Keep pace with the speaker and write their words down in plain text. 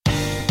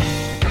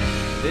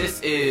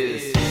This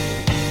is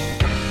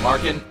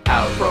Markin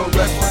Out. Pro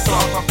Wrestling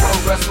Talk by Pro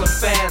Wrestling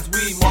fans.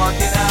 We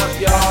marking out,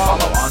 y'all.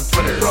 Follow on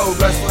Twitter. Pro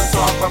Wrestling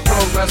Talk by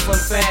Pro Wrestling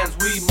fans.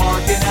 We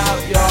marking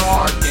out,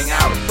 y'all. Marking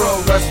Out.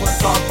 Pro Wrestling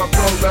Talk by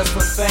Pro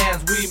Wrestling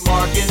fans. We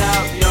marking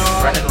out,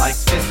 y'all. Brennan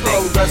likes fisting.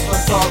 Pro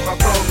Wrestling Talk by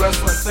Pro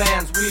Wrestling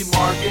fans. We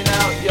marking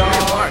out, y'all.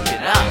 We're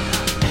marking out.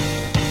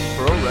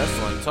 Pro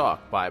Wrestling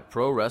Talk by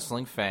Pro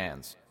Wrestling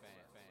fans.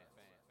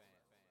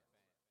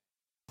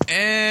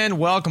 And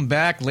welcome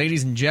back,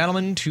 ladies and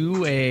gentlemen,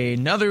 to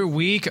another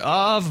week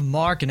of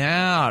Markin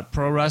Out,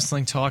 Pro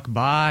Wrestling Talk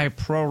by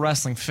Pro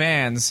Wrestling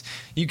fans.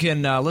 You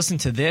can listen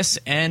to this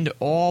and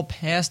all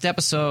past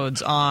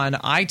episodes on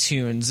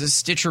iTunes,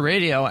 Stitcher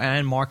Radio,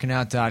 and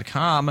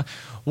markinout.com.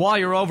 While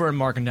you're over at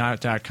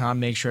markinout.com,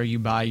 make sure you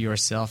buy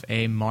yourself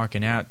a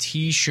Markin Out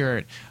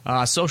t-shirt.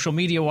 Social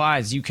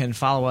media-wise, you can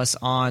follow us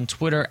on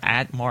Twitter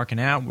at Markin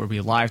Out, where we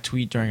live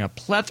tweet during a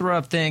plethora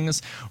of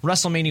things.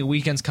 WrestleMania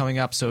weekend's coming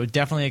up, so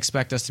definitely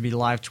expect us to be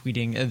live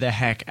tweeting the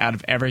heck out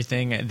of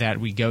everything that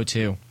we go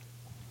to.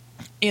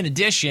 In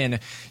addition,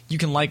 you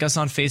can like us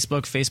on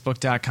Facebook,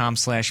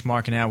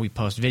 facebook.com/markinout. We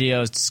post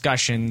videos,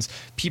 discussions,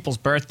 people's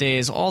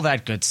birthdays, all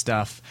that good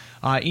stuff.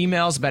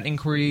 Emails about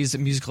inquiries,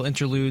 musical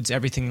interludes,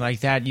 everything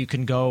like that. You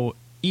can go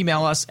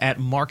email us at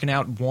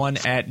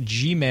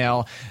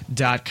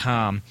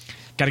markinout1@gmail.com.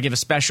 Got to give a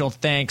special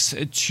thanks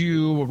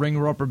to Ring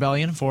Rope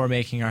Rebellion for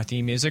making our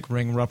theme music,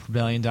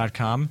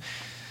 ringroperebellion.com.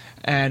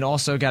 And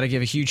also got to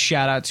give a huge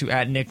shout-out to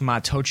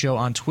 @NickMatocho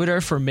on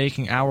Twitter for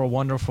making our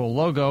wonderful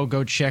logo.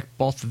 Go check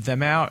both of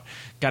them out.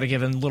 Got to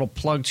give a little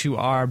plug to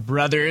our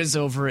brothers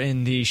over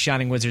in the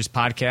Shining Wizards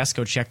podcast.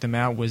 Go check them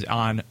out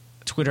on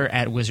Twitter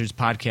at Wizards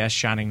Podcast,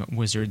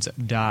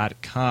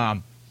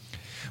 shiningwizards.com.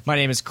 My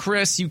name is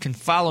Chris. You can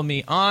follow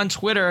me on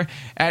Twitter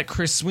at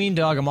Chris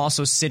Sweendog. I'm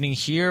also sitting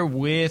here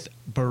with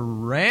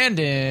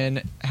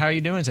Brandon. How are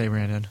you doing today,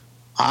 Brandon?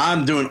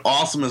 I'm doing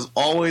awesome as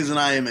always, and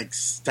I am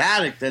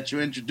ecstatic that you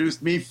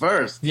introduced me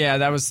first. Yeah,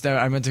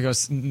 I meant to go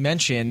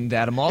mention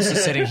that I'm also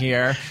sitting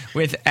here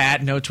with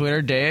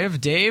 @NoTwitter Dave.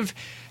 Dave,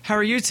 how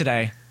are you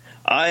today?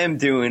 I am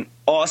doing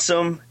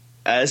awesome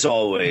as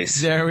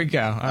always. There we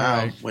go. All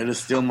right. Way to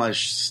steal my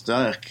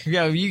stuck.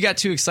 Yeah, you got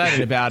too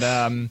excited about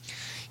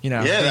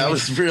Yeah, that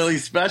was really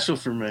special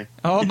for me.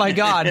 Oh my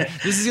God,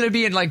 this is gonna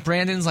be in like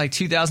Brandon's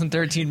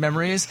 2013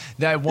 memories.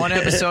 That one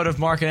episode of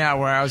Markin Out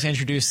where I was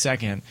introduced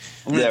second.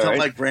 I'm gonna tell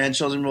my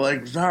grandchildren,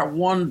 that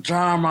one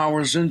time I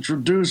was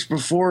introduced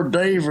before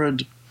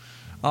David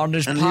on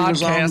this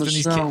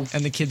podcast,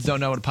 and the kids don't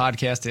know what a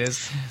podcast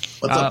is.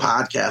 What's a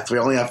podcast? We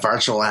only have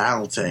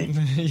virtuality.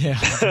 Yeah.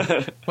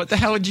 What the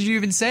hell did you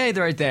even say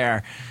right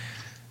there?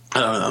 I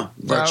don't know,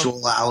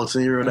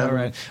 virtuality or whatever. All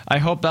right. I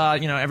hope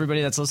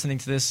everybody that's listening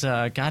to this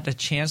got a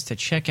chance to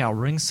check out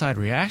Ringside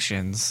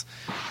Reactions.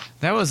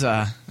 That was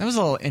a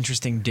little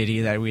interesting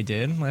ditty that we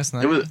did last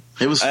night.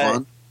 It was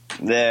fun.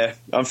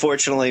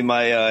 Unfortunately,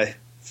 my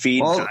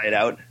feed died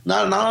out.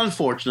 Not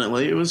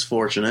unfortunately. It was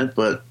fortunate,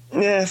 but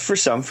yeah, for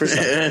some. But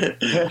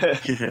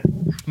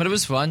it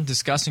was fun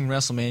discussing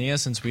WrestleMania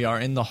since we are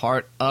in the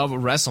heart of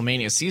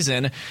WrestleMania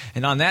season.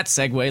 And on that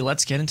segue,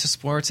 let's get into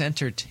sports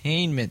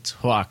entertainment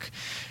talk.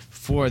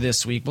 For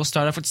this week, we'll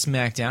start off with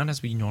SmackDown,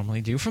 as we normally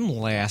do from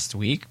last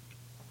week.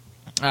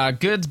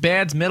 Goods,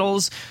 bads,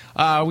 middles.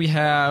 We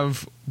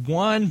have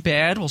one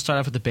bad. We'll start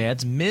off with the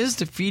bads. Miz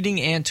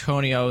defeating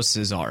Antonio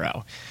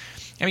Cesaro.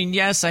 I mean,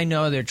 yes, I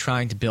know they're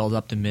trying to build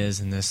up the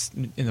Miz in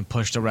the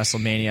push to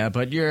WrestleMania,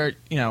 but you're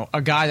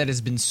a guy that has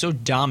been so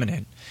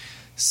dominant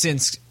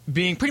since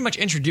being pretty much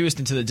introduced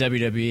into the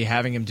WWE,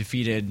 having him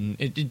defeated, and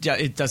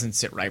it doesn't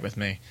sit right with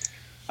me.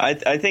 I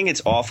think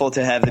it's awful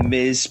to have the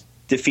Miz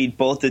defeat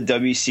both the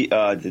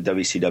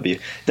WCW,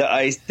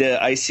 the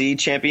IC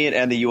champion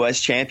and the US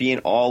champion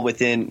all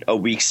within a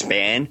week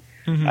span.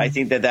 Mm-hmm. I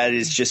think that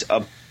is just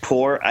a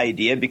poor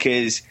idea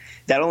because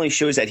that only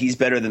shows that he's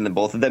better than the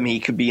both of them. He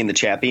could be in the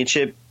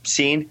championship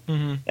scene.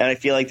 Mm-hmm. And I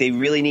feel like they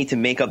really need to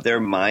make up their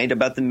mind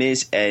about the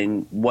Miz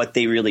and what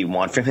they really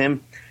want from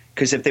him.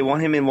 Because if they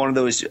want him in one of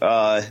those,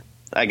 I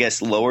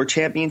guess, lower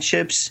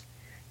championships,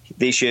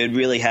 they should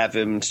really have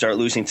him start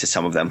losing to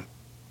some of them.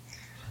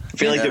 I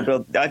feel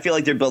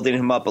like they're building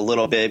him up a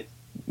little bit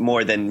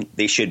more than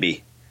they should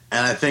be.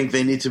 And I think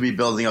they need to be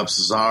building up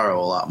Cesaro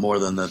a lot more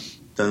than they're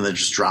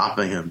just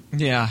dropping him.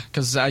 Yeah,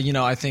 because I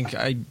think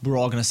we're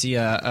all going to see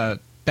a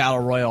battle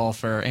royal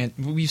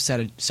we've said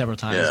it several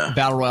times. Yeah.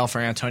 Battle royal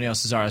for Antonio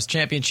Cesaro's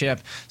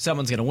championship.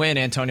 Someone's going to win.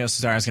 Antonio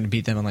Cesaro is going to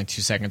beat them in like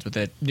 2 seconds with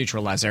a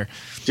neutralizer.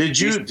 Did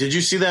you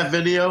see that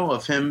video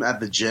of him at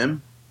the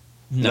gym?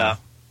 No.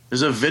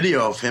 There's a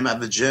video of him at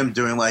the gym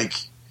doing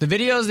the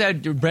videos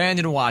that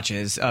Brandon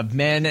watches of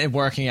men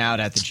working out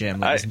at the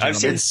gym. I've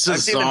seen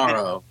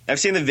Cesaro. I've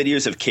seen the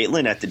videos of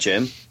Caitlyn at the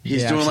gym.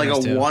 He's doing like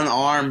a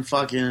one-arm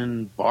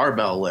fucking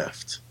barbell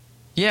lift.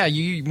 Yeah,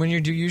 usually when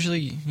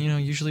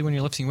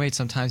you're lifting weights,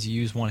 sometimes you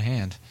use one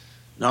hand.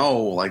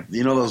 No,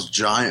 those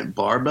giant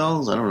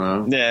barbells. I don't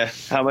know. Yeah,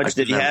 how much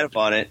did he have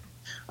on it?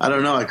 I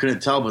don't know. I couldn't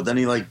tell. But then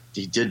he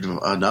did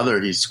another.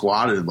 He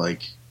squatted it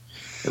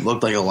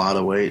looked like a lot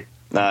of weight.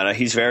 No,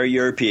 he's very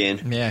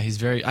European. Yeah, he's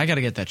very. I got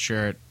to get that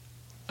shirt.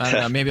 I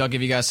don't know. Maybe I'll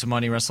give you guys some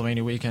money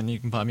WrestleMania weekend. You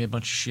can buy me a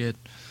bunch of shit.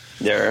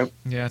 Yeah.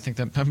 Yeah, I think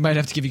that I might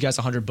have to give you guys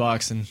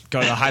 $100 and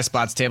go to the high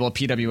spots table at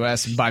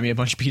PWS and buy me a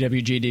bunch of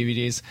PWG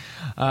DVDs.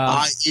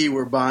 I.e.,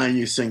 we're buying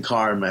you Sin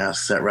Cara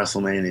masks at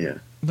WrestleMania.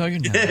 No, you're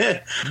not.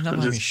 You're not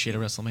buying me shit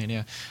at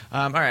WrestleMania.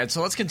 All right,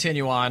 so let's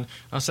continue on.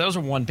 So those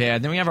are one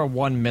bad. Then we have our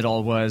one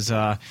middle was,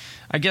 I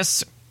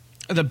guess,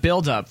 the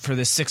build-up for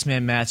this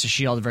six-man match, The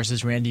Shield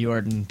versus Randy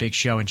Orton, Big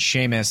Show, and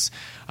Sheamus.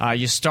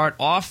 You start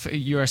off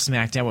your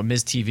SmackDown with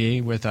Miz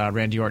TV with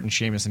Randy Orton,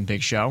 Sheamus, and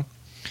Big Show.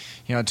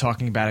 You know,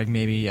 talking about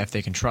maybe if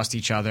they can trust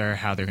each other,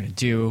 how they're going to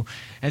do.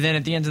 And then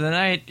at the end of the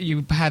night,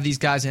 you have these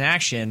guys in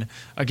action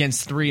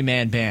against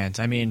three-man bands.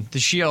 I mean, The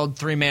Shield,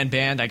 three-man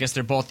band, I guess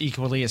they're both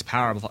equally as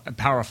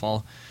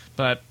powerful.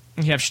 But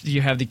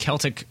you have the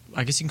Celtic,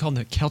 I guess you can call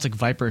them the Celtic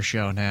Viper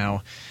show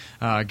now,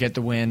 get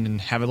the win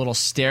and have a little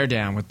stare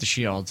down with The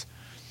Shield.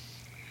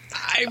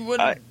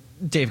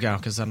 Dave, go,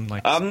 because I'm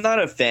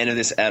not a fan of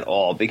this at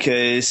all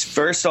because,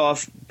 first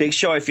off, Big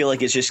Show, I feel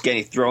like it's just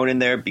getting thrown in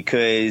there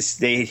because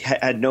they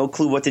had no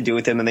clue what to do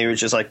with him, and they were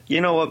just like,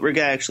 you know what,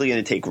 we're actually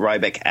going to take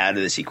Ryback out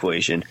of this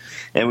equation.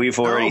 And we've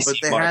already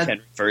seen Mark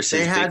Henry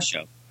versus Big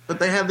Show. But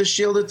they had the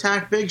Shield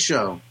attack Big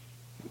Show.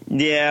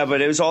 Yeah, but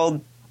it was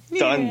all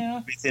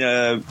done within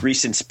a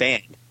recent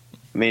span.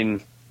 I mean,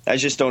 I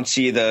just don't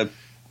see the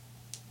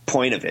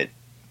point of it.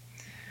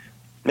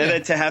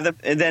 And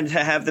then to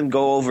have them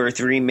go over a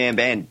three-man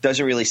band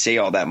doesn't really say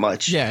all that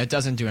much. Yeah, it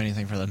doesn't do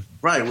anything for them.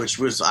 Right, which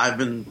was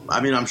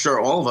I'm sure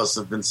all of us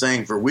have been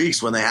saying for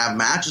weeks when they have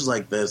matches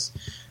like this,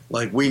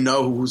 like we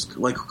know who's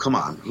like, come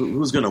on,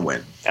 who's going to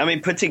win? I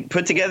mean, put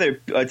together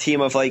a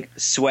team of like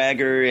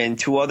Swagger and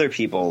two other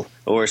people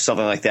or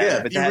something like that.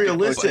 Yeah, but be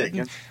realistic.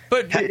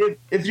 But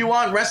if you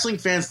want wrestling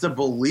fans to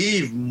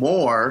believe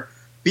more,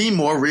 be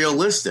more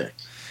realistic.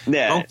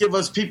 Yeah. Don't give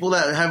us people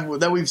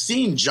that we've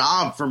seen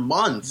job for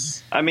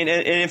months. I mean,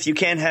 and if you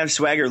can't have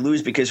Swagger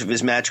lose because of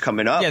his match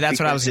coming up, yeah, that's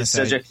what I was going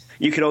to say.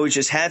 You could always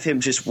just have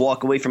him just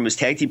walk away from his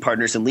tag team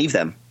partners and leave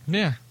them.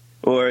 Yeah.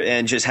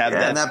 And just have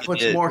that. And that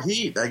puts more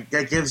heat.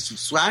 That gives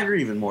Swagger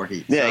even more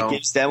heat. Yeah,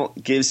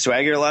 it gives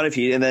Swagger a lot of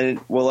heat, and then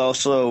it will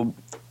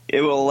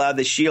allow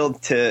the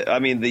Shield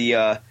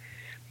the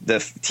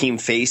team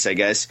face, I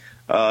guess,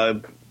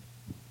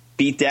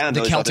 beat down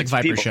the those Celtic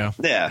Viper people. show.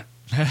 Yeah.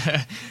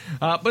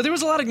 But there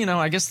was a lot of,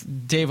 I guess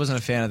Dave wasn't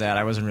a fan of that.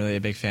 I wasn't really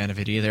a big fan of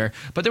it either.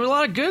 But there were a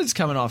lot of goods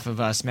coming off of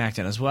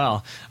SmackDown as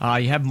well.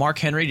 You have Mark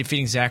Henry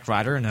defeating Zack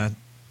Ryder in a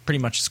pretty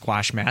much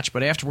squash match.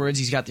 But afterwards,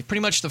 he's got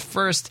pretty much the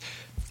first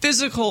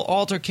physical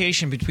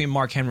altercation between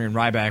Mark Henry and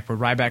Ryback, where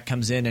Ryback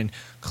comes in and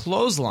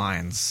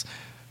clotheslines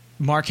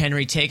Mark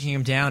Henry, taking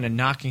him down and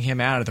knocking him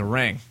out of the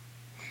ring.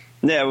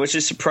 Yeah, which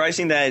is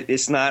surprising that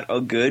it's not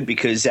a good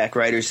because Zack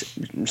Ryder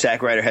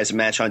has a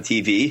match on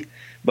TV,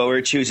 but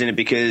we're choosing it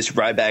because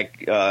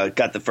Ryback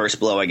got the first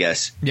blow, I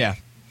guess. Yeah.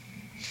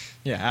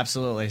 Yeah,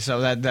 absolutely.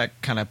 So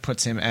that kind of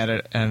puts him at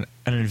an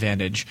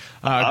advantage.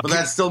 But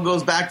that still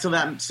goes back to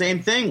that same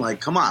thing. Like,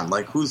 come on,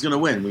 like who's going to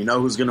win? We know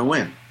who's going to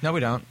win. No,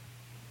 we don't.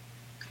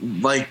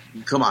 Like,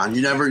 come on,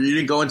 you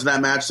didn't go into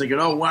that match thinking,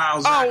 oh wow.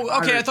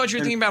 Okay, I thought you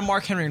were thinking about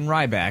Mark Henry and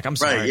Ryback. I'm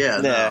sorry. Right?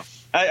 Yeah. No.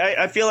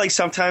 I feel like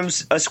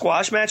sometimes a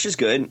squash match is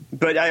good,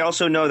 but I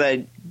also know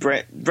that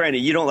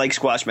Brandon, you don't like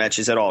squash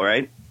matches at all,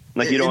 right?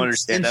 Like you don't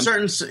understand them.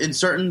 In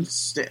certain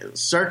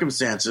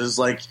circumstances,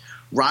 like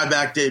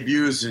Ryback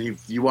debuts, and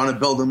you want to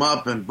build him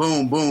up, and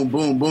boom, boom,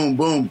 boom, boom,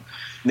 boom.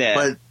 Yeah.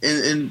 But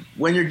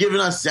when you're giving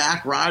us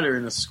Zack Ryder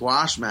in a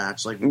squash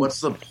match, like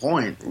what's the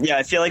point? Yeah,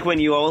 I feel like when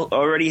you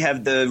already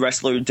have the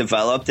wrestler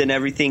developed and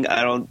everything,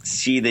 I don't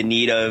see the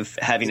need of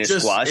having a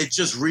squash. It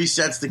just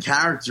resets the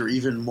character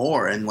even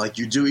more, and like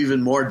you do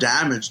even more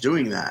damage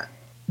doing that.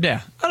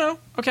 Yeah, I know.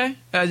 Okay,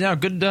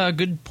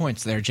 good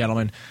points there,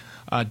 gentlemen.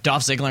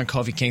 Dolph Ziggler and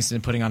Kofi Kingston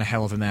putting on a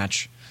hell of a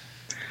match.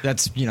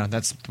 That's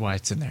why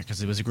it's in there,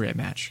 because it was a great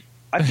match.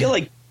 I feel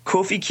like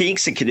Kofi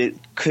Kingston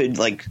could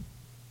like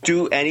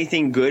do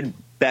anything good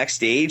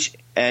backstage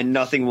and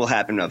nothing will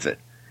happen of it.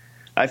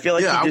 I feel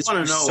like he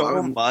deserves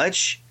so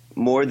much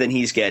more than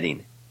he's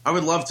getting. I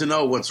would love to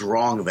know what's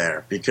wrong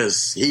there,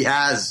 because he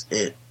has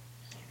it.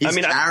 He's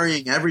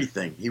carrying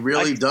everything. He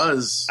really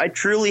does. I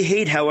truly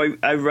hate how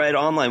I read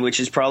online,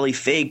 which is probably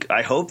fake.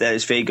 I hope that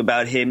is fake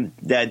about him,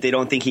 that they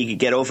don't think he could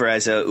get over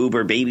as a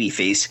uber baby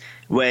face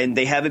when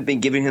they haven't been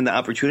giving him the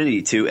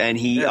opportunity to, and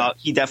he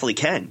definitely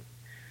can.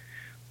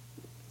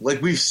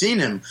 Like we've seen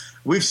him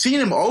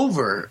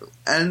over,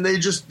 and they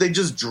just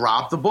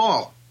drop the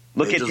ball.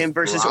 Look at him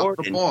versus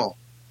Orton. The ball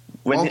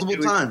multiple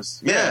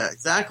times. Yeah,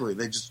 exactly.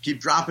 They just keep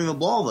dropping the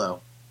ball,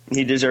 though.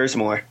 He deserves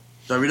more.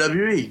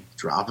 WWE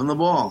dropping the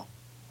ball.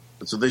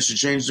 That's what they should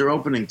change their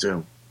opening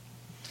to.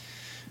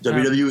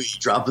 WWE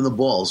dropping the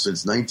ball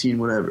since 19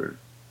 whatever.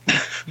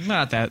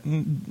 Not that.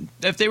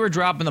 If they were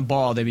dropping the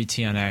ball, they'd be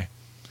TNA.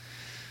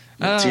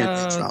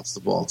 TNA drops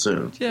the ball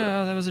too.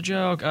 Yeah, that was a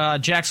joke.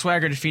 Jack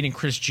Swagger defeating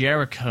Chris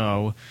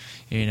Jericho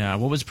in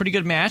what was a pretty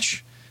good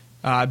match.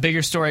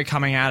 Bigger story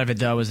coming out of it,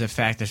 though, was the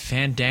fact that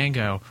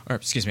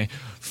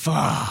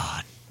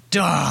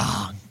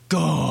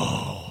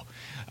Fandango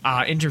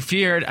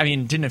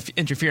didn't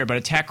interfere, but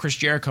attacked Chris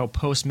Jericho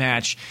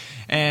post-match.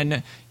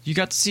 And you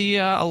got to see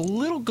a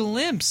little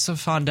glimpse of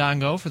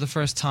Fandango for the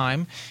first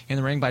time in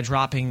the ring by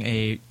dropping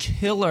a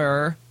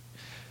killer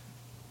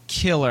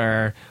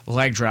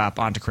leg drop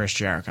onto Chris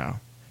Jericho.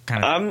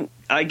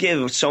 I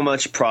give so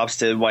much props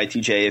to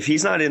Y2J. If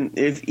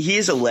he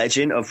is a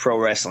legend of pro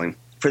wrestling,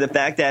 for the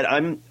fact that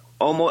I'm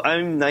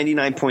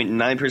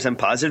 99.9%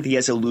 positive he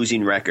has a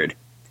losing record.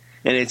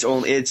 And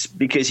it's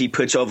because he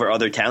puts over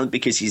other talent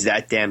because he's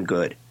that damn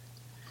good.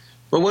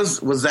 But was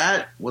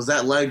that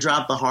leg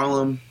drop the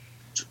Harlem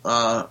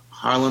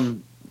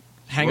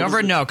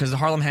Hangover? No, because the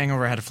Harlem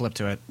Hangover had a flip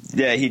to it.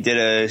 Yeah, he did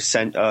a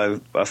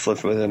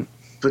flip with him.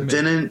 But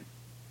didn't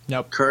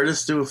Nope.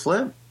 Curtis do a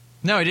flip?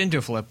 No, he didn't do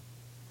a flip.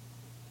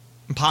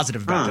 I'm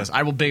positive about this.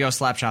 I will big O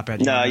slap chop at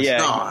you. No, yeah.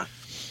 No,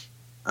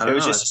 It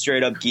was just a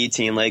straight up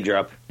guillotine leg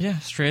drop. Yeah,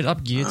 straight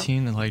up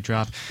guillotine and leg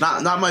drop.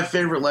 Not my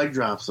favorite leg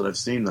drops that I've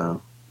seen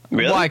though.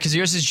 Really? Why? Because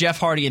yours is Jeff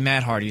Hardy and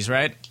Matt Hardy's,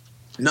 right?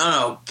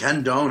 No.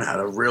 Ken Doane had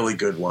a really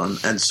good one,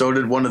 and so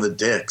did one of the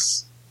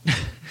Dicks.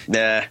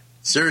 Nah.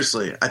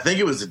 Seriously, I think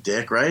it was a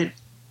Dick, right?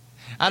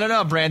 I don't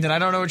know, Brandon. I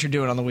don't know what you're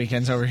doing on the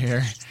weekends over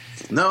here.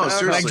 No,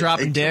 seriously. Leg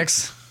dropping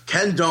dicks.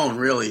 Ken Doane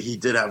really, he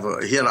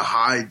had a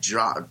high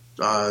drop,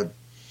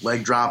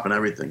 leg drop and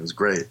everything. It was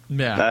great.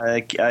 Yeah.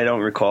 I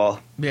don't recall.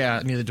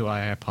 Yeah, neither do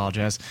I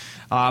apologize.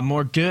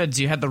 More goods.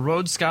 You had the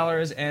Rhodes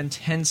Scholars and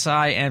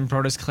Tensai and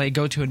Brodus Clay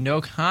go to a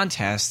no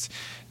contest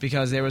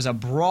because there was a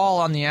brawl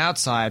on the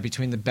outside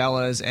between the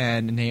Bellas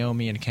and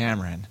Naomi and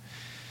Cameron.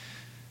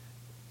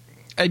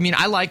 I mean,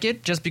 I like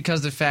it just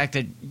because of the fact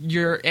that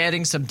you're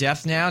adding some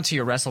depth now to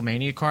your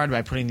WrestleMania card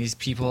by putting these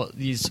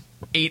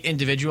 8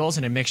 individuals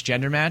in a mixed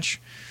gender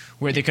match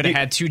where they could have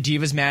had 2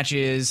 Divas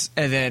matches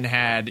and then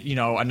had,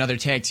 another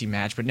tag team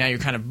match. But now you're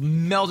kind of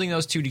melding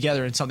those two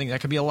together in something that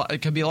could be a lot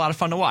of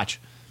fun to watch.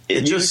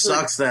 It just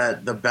sucks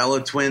that the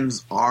Bella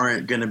twins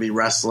aren't going to be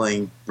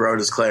wrestling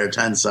Brodus Clay or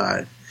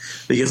Tensai,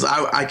 because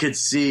I could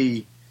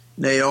see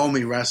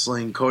Naomi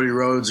wrestling Cody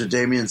Rhodes or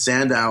Damian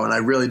Sandow, and I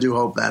really do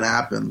hope that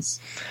happens.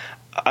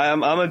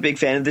 I'm a big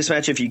fan of this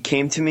match. If you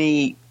came to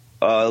me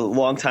a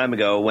long time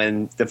ago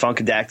when the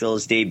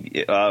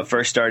Funkadactyls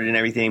first started and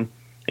everything,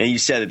 and you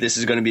said that this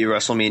is going to be a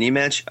WrestleMania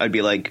match, I'd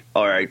be like,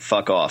 all right,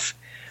 fuck off.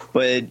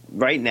 But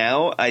right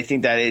now, I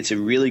think that it's a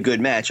really good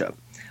matchup.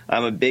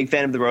 I'm a big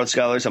fan of the Rhodes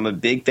Scholars. I'm a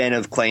big fan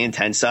of Clay and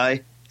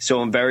Tensai. So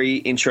I'm very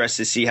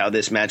interested to see how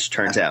this match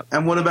turns out.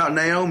 And what about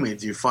Naomi?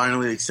 Do you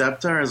finally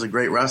accept her as a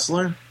great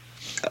wrestler?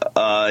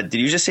 Did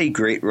you just say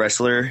great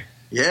wrestler?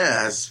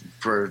 Yeah,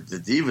 for the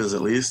Divas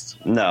at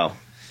least. No.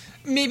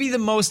 Maybe the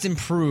most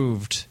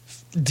improved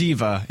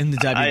diva in the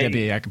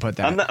WWE. I could put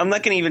that. I'm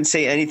not going to even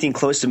say anything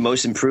close to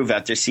most improved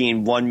after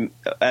seeing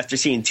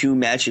 2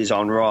 matches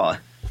on Raw.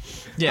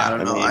 Yeah, I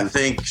don't know. I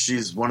think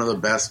she's one of the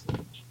best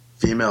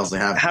females they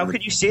have. How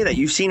could you say that?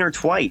 You've seen her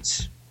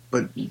twice.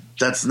 But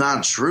that's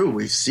not true.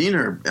 We've seen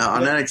her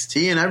on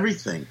NXT and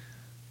everything.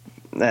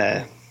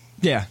 Nah.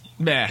 Yeah.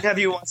 When have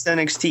you watched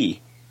NXT?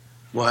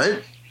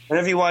 What? When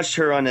have you watched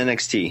her on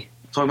NXT?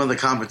 Talking about the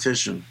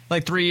competition.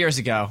 Like 3 years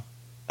ago.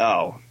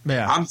 Oh.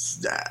 Yeah.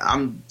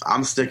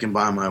 I'm sticking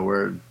by my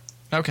word.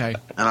 Okay.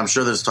 And I'm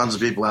sure there's tons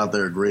of people out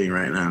there agreeing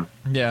right now.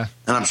 Yeah.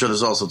 And I'm sure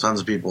there's also tons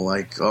of people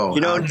like,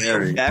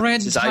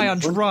 Brandon's high on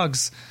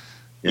drugs.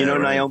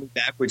 Naomi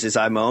backwards is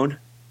I moan?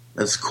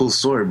 That's a cool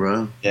story,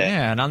 bro.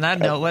 Yeah, and on that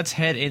note, let's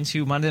head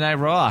into Monday Night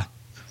Raw.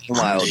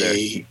 Wilder.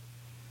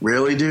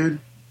 Really, dude?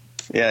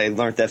 Yeah, I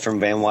learned that from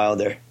Van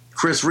Wilder.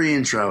 Chris,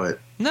 re-intro it.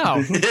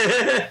 No.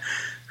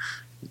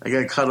 I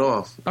got cut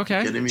off.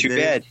 Okay. Too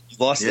bad. You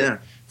lost it. Yeah,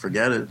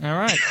 forget it. All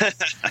right.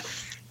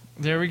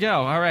 There we go.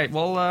 All right.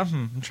 Well,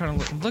 I'm trying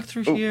to look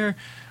through here.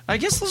 I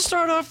guess let's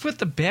start off with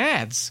the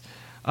bads.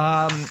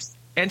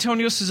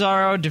 Antonio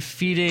Cesaro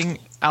defeating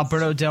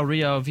Alberto Del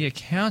Rio via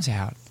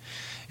countout.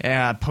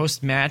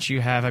 Post-match,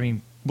 you have,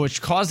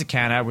 which caused the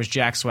countout was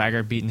Jack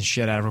Swagger beating the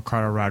shit out of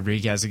Ricardo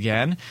Rodriguez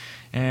again.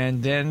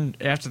 And then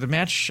after the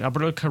match,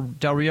 Alberto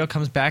Del Rio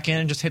comes back in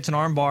and just hits an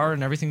arm bar,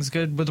 and everything's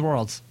good with the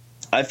Worlds.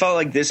 I felt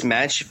like this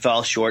match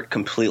fell short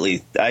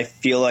completely. I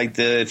feel like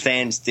the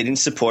fans didn't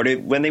support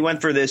it. When they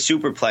went for the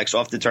superplex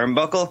off the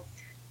turnbuckle,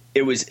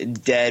 it was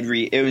dead.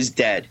 It was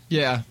dead.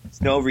 Yeah.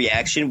 No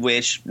reaction,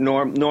 which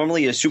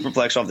normally a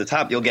superplex off the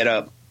top, you'll get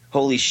a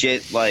holy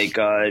shit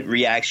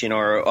reaction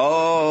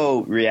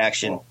or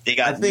reaction. They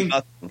got nothing.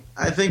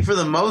 I think for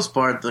the most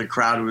part the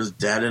crowd was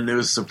dead, and it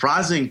was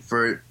surprising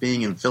for it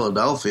being in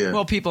Philadelphia.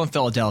 Well, people in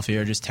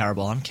Philadelphia are just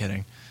terrible. I'm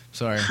kidding.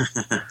 Sorry.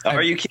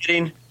 Are you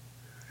kidding?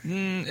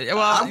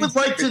 I would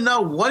like to know,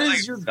 what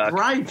is your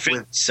gripe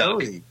with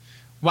Philly?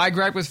 Why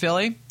gripe with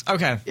Philly?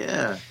 Okay.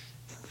 Yeah.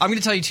 I'm going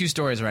to tell you 2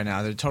 stories right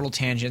now. They're total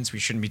tangents. I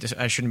shouldn't be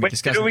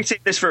discussing. Did we say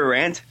this for a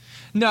rant?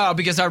 No,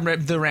 because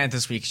the rant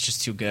this week is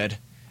just too good.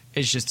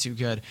 It's just too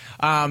good.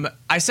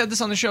 I said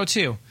this on the show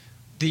too.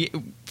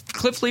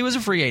 Cliff Lee was a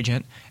free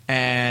agent,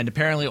 and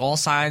apparently all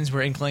signs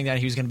were inkling that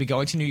he was going to be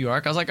going to New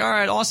York. I was like, all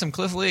right, awesome,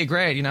 Cliff Lee,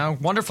 great,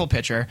 wonderful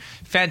pitcher,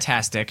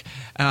 fantastic.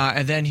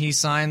 And then he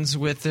signs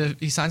with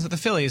the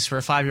Phillies for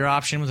a 5-year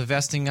option with a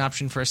vesting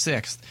option for a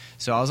 6th.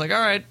 So I was like, all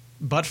right,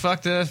 butt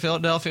fuck the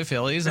Philadelphia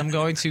Phillies. I'm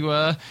going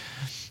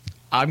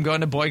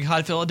to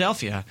boycott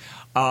Philadelphia.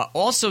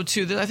 Also,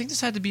 too, I think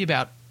this had to be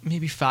about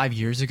maybe 5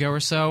 years ago or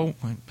so.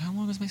 How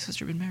long has my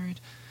sister been married?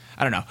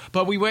 I don't know.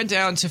 But we went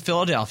down to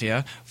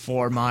Philadelphia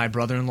for my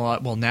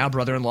now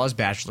brother-in-law's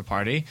bachelor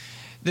party.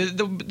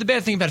 The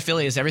bad thing about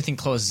Philly is everything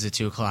closes at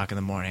 2 o'clock in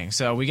the morning.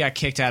 So we got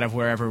kicked out of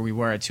wherever we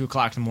were at 2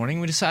 o'clock in the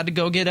morning. We decided to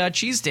go get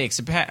cheesesteaks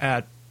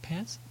at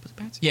Pat's? Was it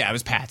Pat's? Yeah, it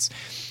was Pat's.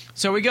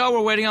 So we go,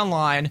 we're waiting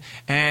online,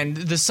 and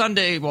the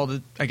Sunday,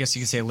 I guess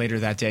you could say later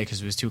that day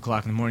because it was 2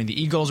 o'clock in the morning,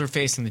 the Eagles were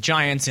facing the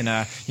Giants in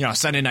a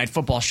Sunday night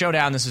football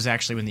showdown. This was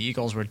actually when the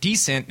Eagles were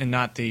decent and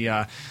not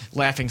the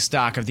laughing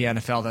stock of the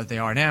NFL that they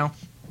are now.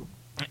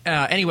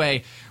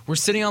 Anyway, we're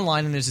sitting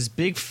online, and there's this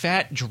big,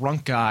 fat,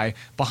 drunk guy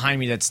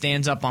behind me that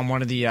stands up on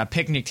one of the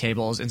picnic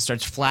tables and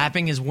starts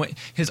flapping his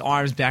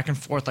arms back and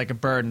forth like a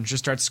bird and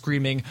just starts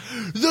screaming,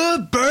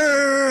 "The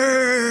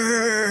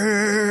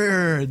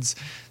birds!"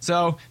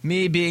 So,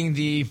 me being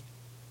the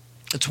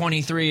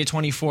 23,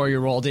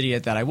 24-year-old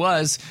idiot that I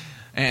was,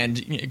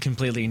 and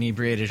completely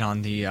inebriated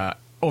on the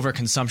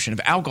overconsumption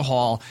of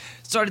alcohol,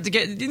 started to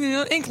get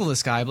inkle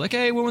this guy. Like,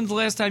 hey, when was the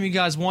last time you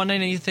guys won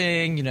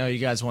anything? You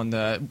guys won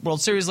the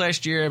World Series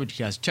last year, but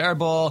you guys are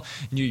terrible.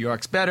 New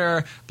York's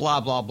better.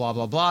 Blah, blah, blah,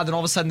 blah, blah. Then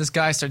all of a sudden this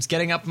guy starts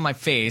getting up in my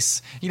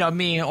face.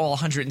 Me, all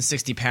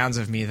 160 pounds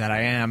of me that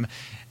I am.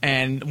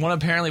 And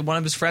apparently one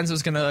of his friends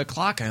was going to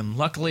clock him.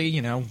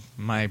 Luckily,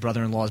 my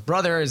brother-in-law's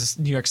brother is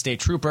a New York State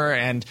trooper,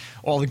 and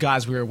all the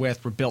guys we were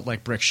with were built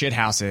like brick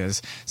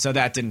shithouses, so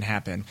that didn't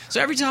happen.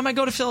 So every time I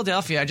go to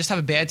Philadelphia, I just have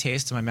a bad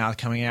taste in my mouth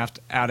coming out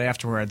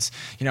afterwards.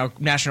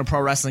 National Pro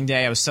Wrestling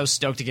Day, I was so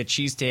stoked to get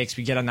cheesesteaks.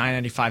 We get on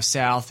 995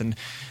 South, and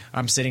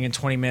I'm sitting in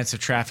 20 minutes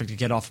of traffic to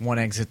get off one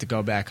exit to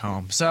go back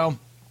home. So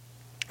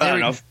I don't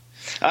know.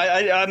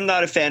 I'm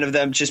not a fan of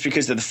them just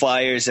because of the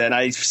Flyers, and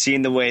I've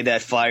seen the way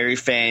that Flyer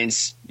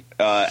fans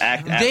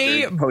act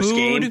they after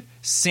post-game. Booed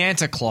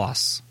Santa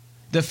Claus.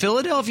 The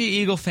Philadelphia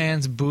Eagle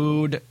fans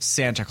booed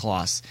Santa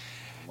Claus.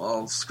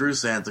 Well, screw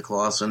Santa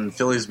Claus, and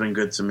Philly's been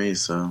good to me,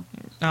 so.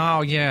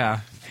 Oh,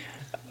 yeah.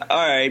 All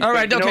right.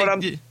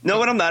 Okay. Know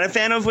what I'm not a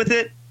fan of with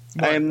it?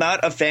 What? I am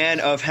not a fan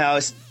of how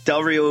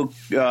Del Rio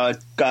got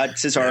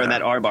Cesaro in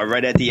that armbar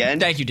right at the end.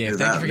 Thank you, Dave.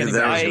 Thank you for getting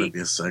that. That was going to be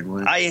a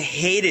segue. I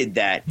hated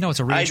that. No, it's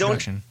a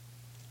reintroduction.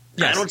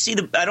 Yes.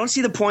 I don't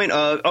see the point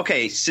of,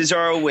 okay,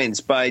 Cesaro wins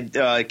by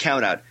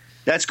count out.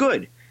 That's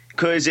good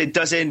because it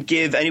doesn't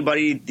give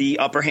anybody the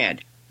upper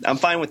hand. I'm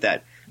fine with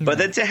that. Mm-hmm. But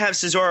then to have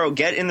Cesaro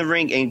get in the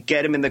ring and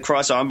get him in the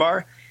cross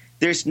armbar,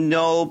 there's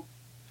no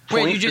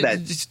point for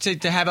that.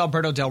 To have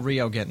Alberto Del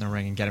Rio get in the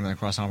ring and get him in the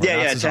cross armbar.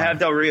 Yeah, to have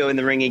Del Rio in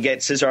the ring and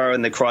get Cesaro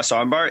in the cross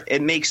armbar,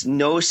 it makes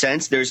no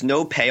sense. There's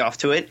no payoff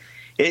to it.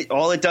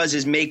 All it does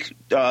is make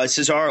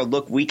Cesaro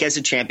look weak as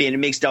a champion. It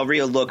makes Del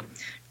Rio look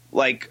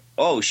like,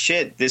 oh,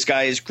 shit, this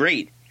guy is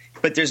great.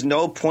 But there's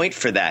no point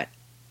for that.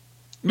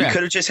 You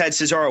could have just had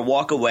Cesaro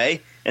walk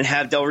away and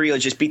have Del Rio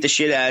just beat the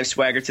shit out of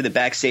Swagger to the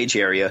backstage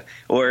area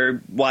or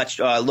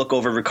look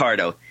over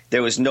Ricardo.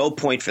 There was no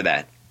point for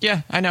that.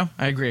 Yeah, I know.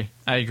 I agree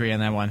on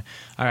that one.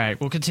 All right,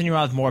 we'll continue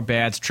on with more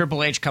bads.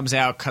 Triple H comes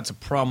out, cuts a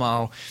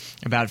promo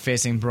about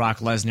facing Brock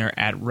Lesnar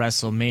at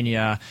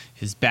WrestleMania.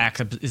 His back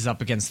is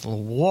up against the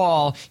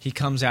wall. He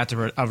comes out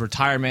to a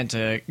retirement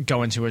to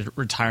go into a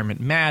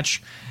retirement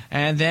match.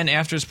 And then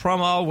after his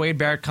promo, Wade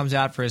Barrett comes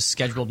out for his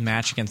scheduled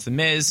match against The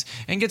Miz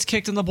and gets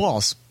kicked in the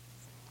balls.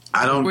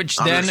 Which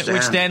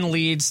then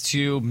leads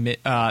to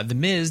The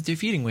Miz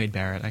defeating Wade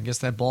Barrett. I guess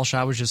that ball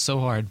shot was just so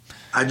hard.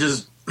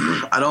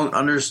 I don't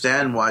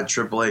understand why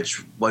Triple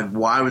H,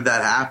 why would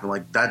that happen?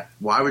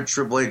 Why would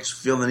Triple H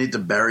feel the need to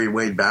bury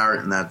Wade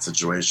Barrett in that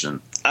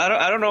situation?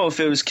 I don't know if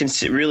it was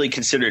really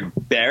considered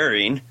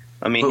burying.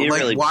 I mean, he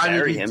really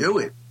buried him.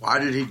 Why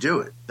did he do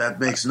it? That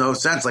makes no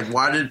sense.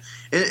 Why did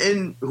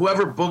in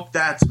whoever booked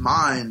that's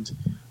mind?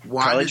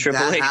 Why did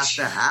that have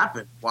to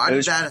happen? Why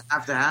did that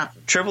have to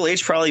happen? Triple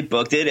H probably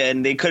booked it,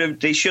 and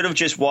they should have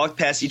just walked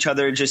past each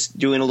other, just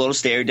doing a little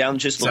stare down,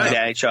 just looking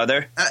at each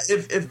other.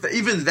 If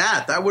even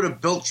that would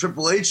have built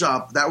Triple H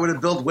up, that would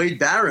have built Wade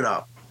Barrett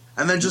up,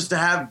 and then just to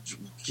have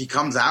he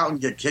comes out and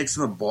get kicks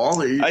in the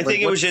ball. I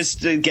think it was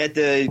just to get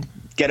a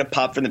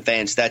pop from the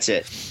fans. That's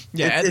it.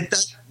 Yeah,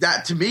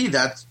 that to me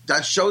that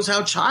shows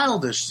how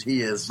childish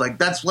he is.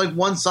 That's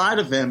one side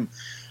of him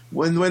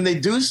when they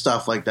do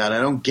stuff like that. I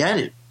don't get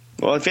it.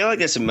 Well, I feel like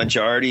there's a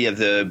majority of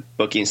the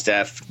booking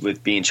staff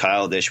with being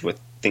childish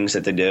with things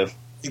that they do.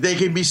 They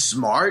can be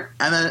smart,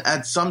 and then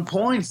at some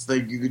points,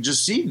 you could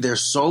just see they're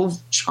so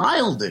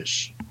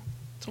childish.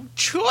 So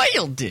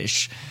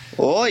childish.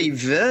 Oy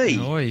vey.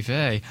 Oy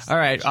vey. All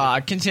right,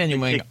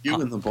 continuing. Kick you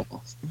in the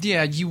balls.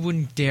 Yeah, you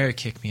wouldn't dare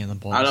kick me in the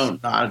balls. I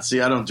don't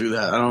do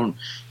that. I don't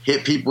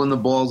hit people in the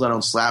balls. I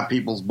don't slap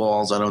people's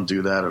balls. I don't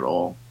do that at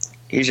all.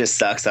 He just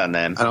sucks on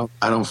them. I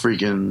don't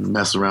freaking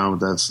mess around with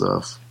that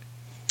stuff.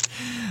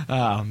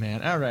 Oh,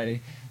 man. Alrighty.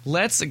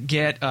 Let's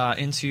get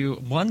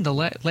into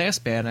the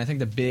last bad, and I think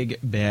the big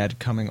bad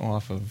coming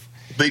off of...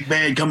 Big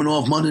bad coming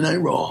off Monday Night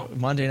Raw.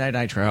 Monday Night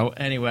Nitro,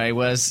 anyway,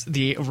 was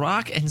The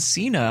Rock and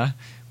Cena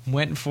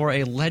went for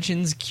a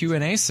Legends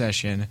Q&A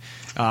session.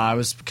 It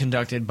was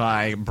conducted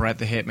by Bret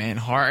the Hitman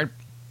Hart,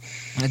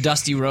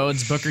 Dusty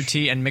Rhodes, Booker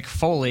T, and Mick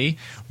Foley.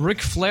 Ric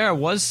Flair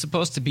was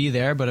supposed to be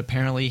there, but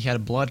apparently he had a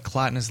blood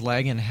clot in his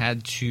leg and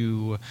had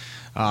to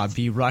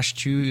be rushed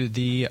to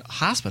the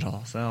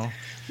hospital. So,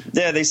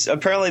 yeah,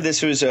 apparently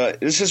this is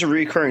a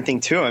recurring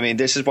thing too. I mean,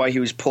 this is why he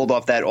was pulled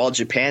off that All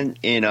Japan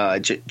in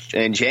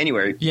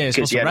January. Yeah, he's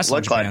supposed to wrestle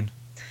in Japan.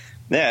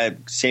 Yeah,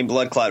 same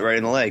blood clot right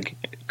in the leg.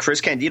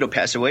 Chris Candido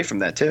passed away from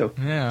that too.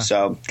 Yeah,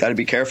 so got to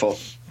be careful.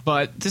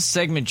 But this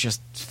segment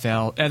just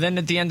fell. And then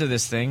at the end of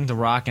this thing, The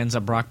Rock ends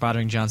up rock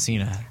bottoming John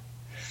Cena.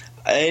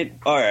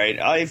 All right.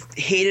 I've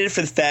hated it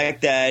for the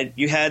fact that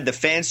you had the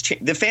fans.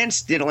 The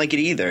fans didn't like it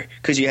either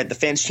because you had the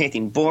fans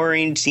chanting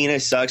 "boring." Cena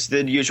sucks.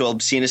 The usual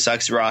Cena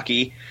sucks.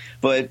 Rocky,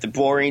 but the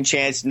boring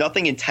chants.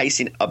 Nothing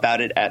enticing about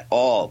it at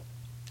all.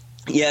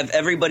 You have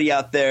everybody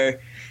out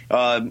there.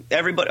 A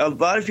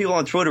lot of people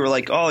on Twitter were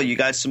like, "Oh, you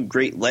got some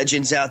great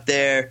legends out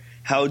there.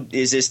 How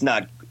is this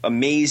not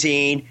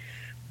amazing?"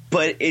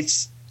 But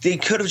they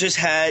could have just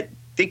had.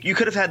 You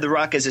could have had The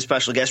Rock as a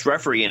special guest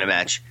referee in a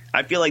match.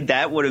 I feel like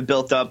that would have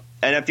built up,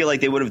 and I feel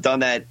like they would have done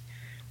that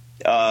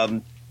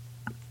a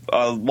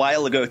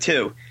while ago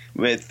too,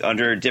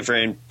 under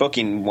different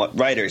booking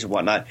writers and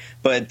whatnot.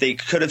 But they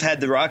could have had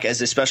The Rock as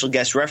a special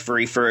guest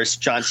referee for a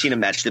John Cena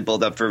match to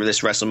build up for this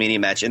WrestleMania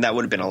match, and that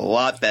would have been a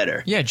lot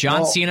better. Yeah,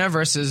 John Cena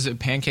versus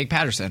Pancake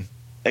Patterson.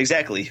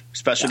 Exactly,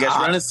 special guest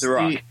referee The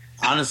Rock.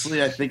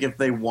 Honestly, I think if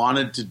they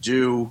wanted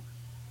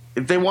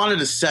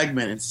a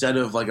segment instead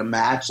of like a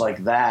match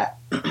like that,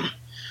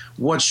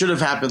 what should have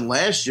happened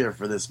last year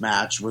for this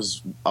match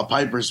was a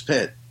Piper's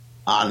Pit,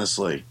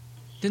 honestly.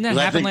 Didn't that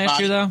happen last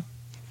year, though?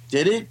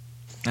 Did it?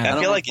 I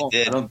feel like it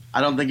did.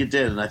 I don't think it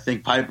did, and I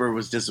think Piper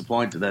was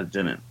disappointed that it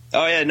didn't.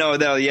 Oh,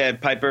 yeah,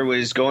 Piper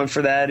was going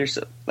for that or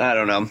something. I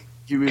don't know.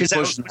 Because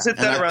was it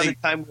that around the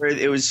time where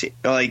it was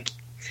like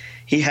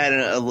he had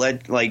an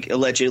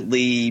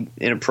allegedly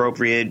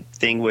inappropriate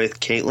thing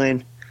with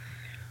Caitlyn?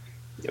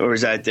 Or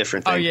is that a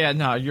different thing? Oh, yeah,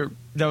 no,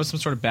 that was some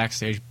sort of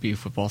backstage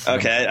beef with both of them.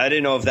 Okay, I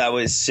didn't know if that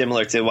was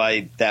similar to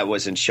why that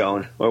wasn't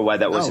shown or why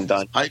that wasn't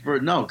done.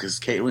 Because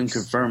Caitlyn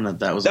confirmed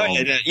that was all.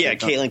 Yeah,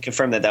 Caitlyn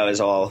confirmed that was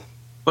all.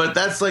 But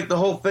that's like the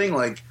whole thing.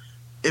 Like,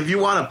 if you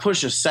want to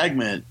push a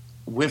segment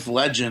with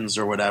legends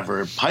or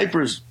whatever,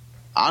 Piper's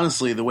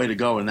honestly the way to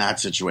go in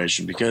that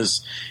situation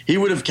because he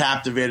would have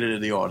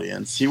captivated the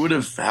audience. He would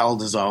have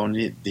held his own.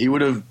 He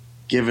would have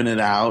given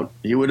it out.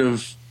 He would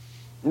have.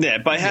 Yeah,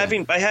 by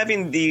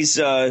having these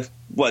four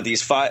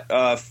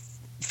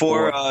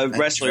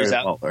wrestlers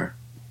out. Lawler.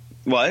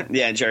 What?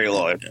 Yeah, Jerry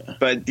Lawler. Yeah.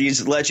 But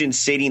these legends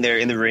sitting there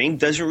in the ring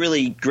doesn't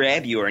really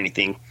grab you or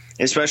anything,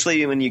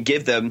 especially when you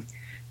give them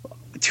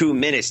 2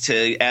 minutes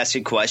to ask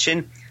a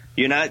question.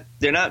 They're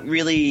not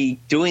really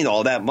doing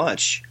all that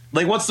much.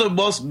 Like, what's the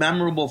most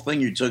memorable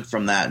thing you took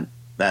from that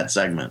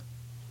segment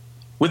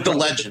with the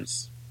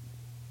legends?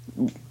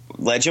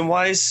 Legend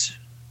wise.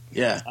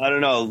 Yeah. I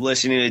don't know.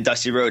 Listening to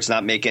Dusty Rhodes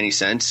not make any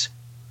sense.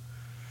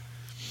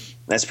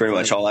 That's pretty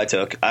much all I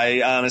took.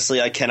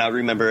 I cannot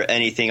remember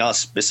anything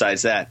else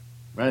besides that.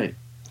 Right.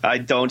 I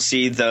don't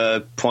see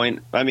the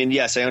point. I mean,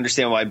 yes, I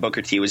understand why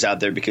Booker T was out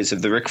there because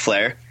of the Ric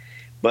Flair,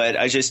 but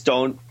I just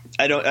don't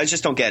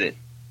get it.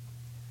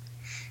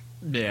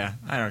 Yeah,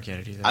 I don't get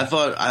it either.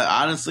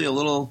 Honestly, a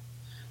little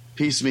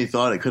piece of me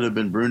thought it could have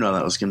been Bruno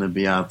that was going to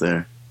be out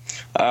there.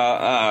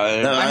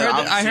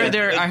 I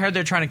heard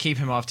they're trying to keep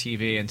him off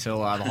TV until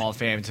the Hall of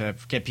Fame to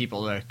get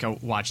people to go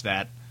watch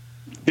that.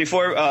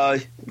 Before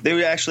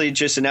they actually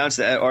just announced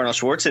that Arnold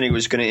Schwarzenegger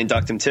was going to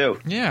induct him too.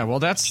 Yeah, well,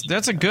 that's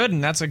a good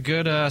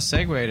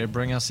segue to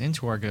bring us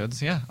into our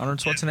goods. Yeah, Arnold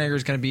Schwarzenegger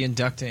is going to be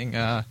inducting.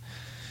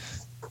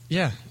 He's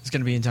going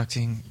to be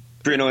inducting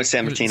Bruno and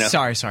Sammartino.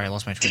 Sorry, I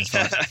lost my train of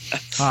thought.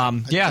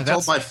 I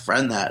told my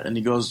friend that, and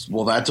he goes,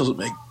 "Well, that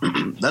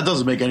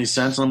doesn't make any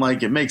sense." And I'm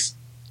like, "It makes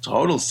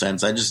total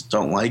sense. I just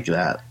don't like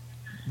that."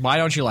 Why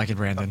don't you like it,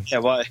 Brandon? Yeah,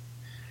 why?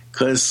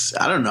 Because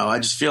I don't know. I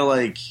just feel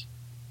like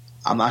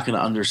I'm not going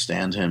to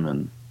understand him.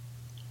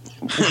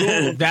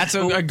 And that's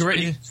a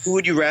great. Who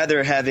would you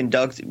rather have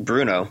induct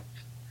Bruno?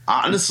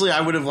 Honestly,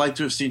 I would have liked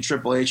to have seen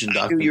Triple H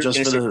induct him just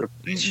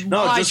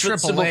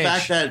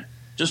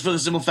for the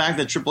simple fact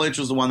that Triple H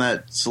was the one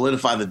that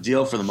solidified the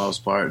deal for the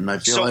most part, and I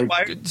feel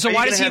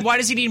why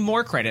does he need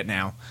more credit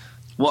now?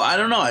 Well, I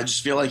don't know. I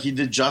just feel like he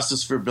did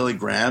justice for Billy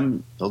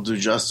Graham. He'll do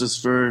justice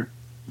for.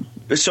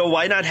 So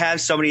why not have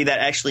somebody that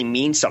actually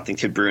means something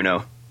to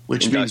Bruno?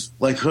 Which means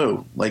like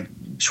who? Like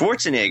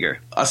Schwarzenegger.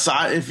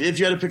 Aside, if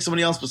you had to pick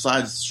somebody else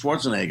besides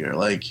Schwarzenegger,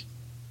 like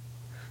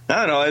I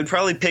don't know, I'd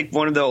probably pick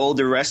one of the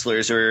older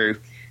wrestlers or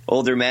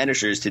older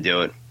managers to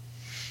do it.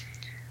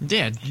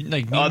 Yeah,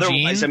 like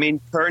otherwise, I mean,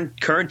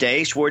 current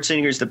day,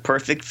 Schwarzenegger is the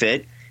perfect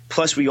fit.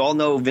 Plus, we all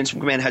know Vince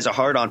McMahon has a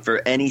hard-on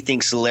for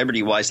anything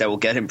celebrity-wise that will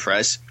get him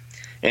press.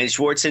 and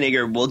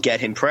Schwarzenegger will get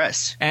him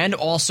press. And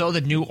also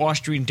the new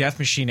Austrian Death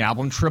Machine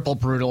album, Triple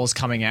Brutal, is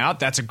coming out.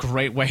 That's a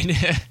great way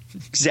to...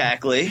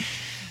 Exactly.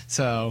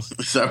 So...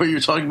 Is that what you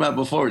were talking about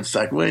before? It's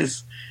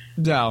segues?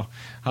 No.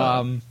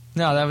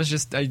 No, that was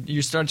just...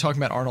 you started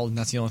talking about Arnold, and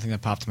that's the only thing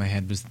that popped in my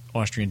head was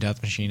Austrian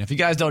Death Machine. If you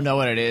guys don't know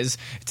what it is,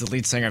 it's the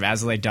lead singer of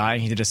As I Lay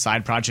Dying. He did a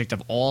side project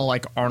of all,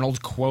 like,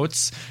 Arnold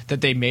quotes that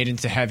they made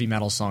into heavy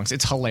metal songs.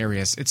 It's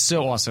hilarious. It's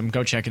so awesome.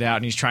 Go check it out.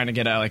 And he's trying to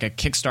get a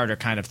Kickstarter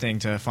kind of thing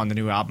to fund the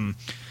new album.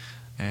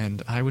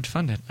 And I would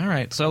fund it. All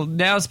right. So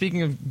now,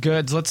 speaking of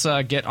goods, let's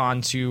get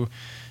on to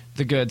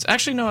the goods.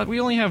 Actually, no,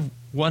 we only have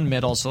one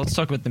middle, so let's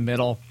talk about the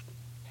middle.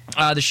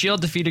 The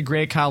Shield defeated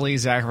Great Khali,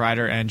 Zack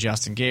Ryder, and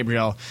Justin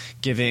Gabriel,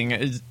 giving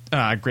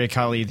Great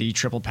Khali the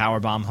triple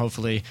powerbomb,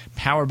 hopefully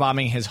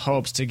powerbombing his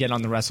hopes to get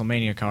on the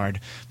WrestleMania card.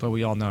 But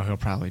we all know he'll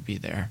probably be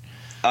there.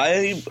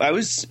 I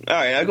was all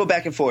right. I go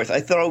back and forth. I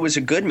thought it was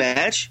a good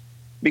match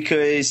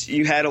because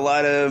you had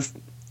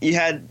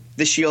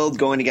the Shield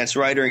going against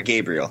Ryder and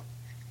Gabriel.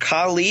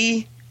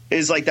 Khali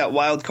is like that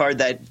wild card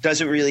that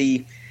doesn't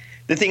really.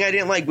 The thing I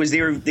didn't like was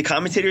the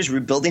commentators were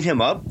building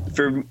him up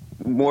for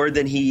more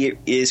than he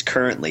is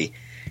currently.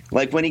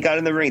 Like when he got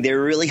in the ring, they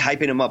were really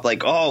hyping him up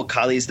like, oh,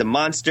 Khali's the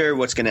monster.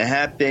 What's going to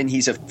happen?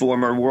 He's a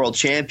former world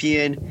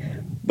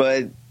champion.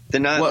 But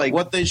they're not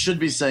what they should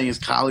be saying is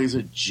Khali's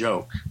a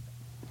joke.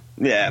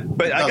 Yeah,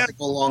 but I got to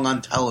belong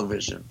on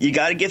television. You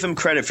got to give him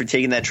credit for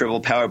taking that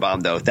triple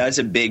powerbomb, though. That's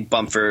a big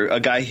bump for a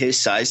guy his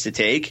size to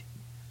take.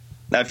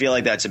 I feel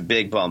like that's a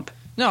big bump.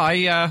 No,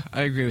 I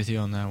agree with you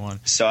on that one.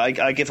 So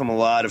I give him a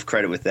lot of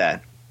credit with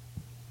that.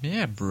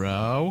 Yeah,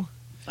 bro.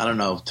 I don't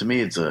know. To me,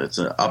 it's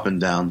an up and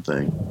down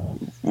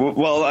thing.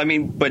 Well, I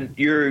mean, but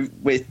you're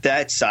with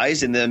that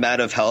size and the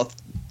amount of health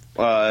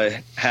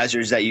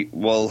hazards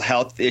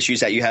health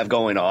issues that you have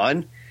going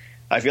on.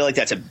 I feel like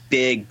that's a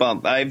big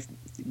bump.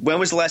 When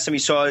was the last time you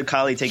saw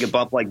Khali take a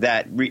bump like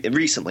that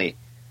recently?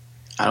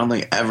 I don't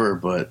think ever,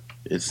 but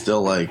it's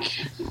still like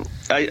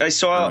I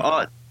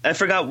saw. I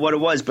forgot what it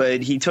was,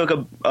 but he took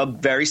a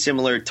very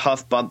similar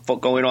tough bump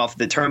going off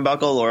the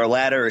turnbuckle or a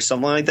ladder or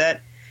something like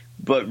that.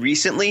 But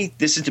recently,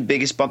 this is the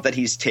biggest bump that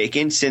he's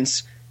taken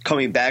since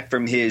coming back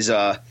from his,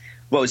 what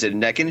was it,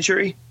 neck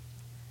injury?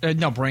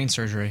 No, brain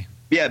surgery.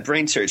 Yeah,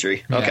 brain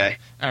surgery. Yeah. Okay.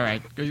 All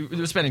right.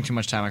 We're spending too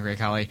much time on Great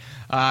Khali.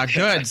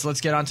 Goods. Let's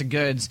get on to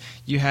goods.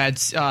 You had,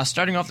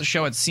 starting off the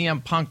show at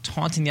CM Punk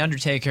taunting The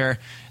Undertaker.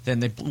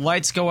 Then the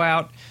lights go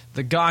out,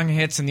 the gong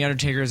hits, and The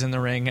Undertaker's in the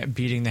ring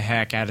beating the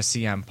heck out of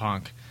CM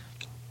Punk.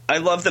 I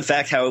love the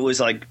fact how it was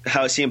like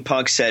how CM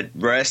Punk said,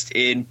 rest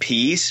in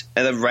peace.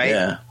 And then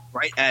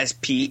right as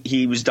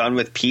he was done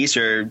with peace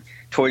or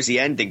towards the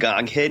end, the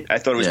gong hit. I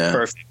thought it was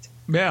perfect.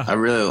 Yeah. I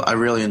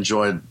really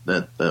enjoyed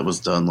that was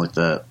done like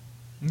that.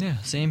 Yeah,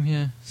 same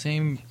here.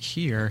 Same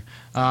here.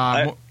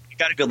 I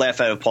got a good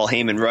laugh out of Paul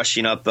Heyman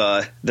rushing up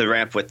the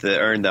ramp with the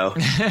urn, though.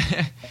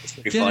 It's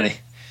pretty funny.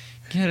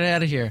 Get it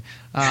out of here.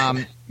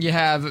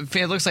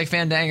 It looks like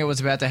Fandango was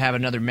about to have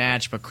another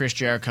match, but Chris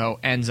Jericho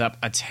ends up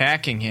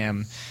attacking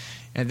him.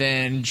 And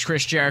then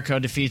Chris Jericho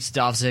defeats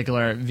Dolph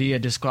Ziggler via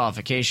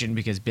disqualification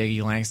because Big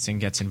E Langston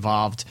gets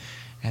involved.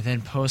 And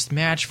then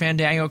post-match,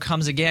 Fandango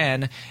comes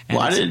again.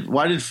 And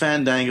why did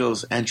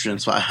Fandango's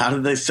entrance? How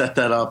did they set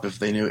that up? If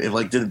they knew,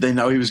 did they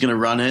know he was going to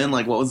run in?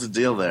 Like, what was the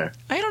deal there?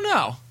 I don't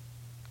know.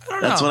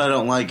 That's what I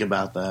don't like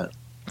about that.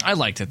 I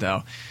liked it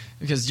though,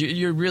 because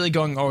you're really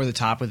going over the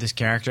top with this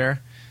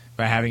character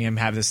by having him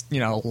have this,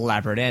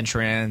 elaborate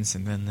entrance,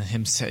 and then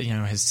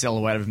his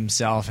silhouette of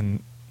himself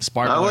and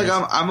sparklers.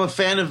 I'm a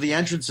fan of the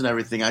entrance and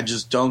everything. I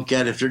just don't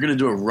get if you're going to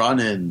do a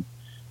run-in.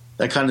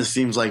 That kind of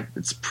seems like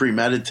it's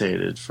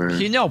premeditated for.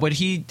 But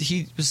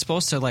he was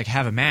supposed to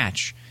have a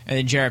match, and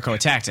then Jericho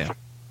attacked him.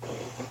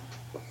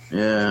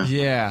 Yeah.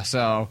 Yeah.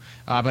 So,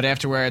 but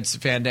afterwards,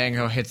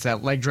 Fandango hits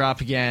that leg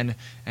drop again,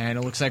 and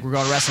it looks like we're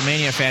going to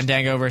WrestleMania.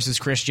 Fandango versus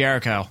Chris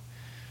Jericho.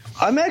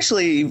 I'm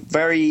actually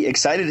very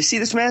excited to see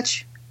this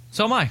match.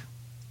 So am I.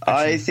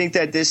 I think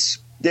that this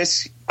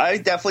I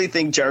definitely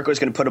think Jericho is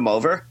going to put him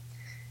over.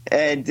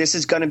 And this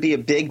is going to be a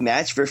big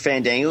match for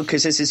Fandango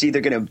because this is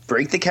either going to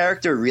break the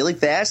character really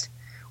fast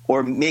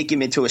or make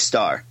him into a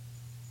star.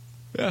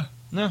 Yeah.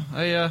 No,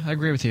 I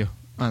agree with you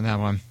on that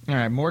one. All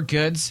right, more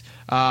goods.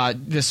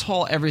 This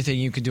whole everything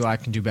you can do, I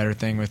can do better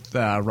thing with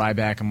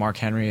Ryback and Mark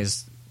Henry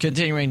is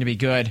continuing to be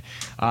good.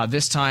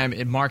 This time,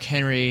 Mark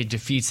Henry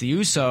defeats the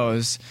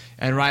Usos,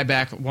 and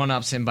Ryback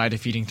one-ups him by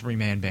defeating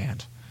Three-Man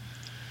Band.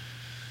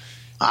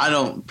 I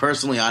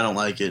don't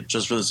like it,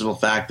 just for the simple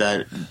fact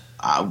that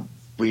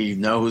we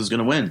know who's going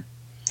to win.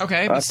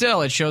 Okay, but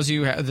still, it shows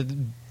you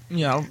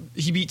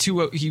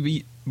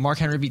Mark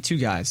Henry beat two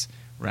guys.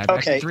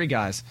 Ryback beat three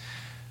guys.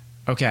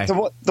 Okay.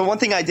 The one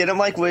thing I didn't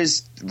like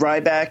was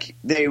Ryback.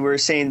 They were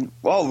saying,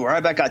 "Oh,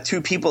 Ryback got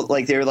two people."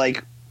 Like they were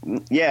like,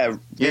 "Yeah,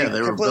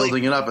 they were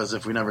building it up as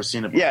if we never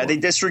seen it before." Yeah, they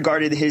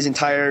disregarded his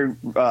entire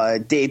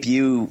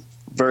debut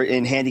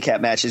in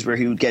handicap matches where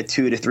he would get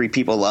 2 to 3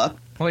 people up.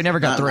 Well, he never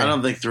got 3. I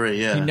don't think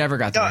 3. Yeah, he never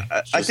got 3.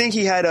 I think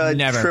he had a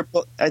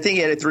triple. I think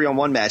he had a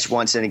 3-on-1 match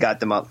once, and he got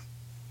them up.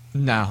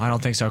 No, I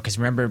don't think so. Because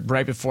remember,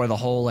 right before the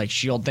whole like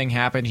Shield thing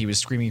happened, he was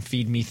screaming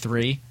 "Feed me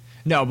 3."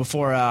 No,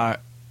 before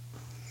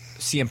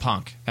CM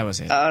Punk. That was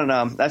it. I don't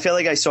know. I feel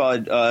like I saw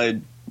a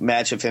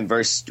match of him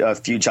versus a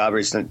few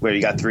jobbers where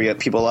he got 3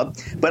 people up.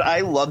 But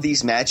I love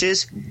these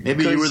matches.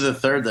 Maybe you were the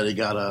third that he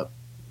got up.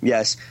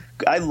 Yes,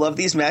 I love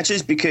these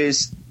matches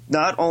because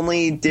not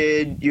only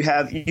did you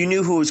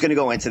knew who was going to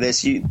go into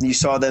this. You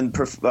saw them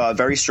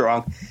very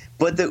strong,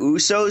 but the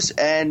Usos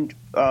and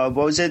what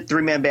was it,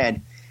 3-man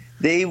band?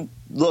 They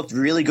looked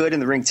really good in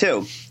the ring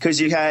too, because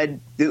you had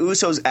the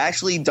Usos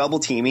actually double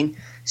teaming.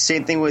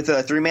 Same thing with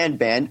a 3-man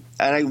band,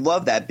 and I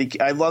love that.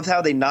 I love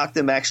how they knocked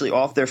them actually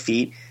off their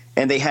feet,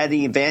 and they had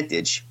the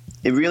advantage.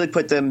 It really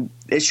put them.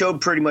 It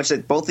showed pretty much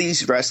that both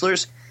these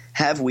wrestlers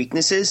have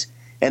weaknesses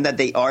and that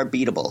they are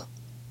beatable.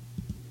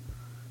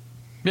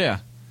 Yeah.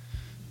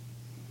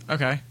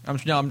 Okay.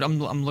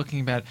 I'm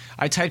looking at.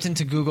 I typed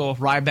into Google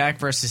Ryback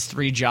versus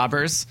 3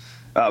 jobbers.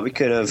 We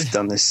could have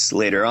done this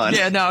later on.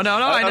 Yeah. No. I know.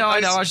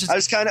 I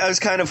was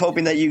kind of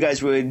hoping that you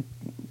guys would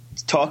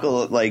talk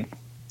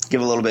give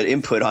a little bit of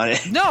input on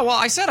it. No, well,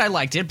 I said I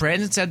liked it.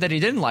 Brandon said that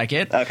he didn't like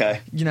it. Okay.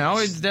 You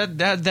know,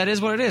 that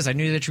is what it is. I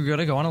knew that you were going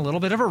to go on a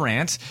little bit of a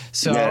rant,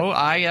 so yeah.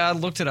 I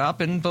looked it up,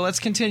 but let's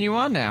continue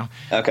on now.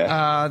 Okay.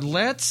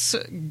 Let's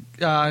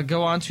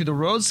go on to the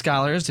Rhodes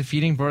Scholars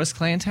defeating Brodus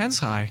Clay and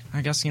Tensai.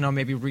 I guess,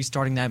 maybe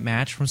restarting that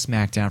match from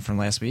SmackDown from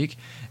last week,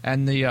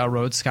 and the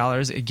Rhodes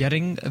Scholars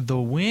getting the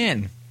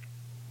win.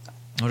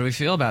 What do we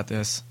feel about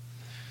this?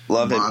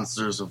 Love it.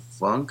 Monsters of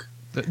Funk?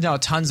 No,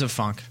 tons of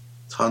funk.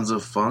 Tons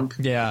of funk?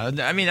 Yeah,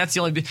 I mean, that's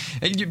the only...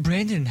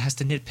 Brandon has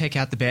to nitpick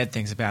out the bad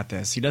things about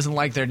this. He doesn't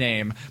like their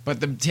name, but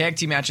the tag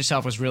team match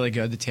itself was really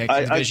good. The tag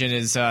team division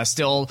is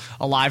still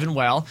alive and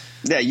well.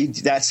 Yeah,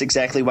 that's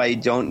exactly why you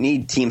don't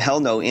need Team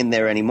Hell No in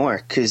there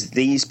anymore, because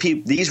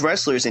these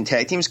wrestlers in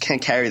tag teams can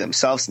carry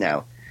themselves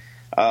now.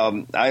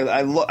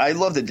 I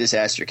love the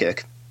disaster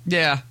kick.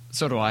 Yeah,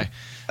 so do I.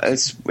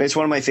 It's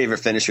one of my favorite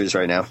finishers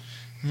right now.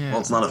 Yeah.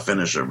 Well, it's not a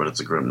finisher, but it's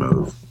a good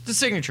move. It's a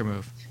signature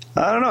move.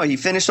 I don't know. He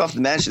finished off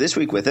the match this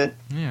week with it.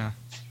 Yeah.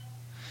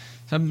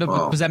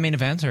 Was that main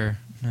event or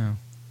no?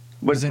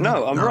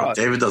 No, on Raw.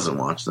 David doesn't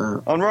watch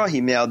that. On Raw,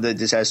 he nailed the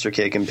disaster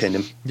kick and pinned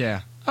him.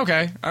 Yeah.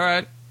 Okay. All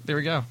right. There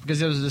we go.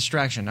 Because it was a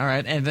distraction. All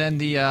right. And then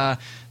the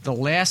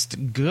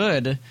last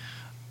good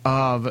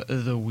of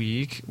the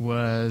week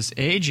was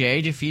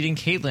AJ defeating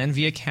Caitlyn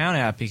via count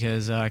out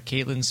because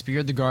Caitlyn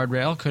speared the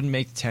guardrail, couldn't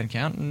make the 10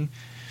 count, and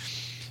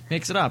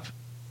makes it up.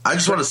 I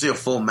just want to see a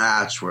full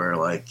match where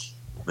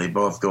they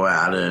both go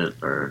at it,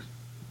 or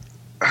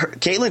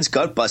Caitlyn's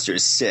Gutbuster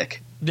is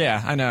sick.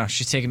 Yeah, I know.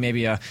 She's taking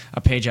maybe a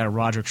page out of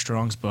Roderick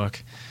Strong's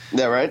book.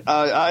 Yeah, right.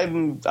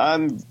 I'm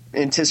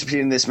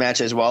anticipating this match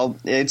as well.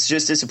 It's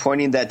just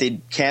disappointing that they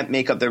can't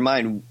make up their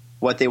mind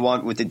what they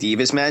want with the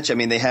Divas match. I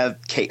mean, they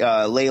have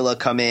Layla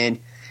come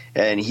in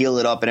and heal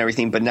it up and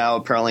everything, but now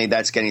apparently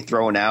that's getting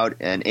thrown out,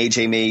 and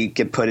AJ may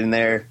get put in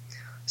there.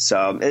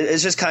 So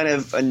it's just kind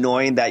of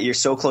annoying that you're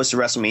so close to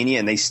WrestleMania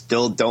and they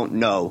still don't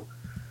know.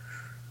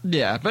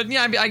 Yeah, but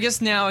yeah, I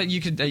guess now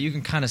you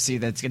can kind of see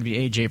that it's going to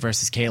be AJ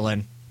versus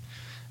Caitlyn.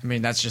 I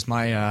mean, that's just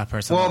my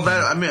personal.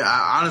 Well,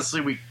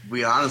 honestly,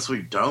 we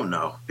honestly don't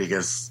know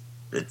because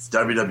it's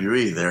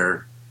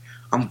WWE.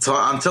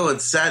 Until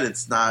it's said,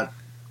 it's not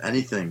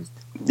anything.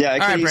 Yeah,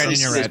 I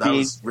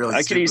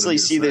could easily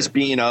see this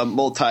being a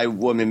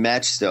multi-woman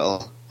match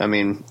still. I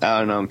mean, I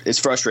don't know. It's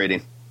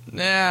frustrating.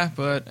 Yeah,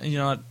 but you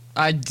know what?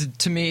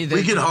 To me,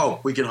 we can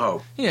hope. We can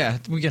hope. Yeah,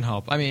 we can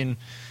hope. I mean,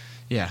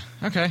 yeah.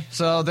 Okay,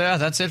 so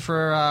that's it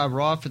for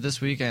Raw for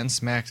this week and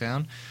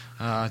SmackDown.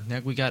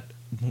 We got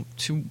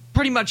two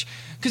pretty much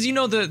because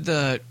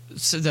the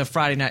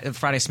Friday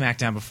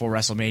SmackDown before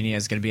WrestleMania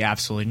is going to be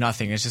absolutely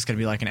nothing. It's just going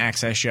to be like an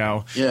access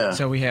show. Yeah.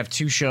 So we have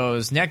 2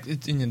 shows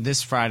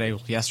this Friday,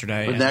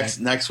 yesterday. But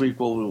next week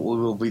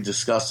we'll be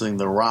discussing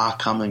The Rock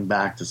coming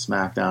back to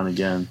SmackDown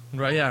again.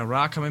 Right. Yeah.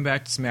 Rock coming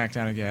back to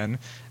SmackDown again,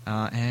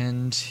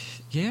 and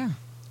yeah.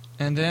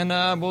 And then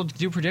we'll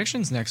do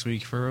predictions next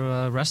week for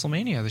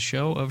WrestleMania, the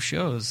show of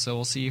shows. So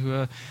we'll see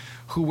who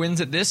wins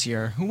it this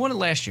year. Who won it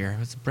last year?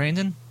 Was it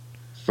Brandon?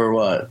 For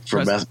what? For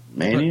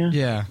WrestleMania?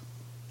 Yeah.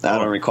 I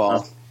don't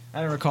recall.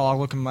 I don't recall. I'll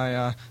look in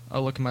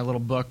my little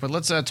book. But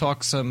let's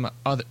talk some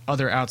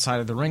other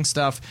outside of the ring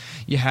stuff.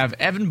 You have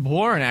Evan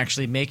Bourne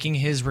actually making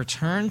his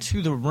return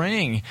to the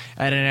ring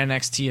at an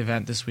NXT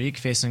event this week,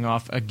 facing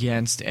off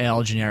against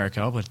El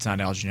Generico. But it's not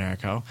El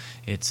Generico.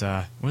 It's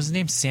what's his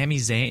name? Sami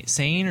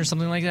Zayn or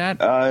something like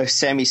that.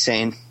 Sami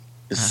Zayn.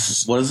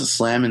 What is it?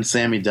 Slamming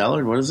Sammy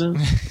Dellard? What is it?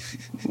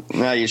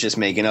 No, you're just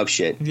making up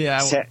shit. Yeah.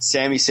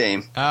 Sami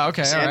Zayn.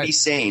 Okay. Sami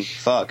Zayn.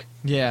 Fuck.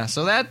 Yeah,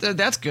 so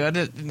that's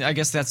good. I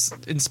guess that's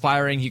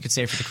inspiring, you could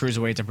say, for the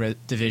Cruiserweight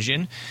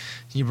division.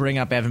 You bring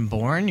up Evan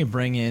Bourne, you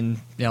bring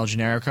in El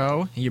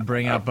Generico, you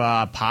bring up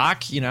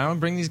Pac,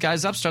 bring these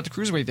guys up, start the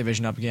Cruiserweight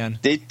division up again.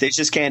 They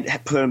just can't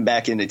put him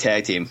back in the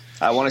tag team.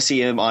 I want to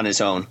see him on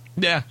his own.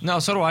 Yeah, no,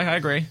 so do I. I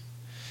agree.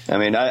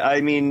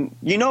 I mean,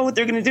 you know what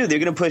they're going to do? They're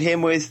going to put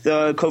him with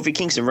Kofi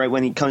Kingston right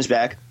when he comes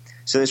back.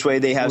 So this way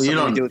they have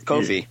something to do with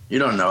Kofi. You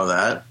don't know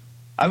that.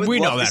 I would We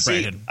love know to that,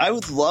 see, Brandon. I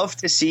would love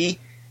to see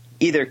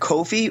either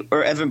Kofi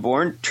or Evan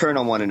Bourne turn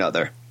on one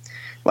another.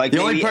 Like the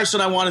only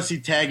person I want to see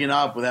tagging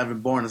up with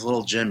Evan Bourne is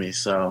little Jimmy.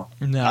 So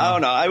No. I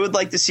don't know. I would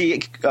like to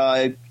see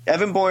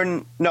Evan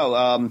Bourne.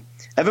 No,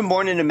 Evan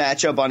Bourne in a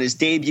matchup on his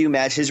debut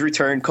match, his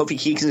return. Kofi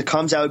Kingston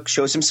comes out,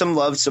 shows him some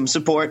love, some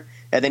support,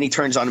 and then he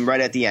turns on him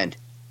right at the end.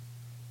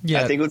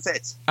 Yeah. I think it would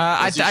fit.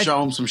 does he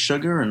show him some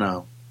sugar or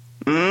no?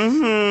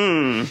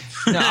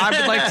 Mm-hmm. No,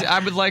 I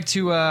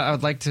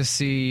would like to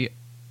see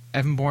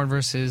Evan Bourne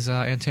versus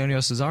Antonio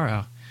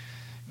Cesaro,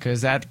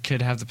 because that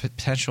could have the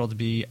potential to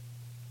be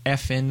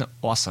effing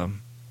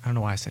awesome. I don't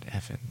know why I said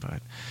effing,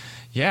 but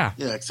yeah.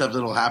 Yeah, except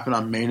it'll happen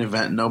on main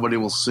event. Nobody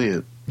will see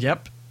it.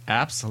 Yep,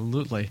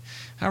 absolutely.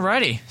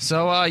 Alrighty,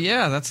 so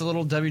yeah, that's a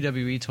little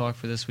WWE talk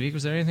for this week.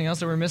 Was there anything else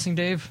that we're missing,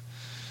 Dave?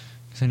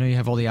 Because I know you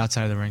have all the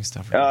outside of the ring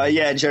stuff. Right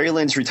Yeah, Jerry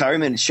Lynn's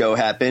retirement show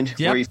happened.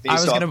 Yep. Where he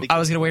faced I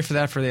was gonna wait for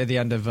that for the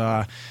end of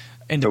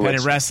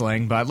independent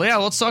wrestling, but yeah,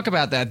 let's talk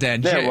about that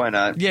then. Yeah, why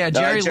not? Yeah,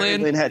 Jerry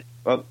Lynn had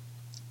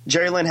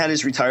Jerry Lynn had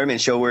his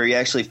retirement show where he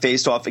actually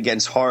faced off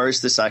against Horace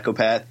the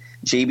Psychopath,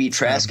 JB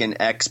Trask, and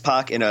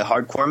X-Pac in a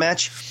hardcore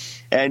match.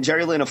 And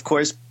Jerry Lynn, of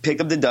course,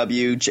 picked up the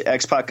W.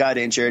 X-Pac got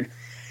injured.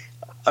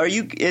 Are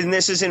you? And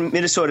this is in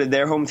Minnesota,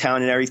 their hometown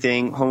and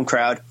everything, home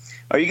crowd.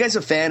 Are you guys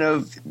a fan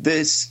of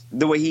this?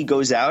 The way he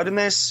goes out in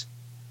this,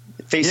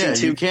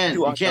 facing you can't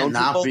be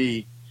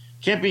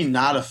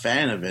not a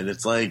fan of it.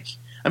 It's like,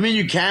 I mean,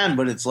 you can,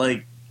 but it's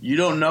like you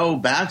don't know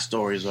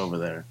backstories over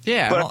there.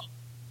 Yeah, but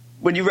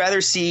would you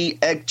rather see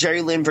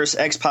Jerry Lynn versus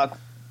X-Pac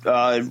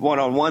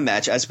one-on-one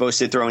match as opposed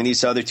to throwing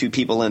these other two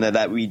people in there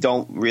that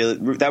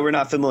we're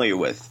not familiar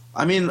with?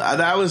 I mean,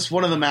 that was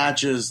one of the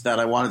matches that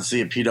I wanted to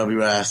see at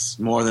PWS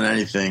more than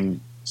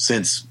anything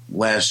since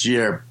last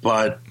year.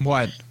 But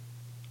what?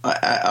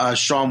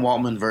 Sean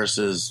Waltman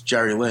versus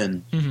Jerry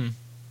Lynn. Mm-hmm.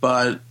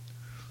 But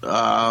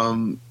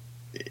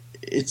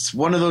it's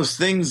one of those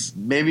things.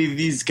 Maybe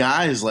these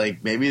guys,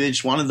 like, maybe they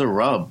just wanted the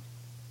rub.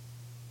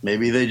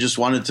 Maybe they just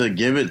wanted to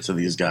give it to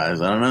these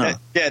guys. I don't know.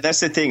 Yeah, that's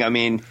the thing. I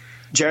mean,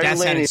 Jerry That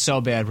Lynn sounded is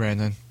so bad,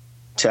 Brandon.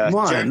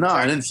 Why? No,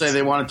 I didn't say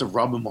they wanted to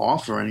rub him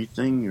off or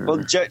anything. Or... Well,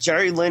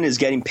 Jerry Lynn is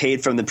getting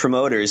paid from the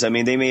promoters. I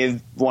mean, they may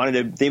have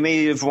wanted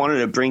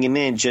to bring him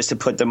in just to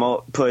put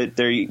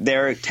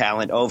their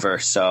talent over.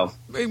 So,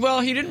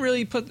 well, he didn't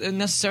really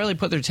necessarily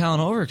put their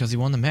talent over because he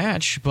won the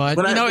match. But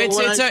Can I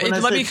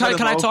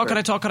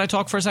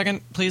talk for a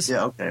second, please?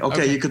 Yeah.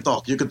 Okay. You could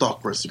talk. You could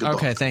talk, Chris. You could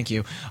Okay, talk. thank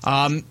you.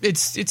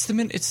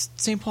 It's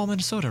St. Paul,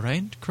 Minnesota,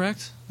 right?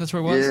 Correct. That's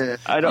where it was. Yeah.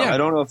 I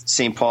don't know if it's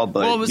St. Paul,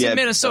 but well, it was in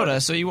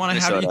Minnesota, so you want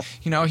to have,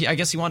 Minnesota. I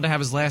guess he wanted to have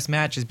his last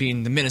match as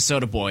being the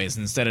Minnesota boys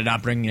instead of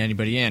not bringing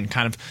anybody in.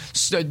 Kind of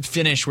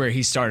finish where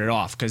he started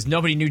off, because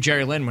nobody knew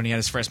Jerry Lynn when he had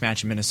his first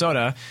match in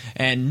Minnesota,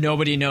 and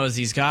nobody knows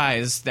these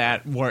guys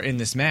that were in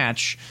this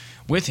match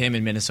with him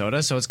in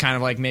Minnesota. So it's kind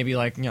of like maybe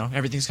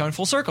everything's coming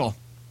full circle.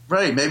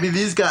 Right. Maybe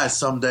these guys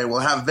someday will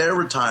have their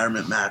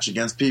retirement match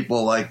against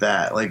people like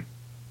that. Like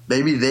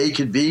maybe they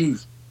could be.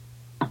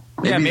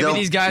 Maybe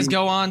these guys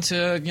go on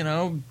to,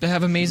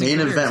 have amazing main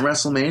careers. event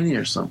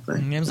WrestleMania or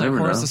something. Names like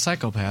Horace the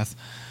Psychopath.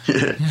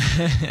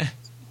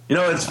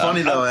 It's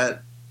funny though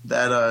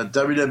that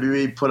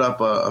WWE put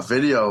up a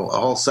video, a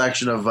whole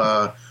section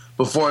of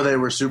before they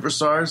were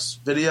superstars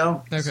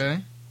video.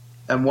 Okay.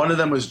 And one of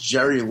them was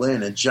Jerry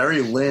Lynn. And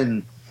Jerry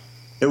Lynn,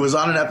 it was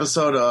on an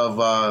episode of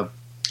I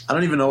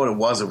don't even know what it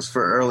was. It was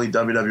for early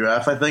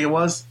WWF, I think it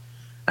was.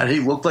 And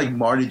he looked like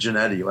Marty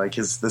Jannetty, like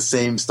the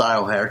same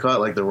style haircut,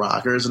 like the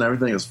Rockers and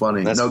everything. It was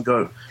funny. No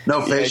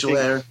facial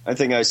hair. I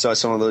think I saw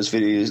some of those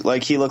videos.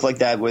 Like he looked like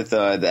that with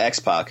the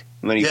X-Pac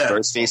when he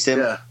first faced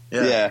him.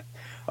 Yeah.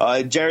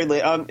 Jerry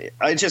Lynn.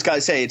 I just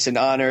gotta say, it's an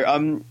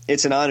honor.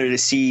 It's an honor to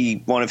see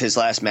one of his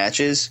last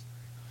matches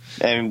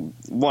and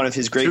one of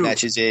his great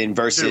matches in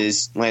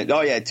versus.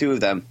 Two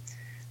of them.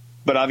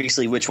 But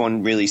obviously, which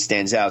one really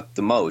stands out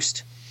the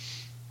most?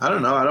 I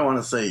don't know. I don't want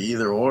to say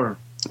either or.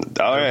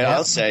 All right,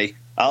 I'll say.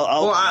 I'm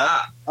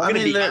going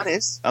to be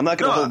honest. I'm not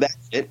going to hold back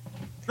shit.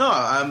 No,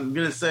 I'm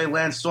going to say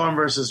Lance Storm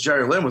versus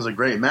Jerry Lynn was a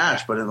great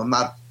match, but I'm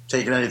not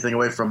taking anything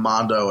away from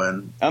Mondo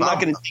and. I'm not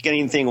going to take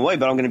anything away,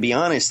 but I'm going to be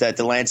honest that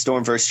the Lance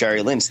Storm versus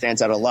Jerry Lynn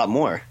stands out a lot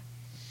more.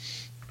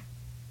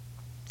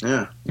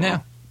 Yeah. Yeah.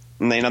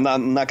 I mean,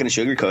 I'm not going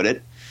to sugarcoat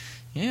it.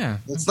 Yeah.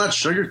 It's not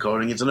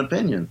sugarcoating. It's an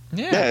opinion.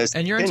 Yeah,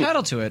 and you're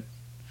entitled to it.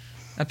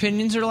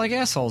 Opinions are like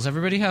assholes.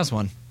 Everybody has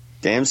one.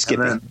 Damn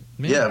skipping.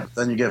 But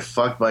then you get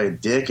fucked by a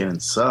dick and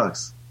it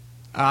sucks.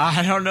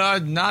 I don't know.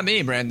 Not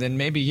me, Brandon.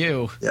 Maybe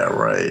you. Yeah,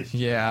 right.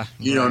 Yeah.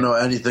 You don't know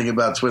anything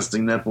about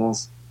twisting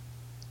nipples.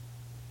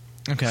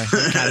 Okay.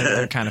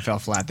 That kind of fell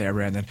flat there,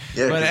 Brandon.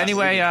 Yeah, but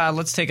anyway,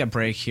 let's take a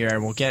break here,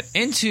 and we'll get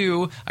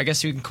into, I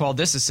guess you can call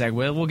this a segue,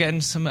 we'll get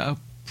into some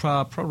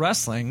pro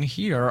wrestling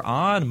here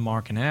on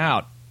Markin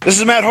Out. This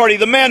is Matt Hardy,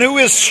 the man who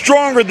is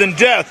stronger than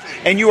death,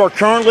 and you are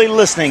currently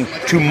listening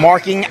to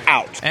Marking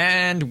Out.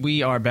 And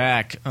we are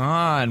back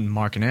on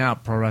Marking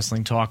Out, Pro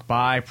Wrestling Talk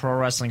by Pro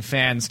Wrestling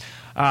Fans.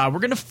 We're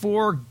going to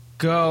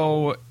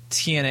forego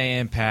TNA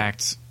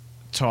Impact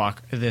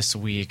talk this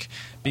week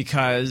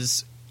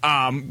because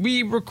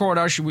We record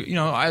our show,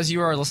 as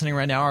you are listening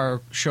right now,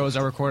 our shows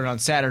are recorded on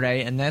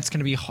Saturday, and that's going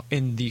to be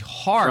in the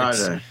heart.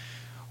 Friday.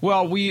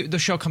 Well, the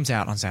show comes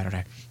out on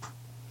Saturday.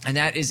 And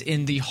that is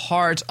in the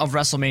heart of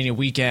WrestleMania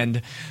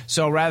weekend.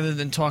 So rather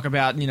than talk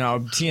about,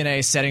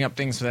 TNA setting up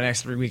things for the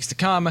next 3 weeks to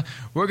come,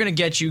 we're going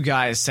to get you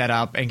guys set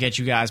up and get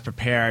you guys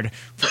prepared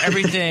for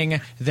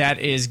everything that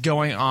is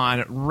going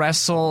on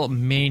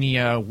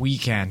WrestleMania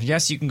weekend.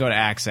 Yes, you can go to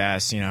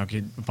Access,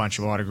 get a bunch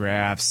of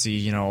autographs,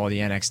 see, all the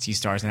NXT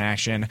stars in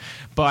action.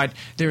 But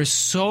there's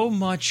so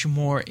much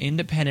more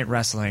independent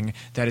wrestling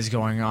that is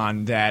going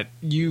on that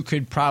you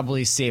could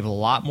probably save a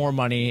lot more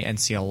money and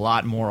see a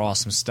lot more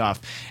awesome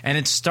stuff. And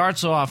it's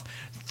starts off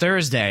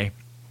Thursday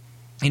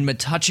in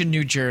Metuchen,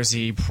 New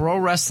Jersey, Pro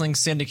Wrestling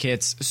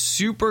Syndicate's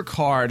Super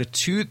Card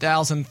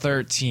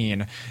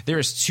 2013.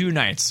 There's 2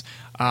 nights.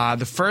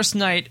 The first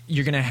night,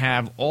 you're going to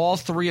have all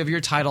 3 of your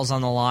titles on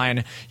the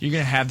line. You're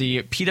going to have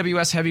the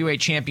PWS Heavyweight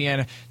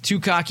Champion, Too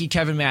Cocky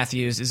Kevin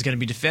Matthews, is going to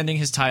be defending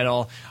his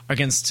title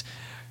against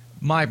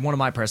one of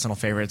my personal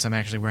favorites. I'm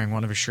actually wearing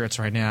one of his shirts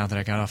right now that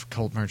I got off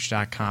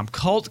CultMerch.com.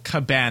 Colt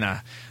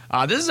Cabana.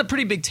 This is a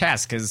pretty big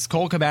test because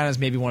Colt Cabana is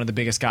maybe one of the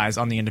biggest guys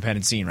on the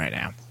independent scene right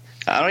now.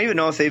 I don't even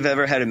know if they've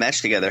ever had a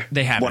match together.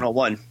 They haven't.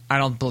 101. I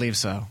don't believe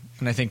so.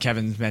 And I think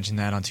Kevin's mentioned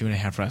that on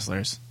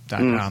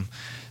 2.5wrestlers.com.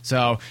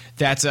 So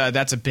that's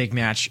a big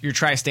match. Your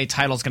Tri-State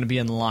title is going to be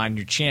in the line.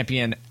 Your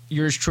champion,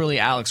 yours truly,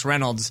 Alex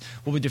Reynolds,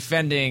 will be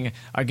defending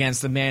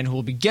against the man who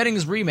will be getting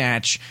his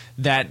rematch,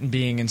 that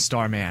being in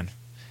Starman.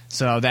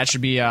 So that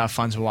should be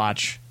fun to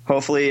watch.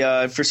 Hopefully,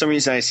 for some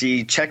reason, I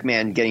see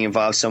Checkman getting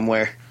involved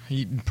somewhere.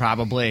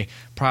 Probably.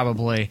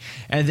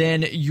 And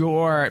then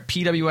your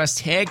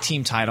PWS tag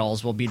team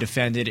titles will be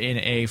defended in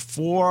a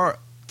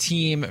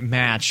 4-team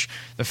match.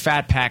 The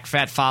Fat Pack,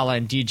 Fat Fala,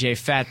 and DJ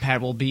Fat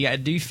Pat will be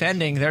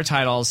defending their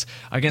titles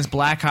against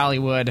Black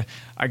Hollywood,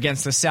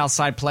 against the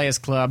Southside Players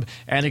Club,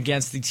 and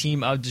against the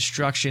Team of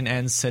Destruction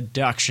and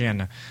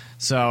Seduction.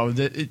 So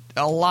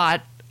a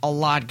lot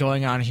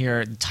going on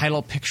here,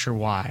 title picture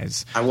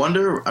wise. I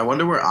wonder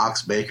where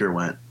Ox Baker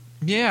went.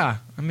 Yeah,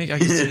 I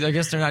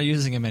guess they're not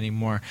using him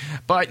anymore.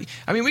 But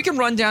we can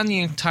run down the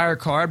entire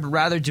card, but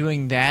rather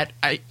doing that,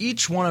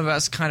 each one of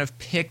us kind of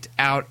picked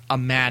out a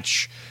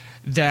match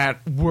that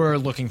we're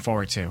looking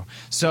forward to.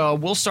 So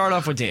we'll start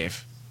off with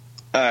Dave.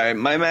 All right,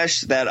 my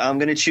match that I'm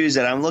going to choose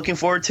that I'm looking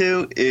forward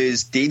to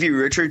is Davey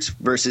Richards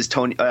versus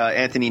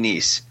Anthony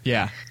Nese.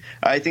 Yeah,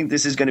 I think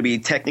this is going to be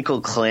technical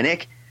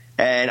clinic.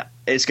 And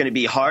it's going to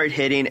be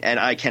hard-hitting, and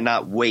I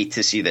cannot wait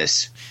to see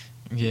this.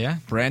 Yeah.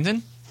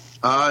 Brandon?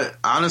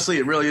 Honestly,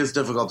 it really is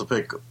difficult to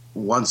pick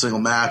one single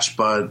match,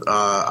 but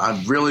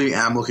I really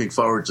am looking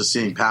forward to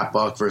seeing Pat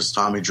Buck versus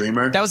Tommy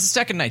Dreamer. That was the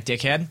second night,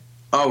 dickhead.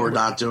 Oh, we're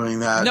not doing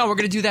that? No, we're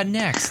going to do that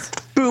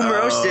next. Boom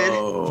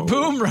roasted.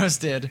 Boom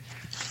roasted.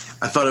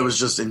 I thought it was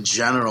just in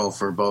general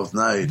for both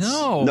nights.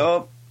 No.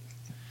 Nope.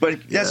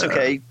 But that's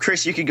okay.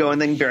 Chris, you could go,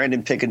 and then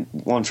Brandon pick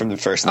one from the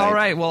first night. All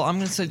right. Well, I'm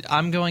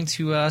going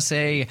to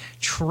say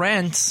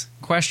Trent ?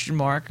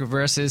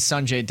 Versus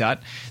Sanjay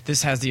Dutt.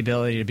 This has the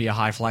ability to be a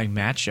high-flying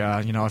match.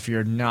 If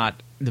you're not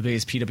the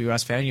biggest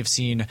PWS fan, you've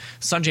seen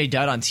Sanjay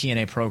Dutt on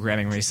TNA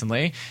programming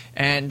recently,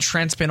 and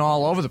Trent's been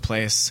all over the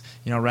place.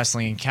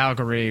 Wrestling in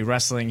Calgary,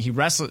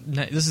 This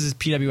is his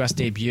PWS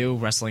debut,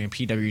 wrestling in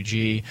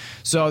PWG.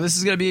 So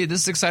this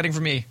is exciting for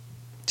me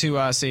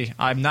to see.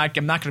 I'm not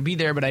going to be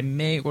there, but I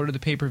may order the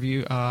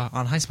pay-per-view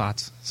on High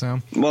Spots. So,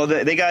 well,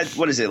 they got,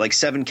 what is it, like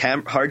 7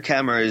 hard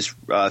cameras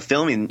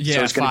filming? Yeah,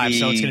 so it's 5.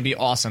 So it's going to be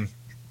awesome.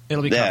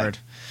 It'll be covered.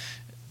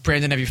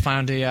 Brandon, have you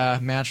found a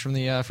match from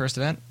the first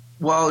event?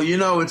 Well,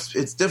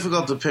 it's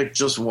difficult to pick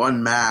just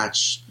one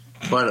match,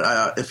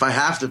 but if I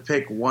have to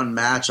pick one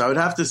match, I would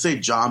have to say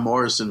John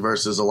Morrison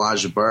versus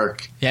Elijah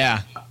Burke.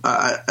 Yeah.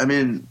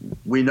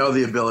 We know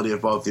the ability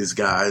of both these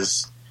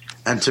guys.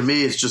 And to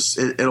me, it's just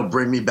it'll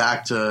bring me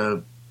back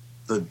to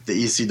the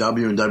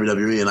ECW and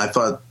WWE. And I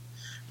thought,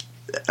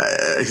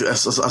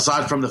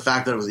 aside from the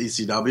fact that it was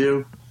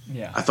ECW,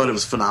 I thought it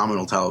was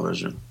phenomenal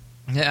television.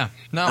 Yeah,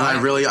 no, and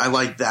I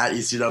like that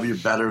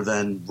ECW better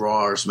than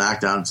Raw or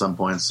SmackDown at some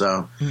point.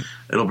 So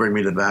it'll bring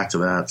me back to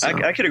that. So.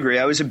 I could agree.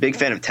 I was a big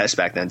fan of Test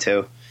back then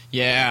too.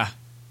 Yeah,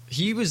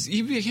 he was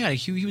going to get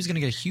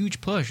a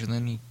huge push, and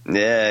then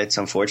it's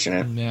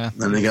unfortunate. Yeah,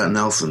 then they got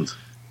Nelsoned.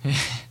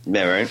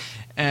 Yeah, right.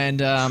 And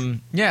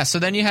so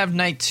then you have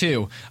night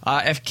 2.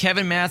 If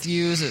Kevin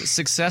Matthews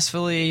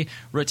successfully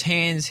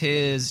retains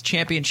his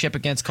championship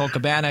against Colt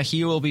Cabana,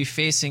 he will be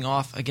facing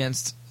off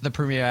against the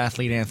premier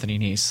athlete Anthony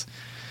Nese.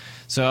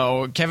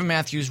 So Kevin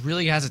Matthews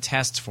really has a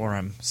test for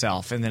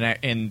himself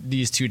in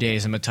these 2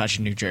 days in Metuchen,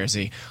 New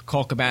Jersey.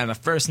 Colt Cabana the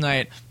first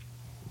night,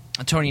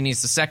 Tony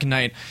Nese the second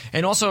night,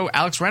 and also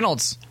Alex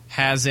Reynolds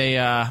has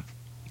a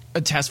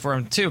test for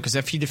him too, because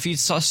if he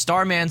defeats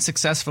Starman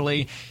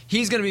successfully,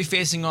 he's going to be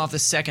facing off the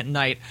second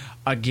night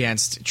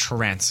against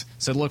Trent.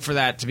 So look for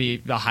that to be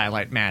the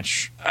highlight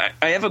match.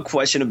 I have a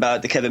question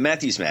about the Kevin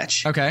Matthews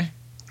match. Okay.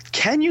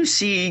 Can you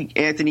see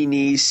Anthony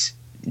Nese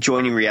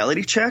joining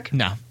Reality Check?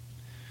 No.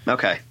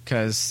 Okay.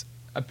 Because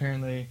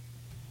apparently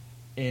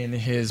in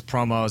his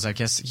promos. I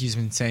guess he's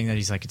been saying that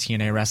he's like a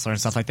TNA wrestler and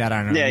stuff like that.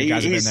 I don't know. Yeah, you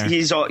guys have been there.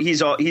 he's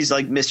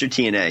like Mr.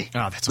 TNA.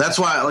 Oh, that's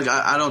why like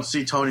I don't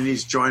see Tony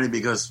Nese joining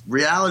because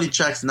Reality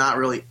Check's not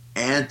really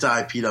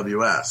anti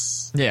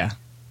PWS. Yeah,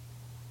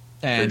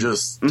 they're and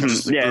just a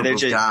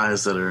group of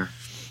guys that are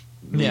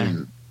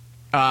mean.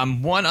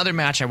 One other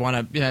match I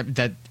want to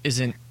that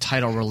isn't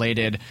title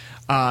related.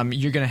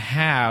 You're going to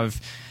have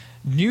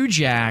New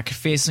Jack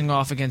facing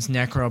off against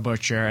Necro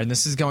Butcher, and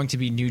this is going to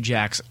be New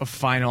Jack's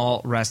final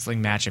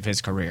wrestling match of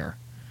his career.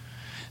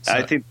 So,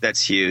 I think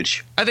that's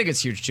huge. I think it's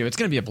huge too. It's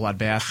going to be a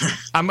bloodbath.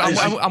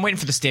 I'm waiting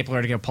for the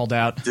stapler to get pulled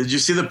out. Did you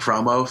see the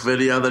promo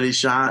video that he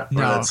shot? No.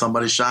 Or that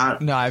somebody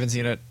shot? No, I haven't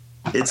seen it.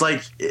 It's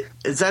like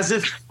it's as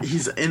if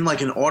he's in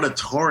like an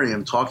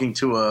auditorium talking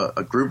to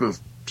a group of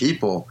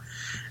people.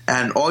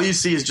 And all you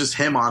see is just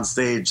him on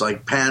stage,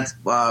 like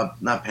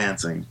not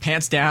pantsing.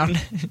 Pants down?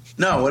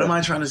 No, what am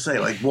I trying to say?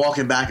 Like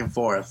walking back and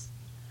forth.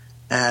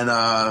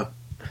 And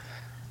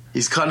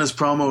he's cutting his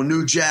promo,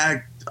 New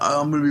Jack,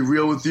 I'm going to be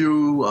real with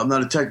you. I'm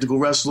not a technical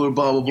wrestler,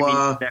 blah, blah, blah.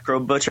 You mean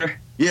Necro Butcher?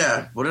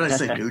 Yeah. What did I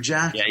say, New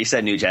Jack? Yeah, you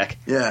said New Jack.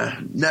 Yeah.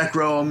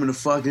 Necro, I'm going to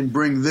fucking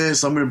bring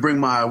this. I'm going to bring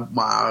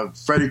my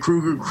Freddy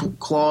Krueger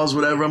claws,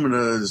 whatever. I'm going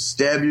to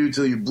stab you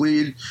till you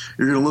bleed.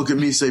 You're going to look at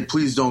me and say,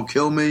 please don't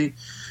kill me.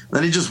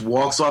 Then he just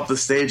walks off the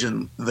stage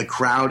and the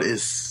crowd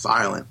is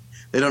silent.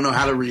 They don't know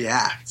how to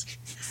react.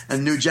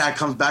 And New Jack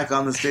comes back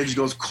on the stage and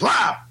goes,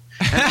 clap!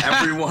 And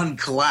everyone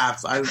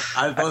claps. I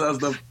thought that was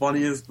the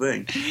funniest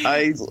thing.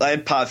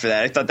 I popped for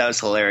that. I thought that was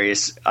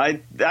hilarious. I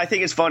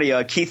think it's funny.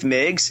 Keith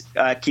Miggs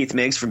from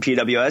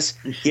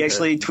PWS, he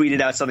actually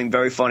tweeted out something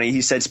very funny.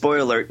 He said, spoiler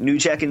alert, New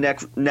Jack and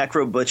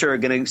Necro Butcher are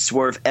going to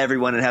swerve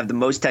everyone and have the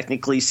most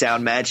technically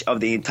sound match of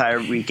the entire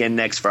weekend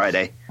next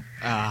Friday.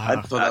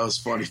 I thought that was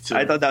funny, too.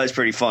 I thought that was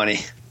pretty funny.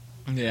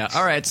 Yeah.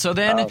 All right. So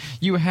then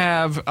you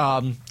have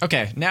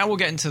okay. Now we'll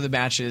get into the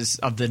matches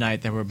of the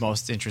night that we're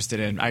most interested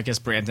in. I guess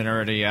Brandon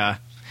already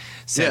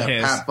said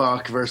his. Pat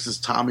Buck versus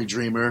Tommy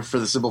Dreamer for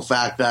the simple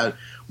fact that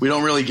we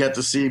don't really get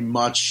to see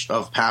much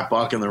of Pat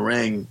Buck in the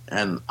ring,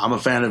 and I'm a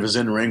fan of his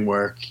in-ring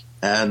work,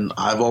 and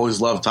I've always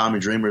loved Tommy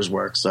Dreamer's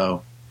work.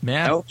 So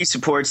man, I hope he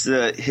supports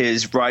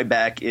his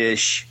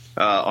Ryback-ish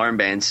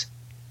armbands.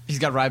 He's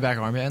got Ryback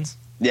armbands.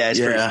 Yeah, it's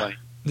pretty funny.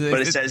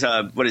 But it says,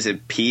 what is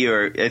it, P?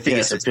 Or I think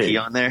it says P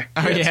on there.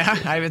 Oh, yeah?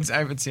 I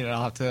haven't seen it.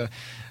 I'll have to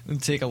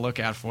take a look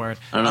out for it.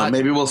 I don't know.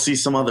 Maybe we'll see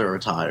some other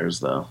retires,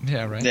 though.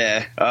 Yeah, right.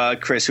 Yeah.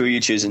 Chris, who are you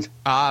choosing?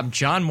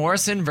 John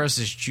Morrison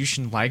versus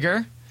Jushin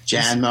Liger.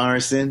 Jan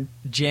Morrison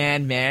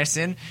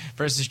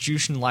versus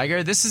Jushin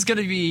Liger. This is going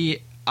to be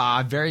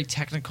a very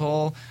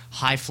technical,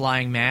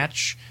 high-flying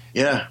match.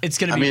 Yeah, it's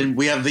going to be. I mean,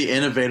 we have the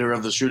innovator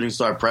of the Shooting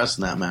Star Press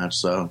in that match,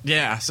 so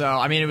yeah. So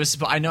I mean,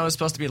 I know it was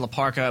supposed to be La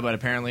Parka, but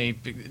apparently,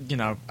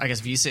 I guess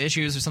visa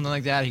issues or something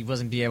like that. He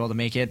wasn't able to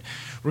make it.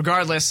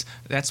 Regardless,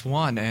 that's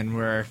one, and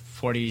we're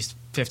 40,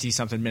 50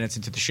 something minutes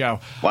into the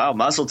show. Wow,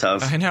 Mazel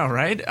Tov. I know,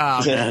 right?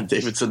 Yeah,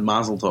 David said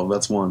Mazel Tov.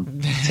 That's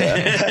one.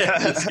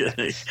 Just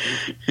kidding.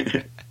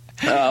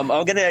 I'm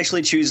going to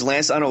actually choose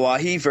Lance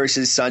Anoa'i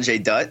versus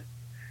Sanjay Dutt.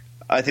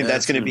 I think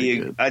that's going to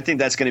be. I think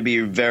that's going to be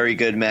a very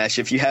good match.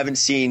 If you haven't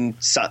seen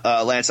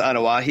Lance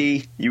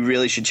Anoa'i, you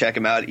really should check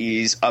him out.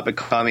 He's up and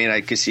coming.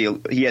 I can see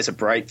he has a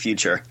bright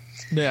future.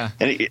 Yeah,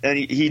 and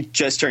he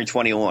just turned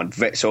 21,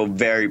 so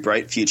very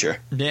bright future.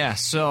 Yeah.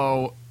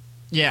 So,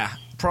 yeah.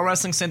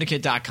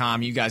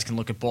 ProWrestlingSyndicate.com. You guys can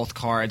look at both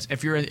cards.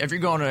 If you're going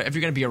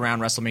to be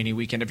around WrestleMania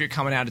weekend, if you're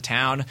coming out of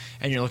town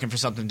and you're looking for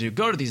something to do,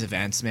 go to these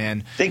events,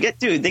 man. They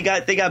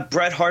got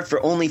Bret Hart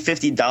for only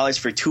 $50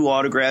 for 2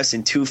 autographs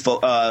and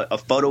a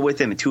photo with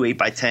him and 2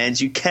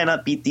 8x10s. You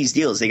cannot beat these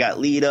deals. They got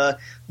Lita,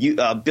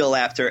 Bill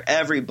Apter,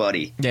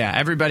 everybody. Yeah,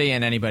 everybody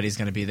and anybody's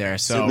going to be there.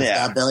 So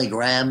Billy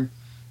Graham.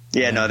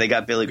 Yeah, no, they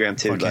got Billy Graham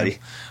too, fuck buddy.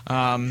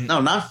 No,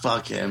 not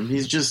fuck him.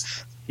 He's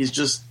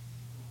just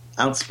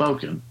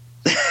outspoken.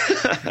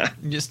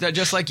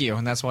 just like you,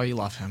 and that's why you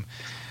love him.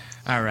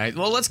 All right,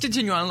 well, let's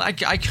continue on. I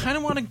kind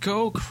of want to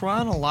go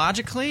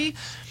chronologically.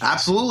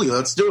 Absolutely,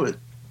 let's do it.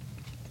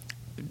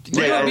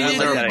 You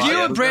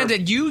and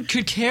Brandon, you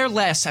could care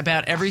less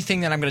about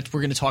everything that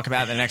we're going to talk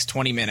about in the next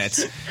 20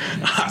 minutes.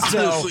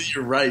 Honestly,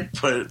 you're right,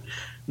 but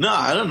no,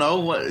 I don't know.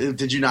 What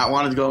did you not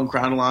want to go in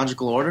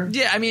chronological order?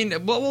 Yeah, I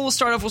mean, we'll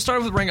start off. We'll start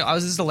off with Ring of Honor.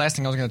 This is the last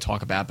thing I was going to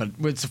talk about, but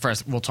it's the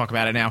first. We'll talk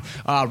about it now.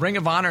 Ring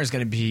of Honor is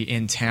going to be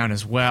in town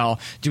as well,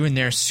 doing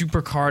their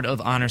Super Card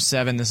of Honor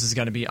 7. This is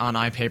going to be on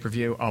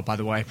iPay-per-view. Oh, by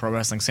the way, Pro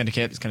Wrestling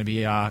Syndicate is going to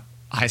be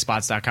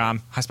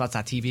highspots.com,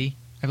 highspots.tv,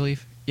 I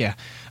believe. Yeah.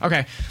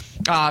 Okay.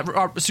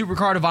 Super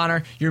Card of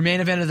Honor. Your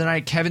main event of the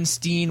night, Kevin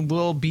Steen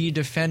will be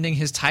defending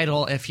his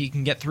title if he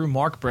can get through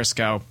Mark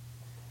Briscoe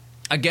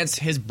against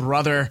his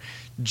brother,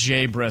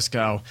 Jay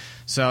Briscoe.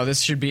 So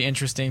this should be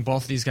interesting.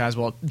 Both of these guys,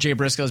 well, Jay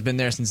Briscoe's been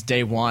there since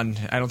day one.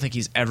 I don't think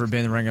he's ever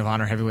been the Ring of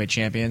Honor heavyweight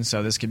champion,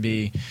 so this could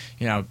be,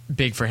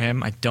 big for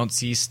him. I don't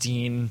see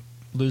Steen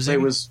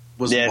losing. Was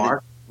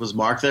Was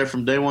Mark there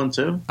from day one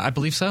too? I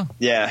believe so.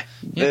 Yeah.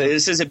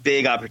 This is a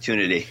big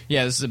opportunity.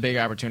 Yeah, this is a big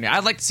opportunity.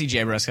 I'd like to see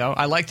Jay Briscoe.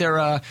 I like their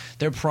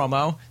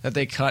promo that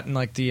they cut in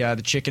like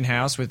the Chicken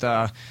House with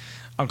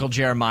Uncle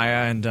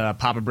Jeremiah and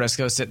Papa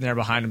Briscoe sitting there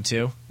behind him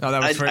too. Oh,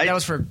 that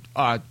was for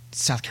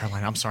South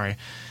Carolina. I'm sorry.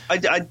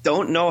 I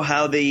don't know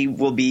how they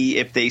will be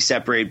if they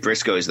separate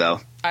Briscoes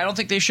though. I don't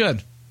think they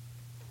should.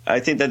 I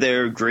think that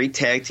they're a great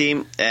tag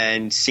team,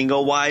 and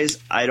single wise,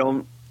 I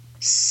don't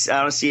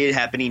see it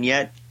happening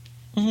yet.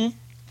 Mm-hmm.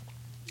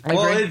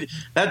 Well,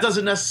 that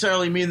doesn't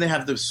necessarily mean they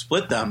have to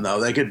split them, though.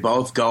 They could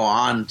both go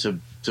on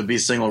to be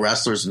single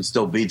wrestlers and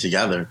still be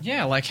together.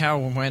 Yeah, like how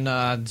when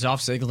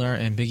Dolph Ziggler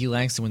and Biggie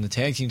Langston win the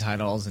tag team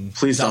titles, and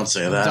please don't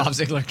say that. Dolph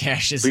Ziggler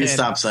cashes in. Please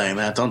stop saying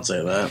that. Don't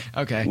say that.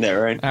 Okay. Yeah,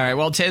 right. All right.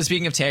 Well,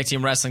 speaking of tag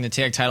team wrestling, the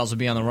tag titles will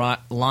be on the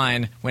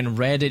line when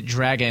Red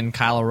Dragon,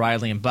 Kyle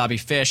O'Reilly, and Bobby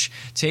Fish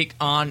take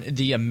on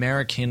the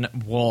American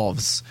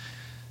Wolves.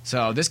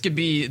 So this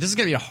is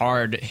gonna be a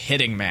hard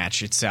hitting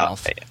match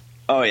itself.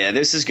 Oh, yeah,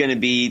 this is going to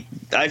be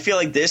 – I feel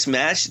like this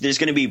match, there's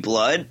going to be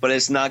blood, but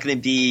it's not going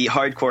to be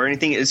hardcore or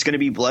anything. It's going to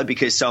be blood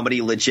because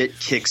somebody legit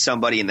kicks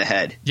somebody in the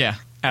head. Yeah,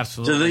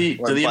 absolutely.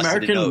 Do the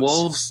American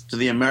Wolves –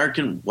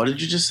 what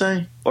did you just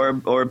say?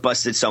 Or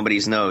busted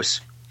somebody's nose.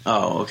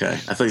 Oh, okay.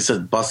 I thought you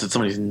said busted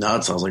somebody's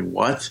nuts. I was like,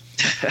 what?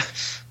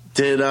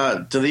 Do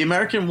the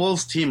American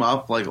Wolves team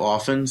up like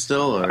often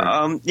still?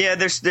 Or? Yeah,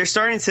 they're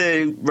starting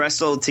to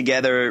wrestle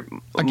together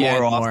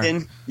more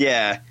often.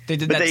 Yeah, they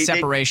did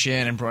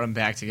separation and brought them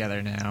back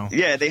together now.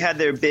 Yeah, they had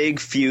their big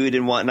feud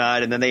and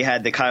whatnot, and then they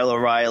had the Kyle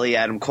O'Reilly,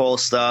 Adam Cole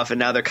stuff, and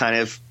now they're kind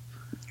of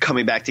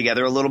coming back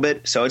together a little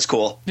bit. So it's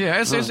cool.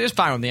 Yeah, it's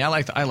fine with me. I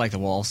like the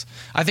Wolves.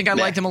 I think I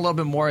like them a little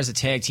bit more as a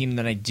tag team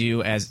than I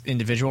do as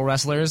individual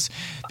wrestlers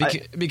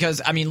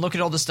because I mean, look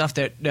at all the stuff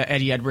that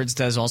Eddie Edwards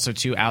does also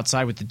too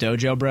outside with the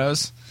Dojo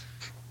Bros.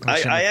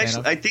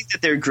 I think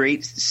that they're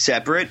great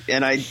separate,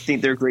 and I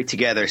think they're great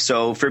together.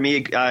 So for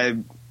me,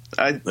 they're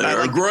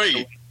like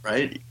great,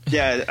 right?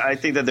 Yeah, I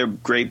think that they're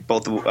great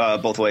both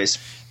ways.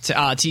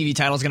 TV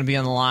title is going to be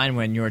on the line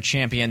when your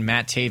champion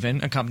Matt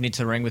Taven, accompanied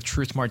to the ring with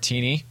Truth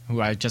Martini,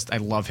 who I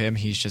love him.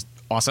 He's just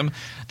awesome.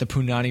 The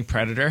Punani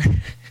Predator.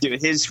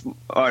 Dude, his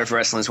art of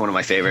wrestling is one of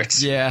my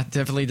favorites. Yeah,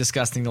 definitely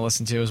disgusting to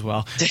listen to as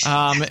well.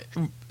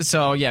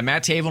 So yeah,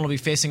 Matt Taven will be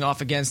facing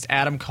off against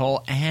Adam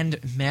Cole and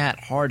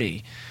Matt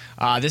Hardy.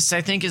 This, I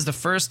think, is the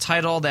first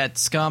title that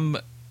Scum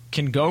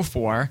can go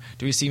for.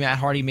 Do we see Matt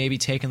Hardy maybe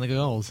taking the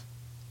gold?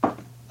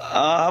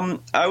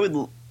 I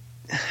would.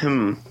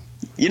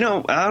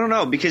 I don't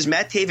know, because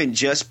Matt Taven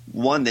just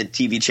won the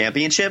TV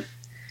championship,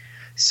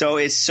 so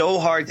it's so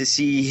hard to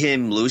see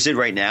him lose it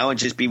right now and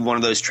just be one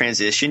of those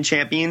transition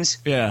champions.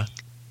 Yeah.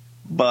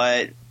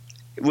 But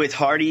with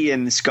Hardy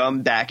and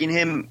Scum backing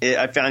him,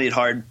 I found it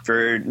hard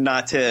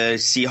not to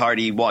see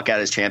Hardy walk out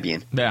as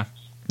champion. Yeah.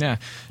 Yeah.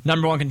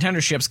 Number one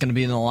contendership's going to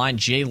be in the line.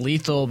 Jay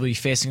Lethal will be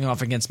facing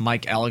off against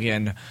Mike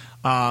Elgin.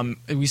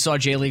 We saw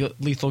Jay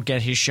Lethal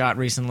get his shot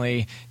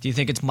recently. Do you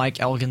think it's Mike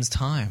Elgin's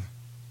time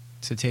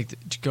to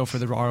go for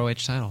the ROH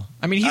title?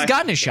 I mean, he's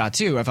gotten his shot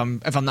too, if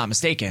I'm not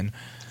mistaken.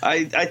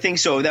 I think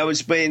so. That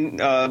was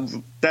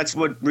that's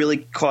what really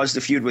caused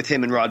the feud with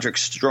him and Roderick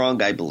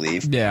Strong, I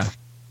believe. Yeah.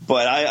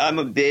 But I'm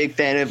a big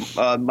fan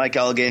of Mike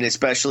Elgin,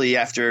 especially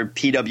after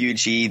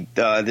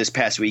PWG this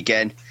past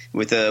weekend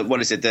with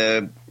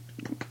the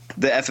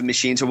F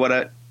Machines or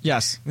what?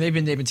 Yes, they've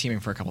been teaming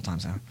for a couple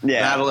times now.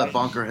 Yeah, Battle at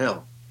Bunker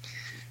Hill.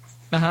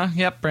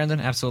 Yep, Brandon,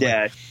 absolutely.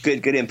 Yeah,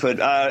 good input.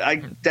 I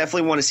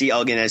definitely want to see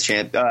Elgin as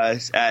champ,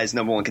 as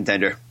number one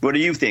contender. What do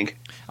you think?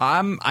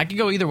 I could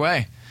go either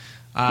way.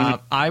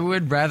 I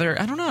would rather.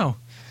 I don't know.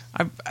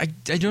 I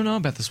don't know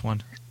about this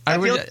one. I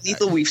feel like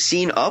Lethal we've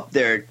seen up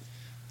there,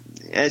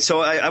 and so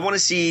I want to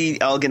see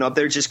Elgin up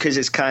there just because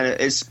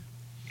it's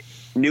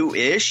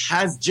new-ish.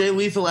 Has Jay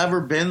Lethal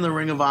ever been the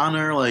Ring of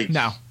Honor?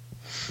 No.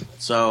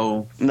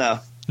 So no.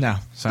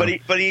 So.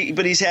 But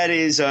he's had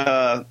his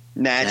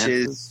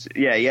matches.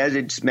 Yeah, he had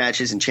his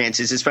matches and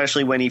chances,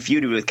 especially when he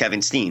feuded with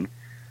Kevin Steen.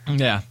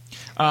 Yeah.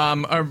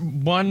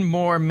 One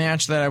more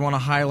match that I want to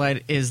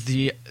highlight is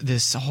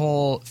this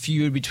whole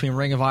feud between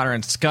Ring of Honor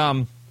and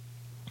Scum.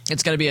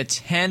 It's going to be a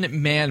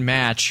 10-man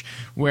match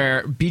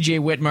where BJ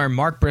Whitmer,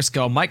 Mark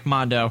Briscoe, Mike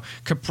Mondo,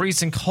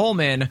 Caprice, and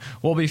Coleman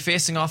will be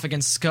facing off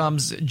against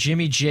Scum's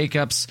Jimmy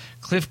Jacobs,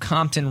 Cliff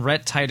Compton,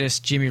 Rhett Titus,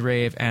 Jimmy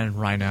Rave, and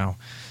Rhino.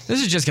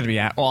 This is just going to be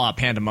all out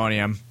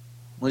pandemonium.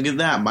 Look at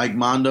that. Mike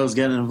Mondo's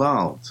getting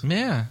involved.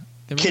 Yeah.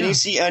 Can you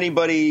see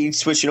anybody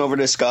switching over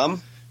to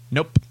Scum?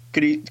 Nope.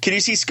 Could you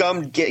see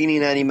Scum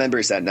getting any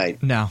members that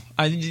night? No,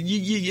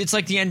 it's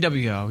like the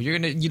NWO.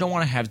 You don't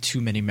want to have too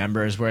many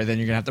members, where then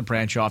you're gonna have to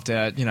branch off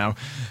to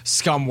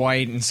Scum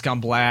White and Scum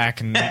Black,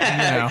 and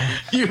Can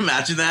you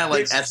imagine that,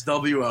 like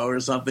SWO or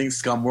something,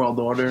 Scum World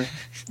Order?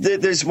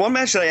 There's one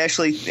match that I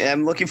actually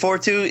am looking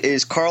forward to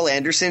is Carl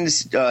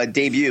Anderson's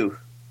debut.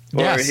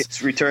 Or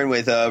his return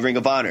with Ring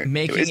of Honor.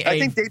 I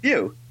think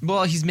debut.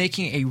 Well, he's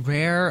making a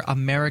rare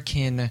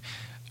American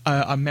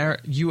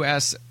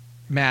U.S.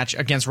 match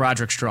against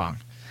Roderick Strong.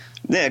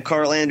 Yeah,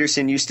 Carl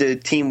Anderson used to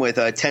team with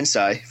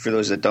Tensai, for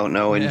those that don't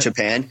know, in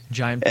Japan.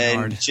 Giant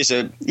Bernard.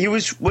 And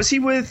was he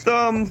with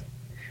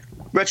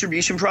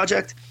Retribution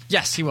Project?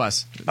 Yes, he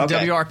was. The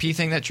WRP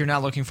thing that you're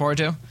not looking forward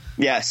to?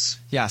 Yes.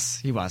 Yes,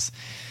 he was.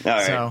 All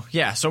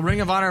right. So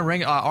Ring of Honor,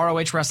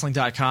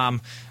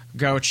 ROHWrestling.com.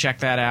 Go check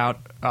that out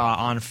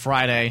on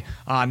Friday.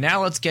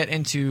 Now let's get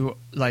into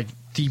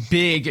the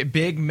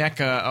big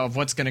mecca of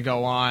what's going to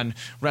go on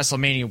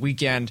WrestleMania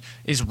weekend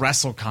is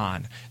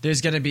WrestleCon.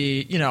 There's going to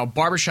be,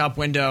 Barbershop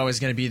Window is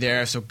going to be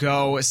there, so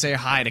go say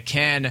hi to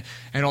Ken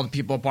and all the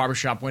people at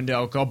Barbershop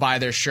Window. Go buy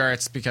their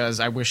shirts because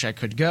I wish I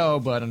could go,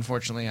 but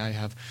unfortunately I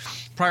have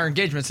prior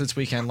engagements this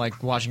weekend, like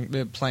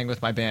playing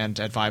with my band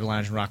at Vibe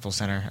Lounge in Rockville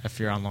Center.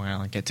 If you're on Long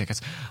Island, get tickets.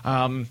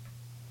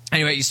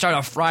 Anyway, you start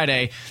off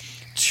Friday.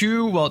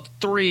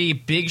 3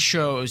 big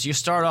shows. You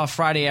start off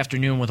Friday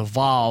afternoon with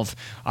Evolve.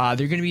 They're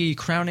going to be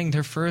crowning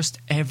their first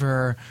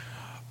ever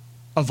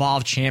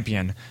Evolve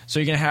champion. So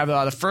you're going to have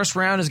the first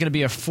round is going to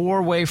be a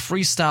 4-way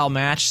freestyle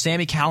match.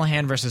 Sami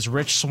Callihan versus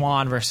Rich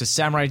Swann versus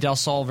Samurai Del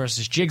Sol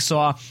versus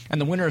Jigsaw. And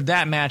the winner of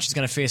that match is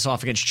going to face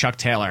off against Chuck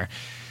Taylor.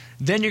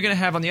 Then you're going to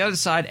have on the other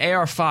side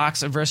AR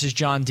Fox versus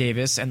John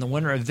Davis. And the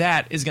winner of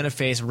that is going to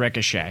face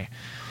Ricochet.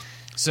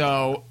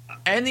 So,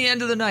 at the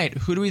end of the night,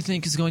 who do we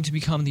think is going to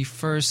become the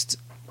first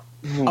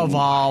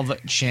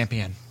Evolve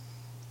champion?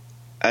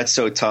 That's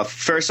so tough.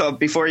 First off,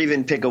 before I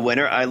even pick a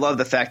winner, I love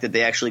the fact that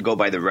they actually go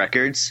by the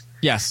records.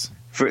 Yes.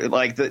 For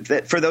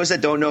for those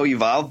that don't know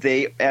Evolve,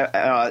 they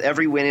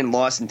every win and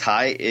loss and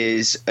tie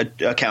is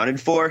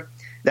accounted for.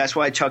 That's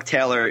why Chuck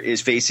Taylor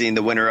is facing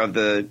the winner of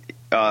the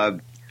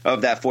of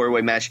that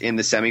 4-way match in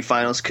the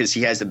semifinals because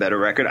he has the better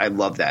record. I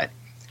love that.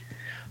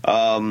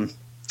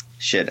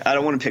 Shit, I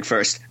don't want to pick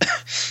first.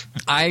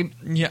 I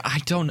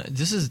don't.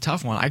 This is a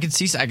tough one. I could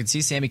see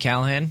Sami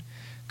Callihan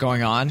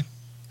going on.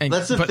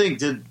 That's the thing.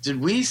 Did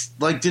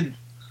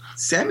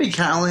Sami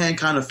Callihan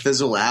kind of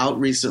fizzle out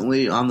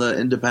recently on the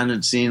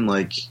independent scene?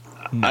 No.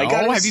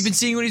 Have you been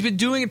seeing what he's been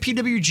doing at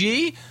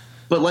PWG?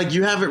 But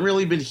you haven't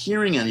really been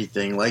hearing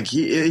anything.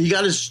 He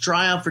got his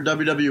tryout for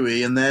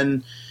WWE, and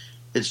then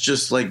it's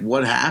just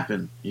what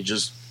happened?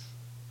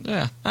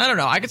 I don't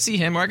know. I could see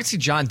him, or I could see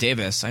John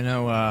Davis. I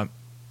know.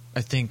 I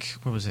think,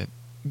 what was it?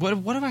 What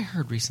have I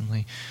heard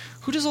recently?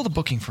 Who does all the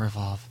booking for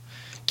Evolve?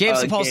 Gabe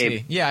Sapolsky.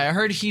 Gabe. Yeah, I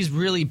heard he's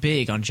really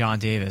big on John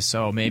Davis,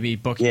 so maybe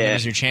booking him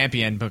as your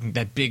champion, booking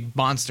that big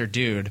monster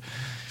dude.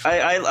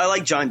 I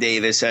like John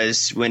Davis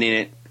as winning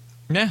it.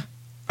 Yeah.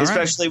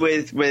 Especially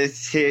with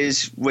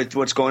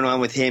what's going on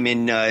with him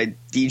in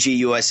DG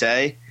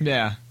USA.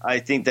 Yeah. I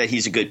think that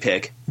he's a good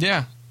pick.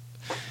 Yeah.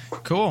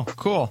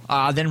 Cool.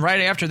 Then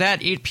right after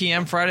that, 8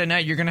 p.m. Friday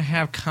night, you're going to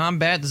have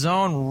Combat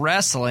Zone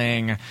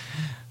Wrestling.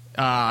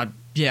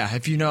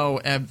 If you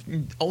know,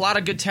 a lot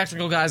of good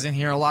technical guys in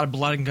here, a lot of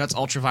blood and guts,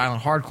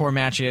 ultra-violent, hardcore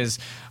matches.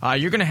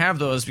 You're going to have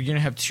those. You're going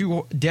to have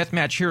 2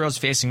 deathmatch heroes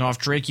facing off.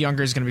 Drake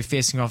Younger is going to be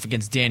facing off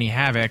against Danny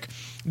Havoc.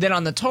 Then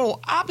on the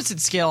total opposite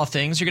scale of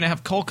things, you're going to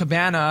have Cole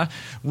Cabana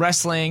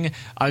wrestling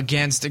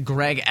against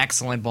Greg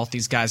Excellent, both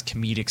these guys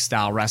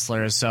comedic-style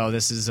wrestlers. So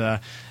this is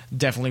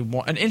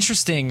definitely an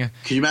interesting...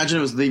 Can you imagine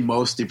it was the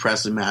most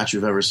depressing match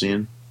you've ever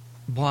seen?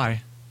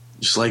 Why?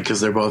 Just because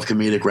they're both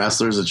comedic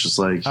wrestlers, it's just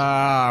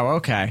Oh,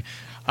 okay.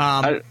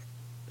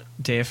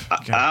 Dave?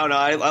 I don't know.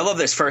 I love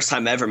this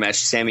first-time ever match,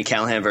 Sami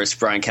Callihan versus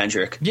Brian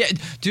Kendrick. Yeah,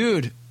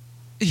 dude.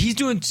 He's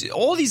doing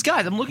all these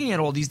guys. I'm looking at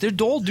all these. They're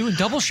all doing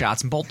double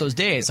shots in both those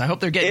days. I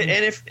hope they're getting.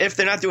 And if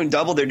they're not doing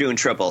double, they're doing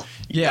triple.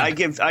 Yeah, I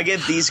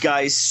give these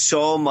guys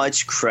so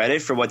much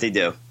credit for what they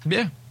do.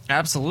 Yeah,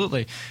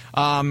 absolutely.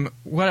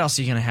 What else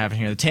are you going to have in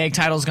here? The tag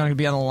title is going to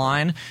be on the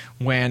line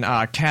when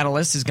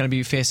Catalyst is going to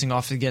be facing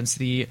off against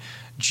the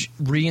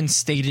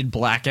reinstated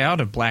Blackout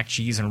of Black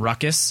Cheese and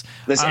Ruckus.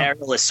 This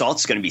aerial assault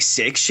is going to be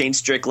sick. Shane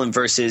Strickland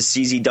versus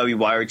CZW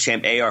Wire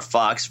Champ AR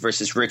Fox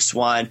versus Rich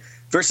Swann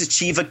versus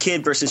Chiva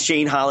Kid versus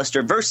Shane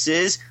Hollister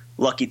versus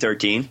Lucky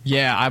 13.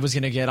 Yeah, I was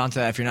going to get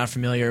onto that. If you're not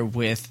familiar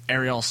with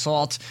aerial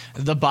assault,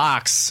 the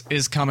box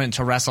is coming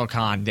to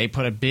WrestleCon. They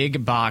put a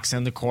big box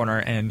in the corner,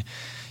 and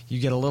you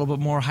get a little bit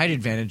more height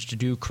advantage to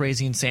do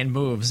crazy, insane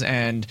moves.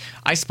 And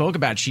I spoke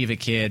about Chiva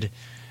Kid,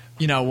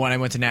 when I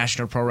went to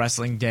National Pro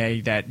Wrestling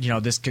Day, that,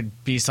 this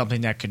could be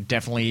something that could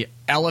definitely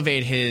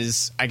elevate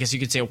his, I guess you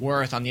could say,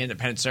 worth on the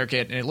independent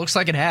circuit, and it looks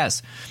like it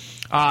has.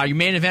 Your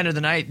main event of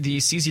the night, the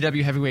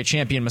CZW Heavyweight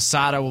Champion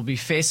Masada will be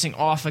facing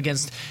off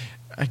against.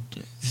 I'm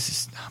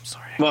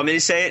sorry. Want me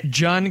to say it?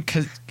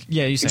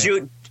 You say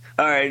it.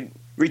 All right.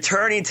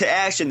 Returning to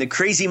action, the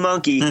Crazy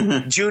Monkey,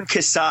 Jun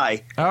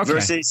Kasai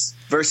versus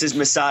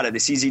Masada, the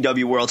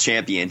CZW World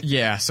Champion.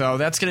 Yeah, so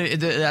that's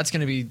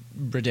gonna be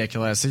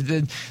ridiculous.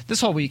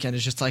 This whole weekend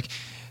is just like.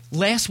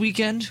 Last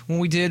weekend when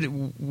we did,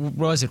 what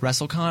was it?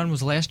 WrestleCon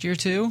was last year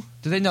too?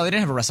 No, they didn't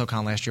have a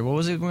WrestleCon last year. What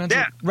was it?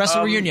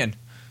 Wrestle Reunion.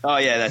 Oh,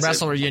 yeah, that's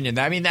Wrestle Reunion.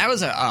 I mean, that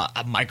was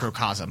a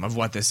microcosm of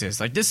what this is.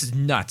 This is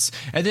nuts.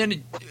 And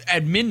then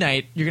at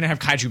midnight, you're going to have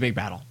Kaiju Big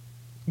Battle,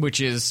 which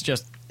is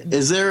just...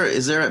 Is there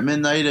at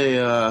midnight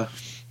a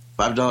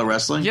 $5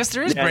 wrestling? Yes,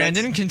 there is, Yeah,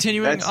 Brandon.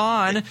 Continuing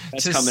on.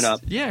 That's coming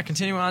up. Yeah,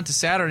 continuing on to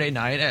Saturday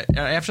night.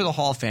 After the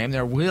Hall of Fame,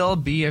 there will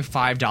be a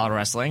 $5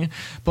 wrestling.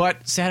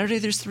 But Saturday,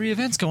 there's 3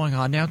 events going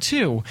on now,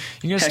 too.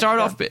 You're going to start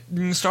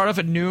off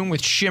at noon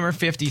with Shimmer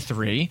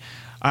 53.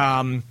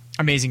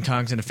 Amazing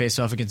Tongue's going to face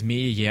off against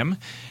Mia Yim.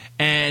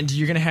 And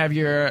you're going to have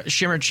your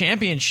Shimmer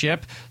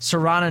Championship.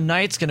 Sarana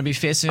Knight's going to be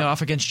facing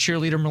off against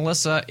cheerleader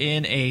Melissa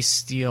in a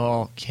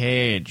steel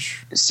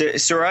cage.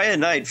 Saraya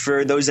Knight,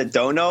 for those that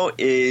don't know,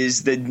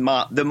 is the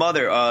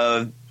mother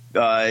of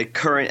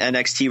current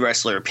NXT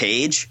wrestler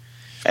Paige.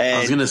 And, I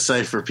was going to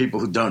say, for people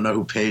who don't know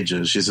who Paige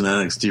is, she's an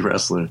NXT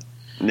wrestler.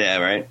 Yeah,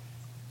 right.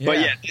 Yeah. But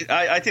yeah,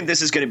 I think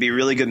this is going to be a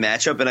really good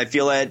matchup, and I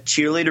feel that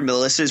cheerleader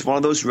Melissa is one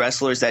of those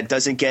wrestlers that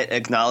doesn't get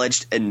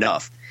acknowledged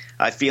enough.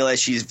 I feel that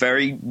she's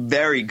very,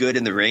 very good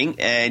in the ring,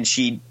 and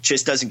she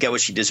just doesn't get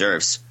what she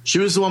deserves. She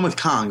was the one with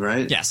Kong,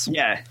 right? Yes.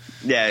 Yeah.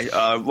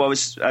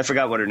 I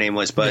forgot what her name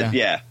was, but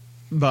yeah.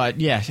 But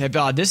yeah,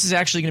 this is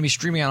actually going to be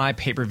streaming on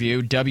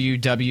iPay-per-view,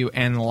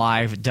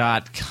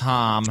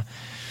 wwnlive.com.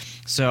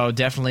 So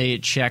definitely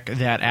check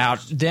that out.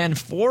 Then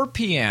 4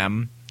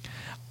 p.m.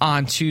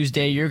 on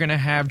Tuesday, you're going to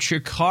have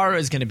Chikara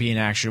is going to be in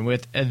action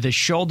with the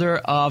Shoulder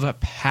of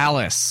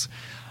Palace.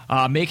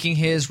 Making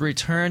his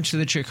return to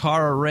the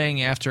Chikara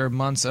ring after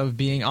months of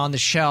being on the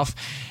shelf.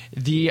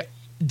 The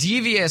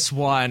Devious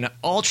One,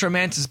 Ultra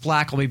Mantis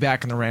Black, will be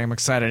back in the ring. I'm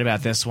excited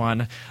about this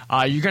one.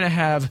 You're going to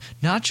have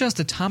not just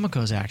the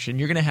Tomiko's action,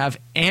 you're going to have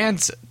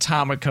Ant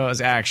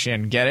Tomiko's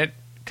action. Get it?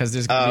 Because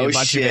there's going to be a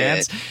bunch of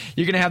ants.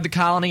 You're going to have the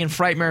Colony and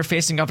Frightmare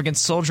facing up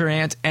against Soldier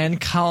Ant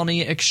and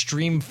Colony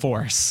Extreme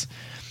Force.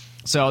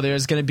 So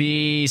there's going to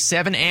be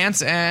 7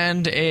 ants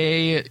and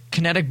a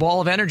kinetic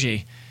ball of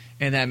energy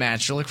in that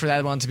match. So look for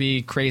that one to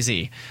be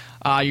crazy.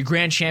 Your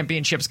Grand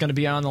Championship is going to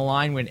be on the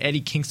line when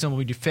Eddie Kingston will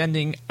be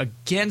defending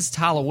against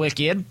Hollow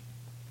Wicked.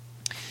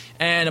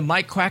 And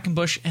Mike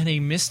Quackenbush and a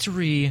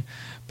mystery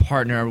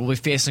partner will be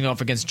facing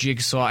off against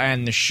Jigsaw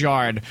and the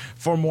Shard.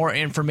 For more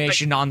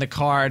information on the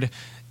card,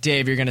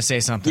 Dave, you're going to say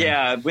something.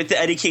 Yeah, with the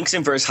Eddie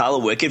Kingston versus Hollow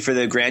Wicked for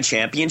the Grand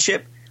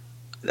Championship,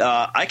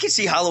 I could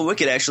see Hollow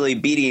Wicked actually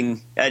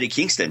beating Eddie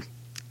Kingston.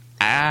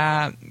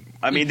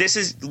 I mean,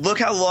 look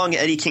how long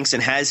Eddie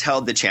Kingston has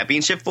held the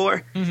championship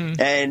for,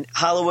 and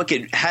Hollow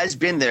Wicked has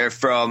been there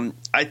from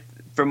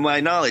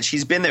my knowledge,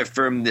 he's been there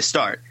from the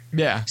start.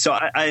 Yeah. So,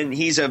 and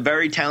he's a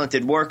very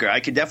talented worker. I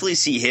could definitely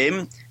see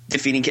him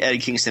defeating Eddie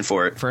Kingston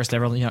for it. First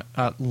ever, he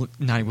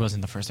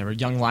wasn't the first ever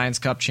Young Lions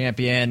Cup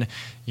champion.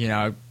 You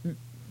know,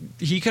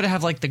 he could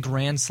have like the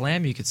Grand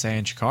Slam, you could say,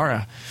 in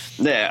Chikara.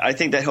 Yeah, I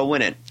think that he'll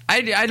win it.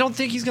 I don't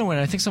think he's going to win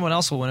it. I think someone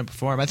else will win it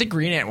before him. I think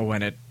Green Ant will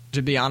win it.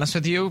 To be honest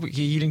with you,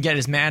 he didn't get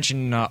his match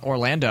in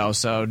Orlando,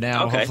 so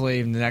now hopefully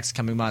in the next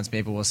coming months,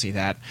 maybe we'll see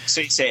that. So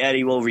you say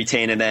Eddie will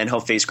retain and then he'll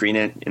face Green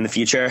in the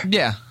future?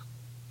 Yeah.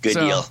 Good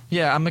deal.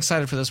 Yeah, I'm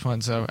excited for this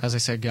one. So as I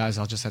said, guys,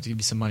 I'll just have to give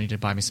you some money to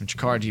buy me some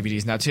Chikara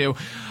DVDs now too.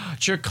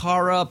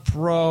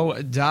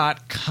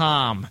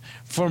 ChikaraPro.com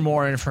for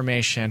more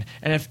information.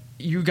 And if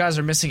you guys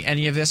are missing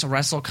any of this,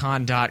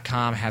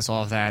 WrestleCon.com has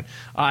all of that.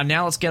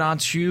 Now let's get on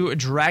to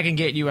Dragon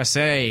Gate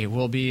USA.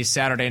 Will be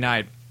Saturday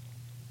night.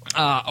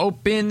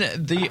 Open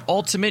the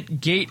Ultimate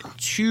Gate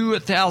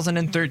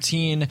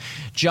 2013.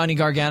 Johnny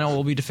Gargano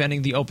will be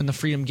defending the Open the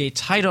Freedom Gate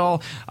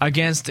title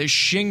against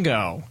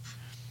Shingo,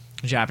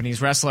 Japanese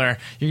wrestler.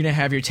 You're going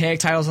to have your tag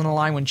titles on the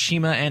line when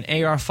Chima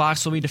and AR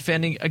Fox will be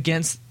defending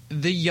against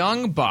the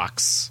Young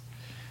Bucks,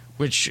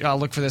 which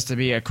look for this to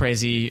be a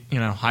crazy,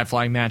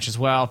 high-flying match as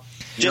well.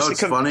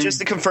 Just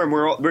to confirm,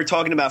 we're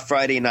talking about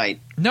Friday night.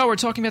 No, we're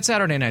talking about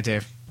Saturday night,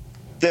 Dave.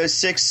 The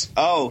 6th.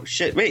 Oh,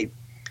 shit. Wait.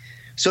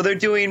 So they're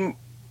doing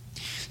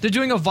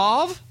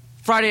Evolve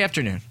Friday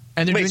afternoon.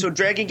 And so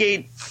Dragon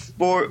Gate,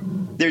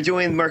 they're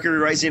doing Mercury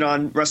Rising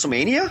on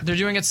WrestleMania? They're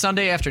doing it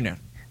Sunday afternoon.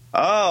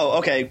 Oh,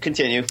 okay.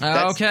 Continue.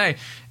 Okay.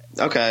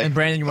 And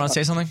Brandon, you want to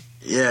say something?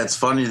 Yeah, it's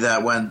funny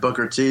that when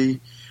Booker T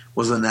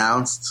was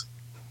announced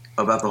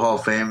about the Hall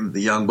of Fame,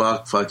 the Young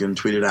Buck fucking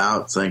tweeted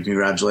out saying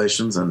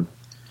congratulations, and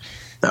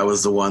that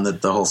was the one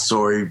that the whole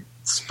story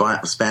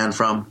spanned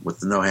from with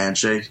the no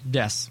handshake.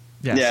 Yes.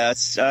 Yeah,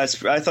 I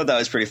thought that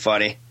was pretty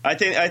funny. I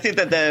think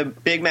that the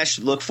big match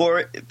to look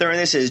for during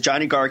this is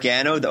Johnny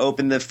Gargano, the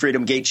Open the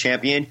Freedom Gate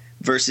champion,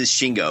 versus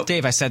Shingo.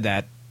 Dave, I said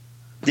that.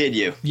 Did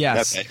you?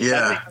 Yes. Okay.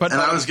 Yeah. But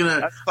I was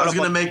gonna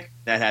make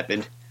that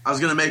happened. I was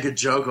gonna make a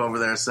joke over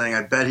there saying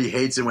I bet he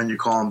hates it when you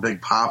call him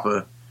Big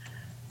Papa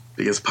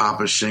because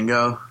Papa's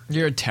Shingo.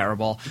 You're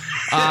terrible.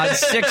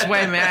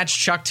 6-way match.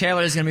 Chuck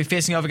Taylor is going to be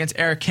facing off against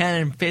Eric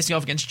Cannon, facing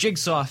off against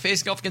Jigsaw,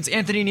 facing off against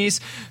Anthony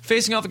Nese,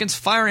 facing off against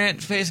Fire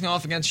Ant, facing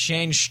off against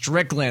Shane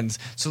Strickland.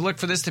 So look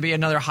for this to be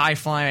another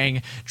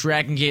high-flying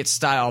Dragon Gate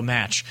style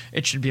match.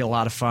 It should be a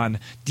lot of fun.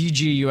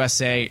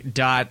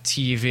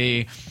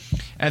 DGUSA.TV.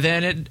 And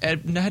then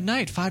at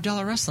night,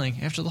 $5 wrestling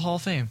after the Hall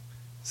of Fame.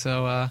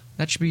 So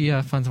that should be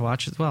fun to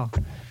watch as well.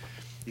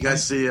 You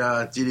guys see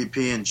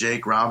DDP and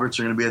Jake Roberts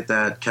are going to be at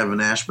that Kevin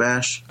Nash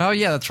bash? Oh,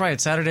 yeah, that's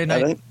right. Saturday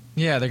night. Really?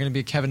 Yeah, they're going to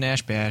be at Kevin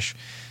Nash bash.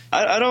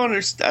 I don't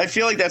understand. I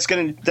feel like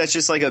that's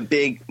just like a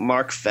big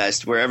Mark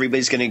fest where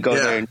everybody's gonna go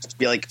there and just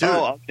be like, dude,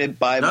 I'm gonna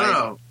buy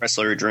my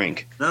wrestler a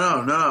drink.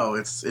 No.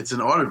 It's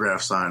an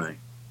autograph signing.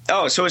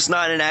 Oh, so it's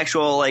not an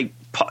actual like.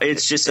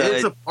 It's just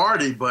it's a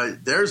party,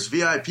 but there's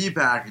VIP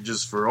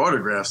packages for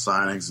autograph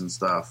signings and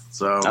stuff.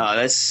 So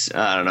that's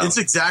I don't know. It's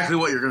exactly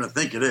what you're gonna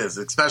think it is,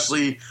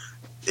 especially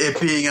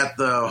it being at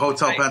the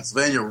Hotel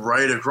Pennsylvania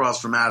right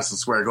across from Madison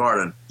Square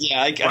Garden.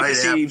 Yeah, I can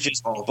see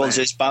people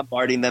just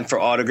bombarding them for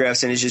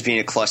autographs, and it's just being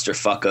a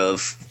clusterfuck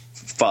of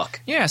fuck.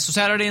 Yeah, so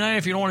Saturday night,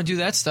 if you don't want to do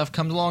that stuff,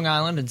 come to Long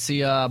Island and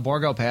see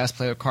Borgo Pass,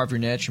 play with Carve Your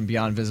Niche and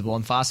Beyond Visible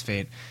and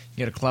Phosphate.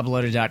 You go to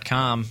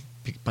clubloaded.com,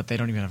 but they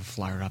don't even have a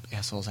flyer up.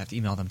 Assholes, I have to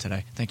email them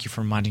today. Thank you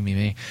for reminding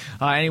me.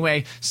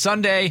 Anyway,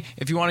 Sunday,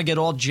 if you want to get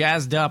all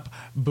jazzed up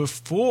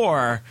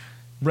before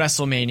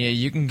WrestleMania,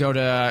 you can go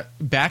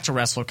back to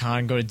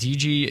WrestleCon, go to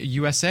DG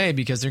USA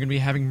because they're going to be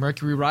having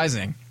Mercury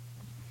Rising.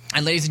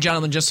 And ladies and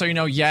gentlemen, just so you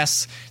know,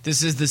 yes,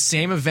 this is the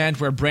same event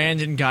where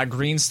Brandon got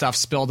green stuff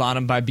spilled on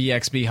him by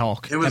BXB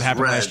Hulk. It was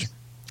red.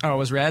 Oh, it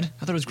was red? I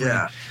thought it was green.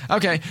 Yeah.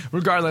 Okay,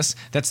 regardless,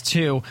 that's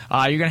 2. You're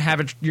going to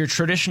have your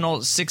traditional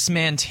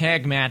 6-man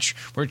tag match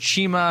where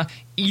Chima,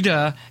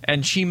 Ida,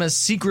 and Chima's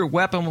secret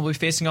weapon will be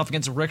facing off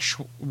against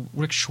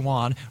Rick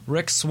Swan,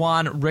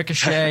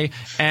 Ricochet,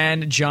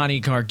 and Johnny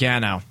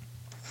Gargano.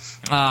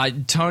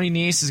 Tony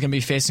Nese is going to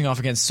be facing off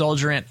against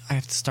Soldier Ant. I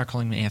have to start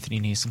calling him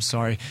Anthony Nese. I'm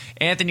sorry.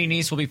 Anthony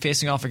Nese will be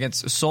facing off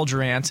against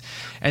Soldier Ant.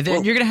 And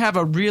then you're going to have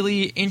a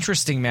really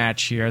interesting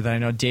match here that I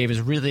know Dave is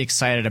really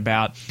excited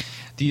about.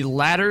 The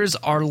Ladders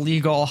Are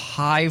Legal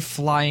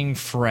high-flying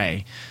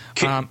fray.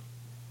 Can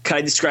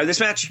I describe this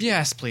match?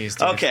 Yes, please,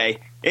 Dave. Okay.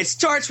 It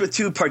starts with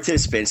 2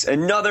 participants.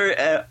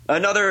 Another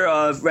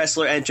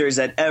wrestler enters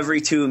at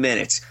every 2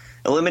 minutes.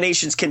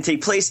 Eliminations can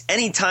take place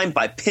anytime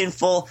by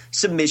pinfall,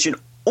 submission,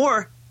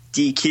 or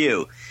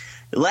DQ.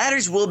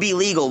 Ladders will be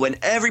legal when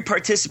every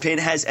participant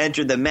has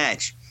entered the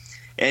match.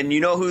 And you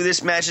know who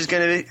this match is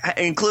going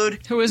to include?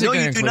 Who is it going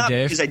to include, not,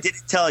 Dave? because I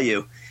didn't tell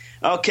you.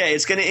 Okay,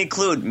 it's going to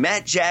include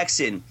Matt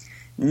Jackson,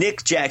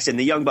 Nick Jackson,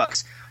 the Young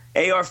Bucks,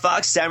 AR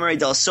Fox, Samurai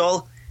Del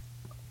Sol.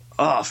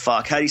 Oh,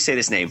 fuck. How do you say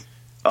this name?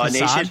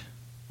 Nation?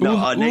 No,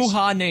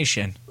 Uha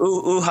Nation.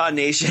 Uha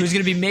Nation. Who's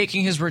going to be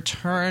making his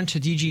return to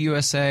DG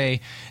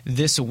USA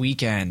this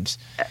weekend.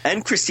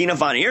 And Christina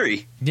Von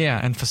Eerie. Yeah,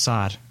 and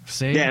Facade.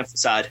 See? Yeah, and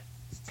Facade.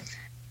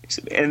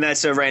 And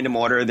that's a random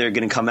order. They're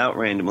going to come out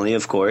randomly,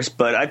 of course.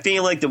 But I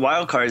feel like the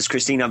wild card is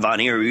Christina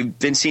Von Eerie. We've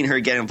been seeing her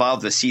get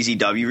involved with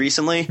CZW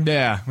recently.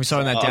 Yeah, we saw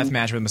her in that death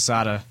match with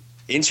Masada.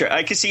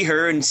 I could see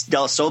her and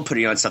Del Sol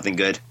putting on something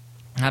good.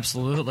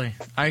 Absolutely,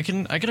 I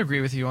can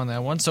agree with you on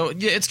that one. So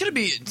yeah, it's gonna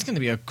be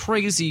a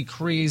crazy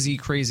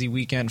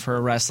weekend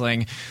for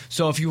wrestling.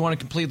 So if you want to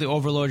completely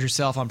overload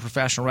yourself on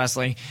professional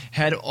wrestling,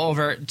 head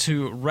over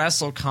to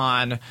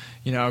WrestleCon.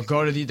 You know,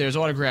 there's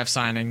autograph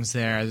signings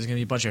there. There's gonna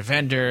be a bunch of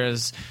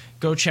vendors.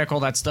 Go check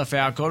all that stuff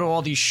out. Go to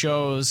all these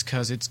shows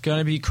because it's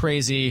gonna be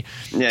crazy.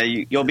 Yeah,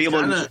 you'll be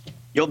able to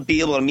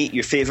meet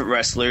your favorite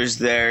wrestlers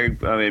there.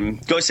 I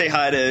mean, go say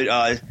hi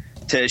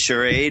to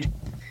Charade.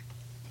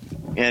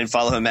 And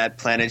follow him at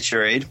Planet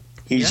Charade.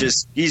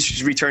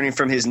 He's returning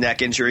from his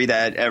neck injury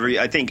that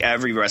I think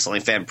every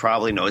wrestling fan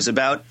probably knows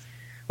about,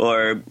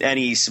 or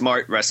any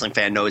smart wrestling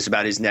fan knows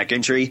about his neck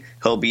injury.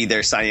 He'll be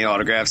there signing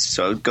autographs,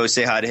 so go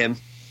say hi to him.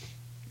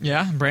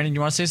 Yeah, Brandon, you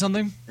want to say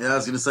something? Yeah, I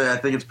was going to say I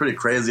think it's pretty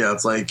crazy how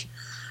it's like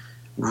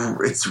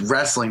it's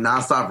wrestling,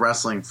 nonstop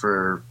wrestling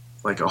for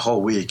like a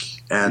whole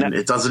week, and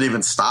it doesn't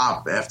even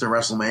stop after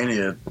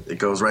WrestleMania. It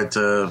goes right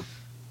to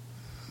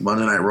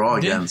Monday Night Raw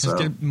again.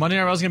 Monday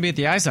Night Raw is going to be at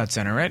the ISOT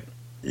Center, right?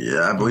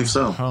 Yeah, I believe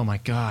so. Oh my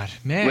God,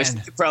 man! We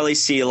could probably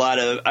see a lot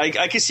of.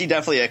 I could see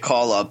definitely a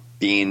call up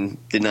being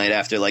the night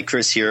after, like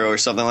Chris Hero or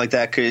something like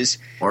that,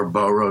 or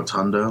Bo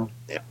Rotundo.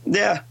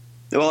 Yeah.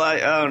 Well, I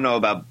don't know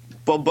about.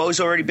 Well, Bo's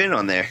already been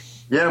on there.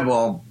 Yeah,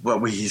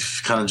 but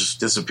he's kind of just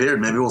disappeared.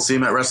 Maybe we'll see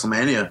him at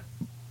WrestleMania.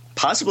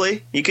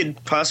 Possibly, you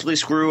could possibly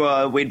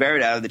screw Wade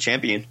Barrett out of the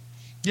champion.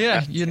 Yeah,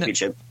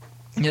 championship.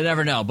 You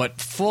never know, but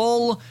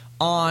full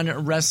on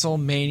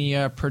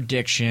WrestleMania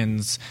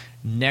predictions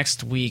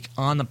next week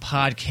on the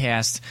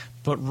podcast.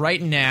 But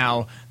right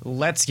now,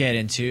 let's get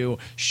into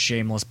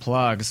shameless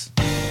plugs.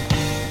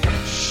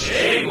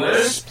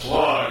 Shameless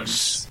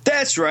plugs.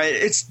 That's right,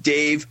 it's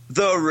Dave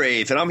the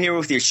Rave, and I'm here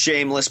with your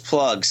shameless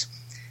plugs.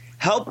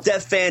 Help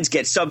deaf fans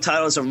get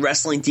subtitles on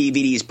wrestling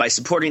DVDs by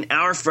supporting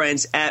our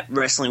friends at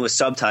Wrestling with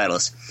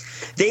Subtitles.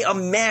 They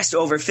amassed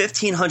over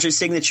 1,500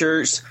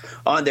 signatures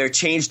on their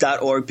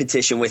Change.org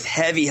petition with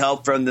heavy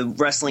help from the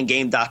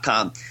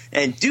WrestlingGame.com.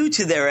 And due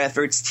to their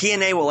efforts,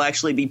 TNA will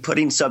actually be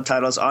putting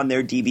subtitles on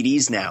their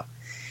DVDs now.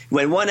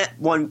 I'm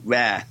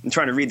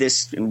trying to read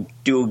this and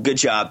do a good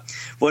job.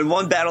 When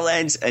one battle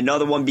ends,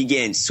 another one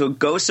begins. So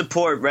go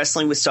support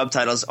Wrestling with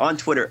Subtitles on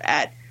Twitter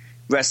at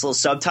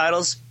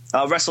WrestleSubtitle,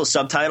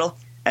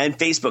 and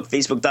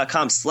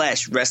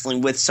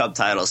Facebook.com/Wrestling with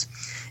Subtitles.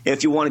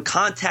 If you want to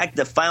contact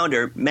the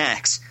founder,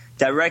 Max,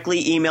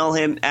 directly email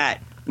him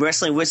at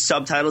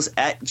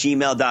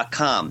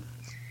wrestlingwithsubtitles@gmail.com.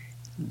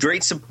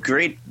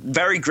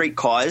 very great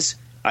cause.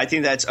 I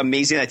think that's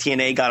amazing that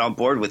TNA got on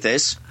board with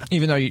this.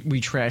 Even though you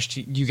guys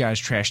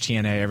trash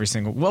TNA every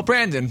single. Well,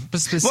 Brandon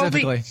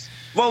specifically.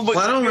 Well,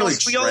 I don't really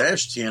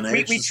trash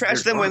TNA. We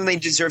trash them when they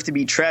deserve to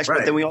be trashed, right.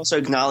 But then we also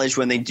acknowledge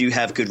when they do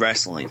have good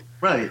wrestling.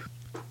 Right.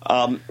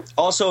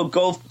 Also,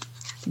 go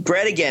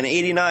Brett again,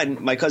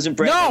 89. My cousin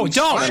Brett. No,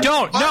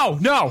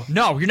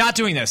 you're not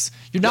doing this.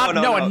 You're not.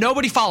 No, and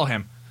nobody follow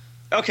him.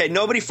 Okay,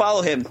 nobody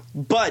follow him,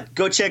 but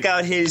go check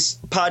out his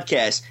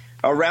podcast,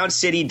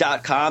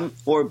 AroundCity.com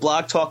or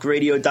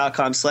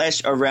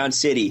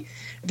blogtalkradio.com/AroundCity.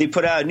 They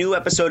put out a new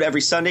episode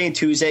every Sunday and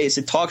Tuesday. It's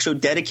a talk show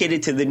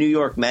dedicated to the New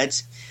York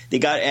Mets. They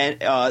got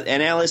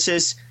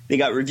analysis, they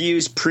got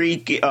reviews,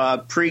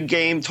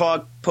 pre-game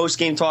talk,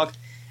 post-game talk,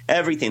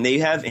 everything. They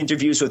have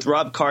interviews with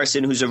Rob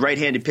Carson, who's a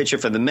right-handed pitcher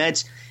for the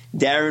Mets,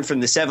 Darren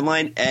from the 7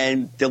 Line,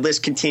 and the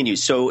list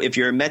continues. So if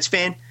you're a Mets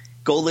fan,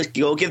 go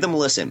give them a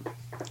listen.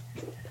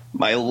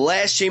 My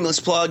last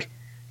shameless plug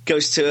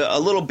goes to a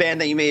little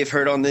band that you may have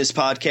heard on this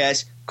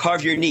podcast,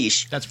 Carve Your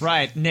Niche. That's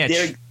right,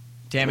 Niche.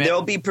 Damn it.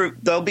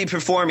 They'll be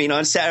performing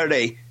on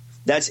Saturday.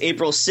 That's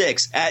April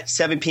 6th at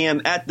 7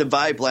 p.m. at the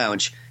Vibe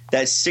Lounge.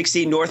 That's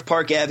 60 North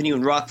Park Avenue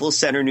in Rockville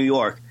Center, New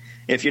York.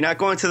 If you're not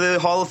going to the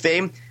Hall of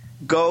Fame,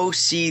 go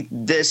see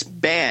this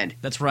band.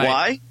 That's right.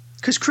 Why?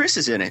 Because Chris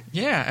is in it.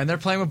 Yeah, and they're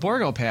playing with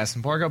Borgo Pass,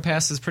 and Borgo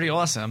Pass is pretty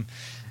awesome.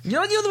 You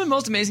know the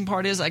most amazing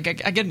part is? I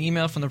get an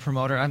email from the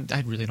promoter.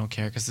 I really don't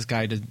care because this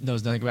guy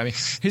knows nothing about me.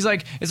 He's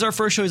like, it's our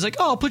first show. He's like,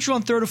 oh, I'll put you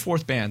on third or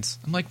fourth bands.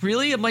 I'm like,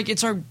 really? I'm like,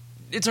 it's our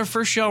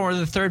first show. We're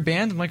the third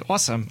band. I'm like,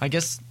 awesome. I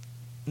guess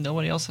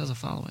nobody else has a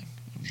following.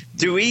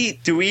 Do we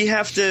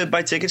have to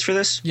buy tickets for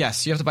this?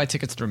 Yes, you have to buy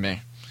tickets through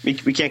me. We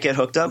can't get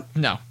hooked up?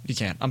 No, you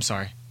can't. I'm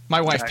sorry.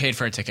 My wife paid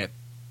for a ticket.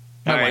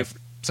 My wife.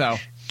 So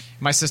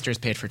my sister's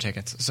paid for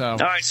tickets. So all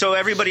right. So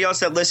everybody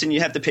else that listen,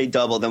 you have to pay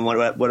double than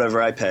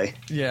whatever I pay.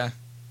 Yeah.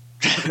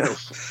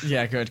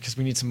 Yeah, good, because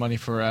we need some money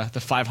for the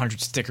 500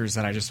 stickers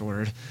that I just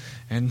ordered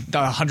and the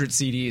 100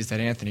 CDs that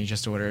Anthony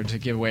just ordered to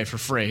give away for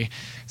free.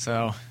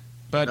 So,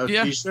 but no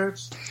yeah,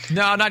 T-shirts?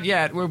 No, not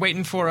yet. We're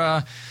waiting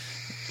for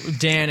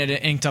Dan at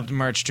Inked Up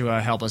Merch to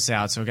help us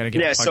out. So we got to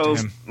get a plug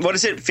to him. What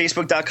is it?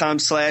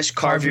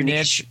 Facebook.com/Carve Your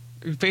Niche.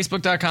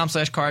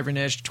 Facebook.com/Carve Your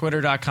Niche.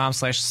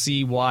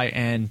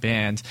 Twitter.com/CYN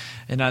Band.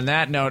 And on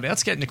that note,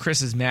 let's get into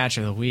Chris's match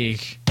of the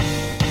week.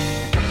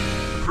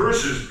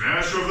 Chris's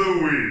match of the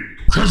week.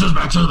 Chris's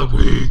match of the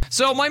week.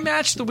 So my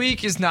match of the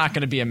week is not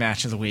going to be a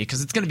match of the week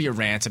because it's going to be a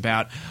rant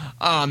about.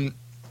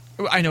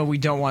 I know we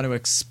don't want to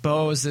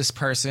expose this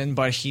person,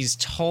 but he's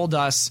told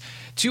us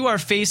to our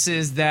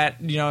faces that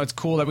it's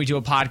cool that we do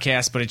a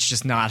podcast, but it's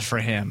just not for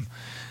him.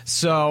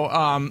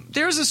 So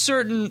there's a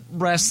certain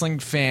wrestling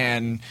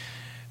fan.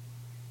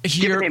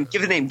 Here,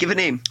 Give a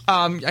name.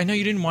 I know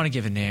you didn't want to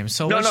give a name,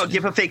 so no,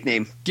 give a fake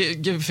name.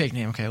 Give a fake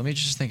name. Okay, let me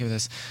just think of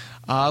this.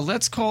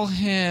 Let's call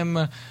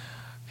him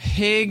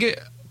Hig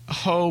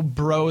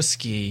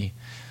Hobrowski.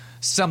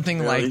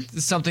 Something like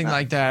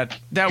that.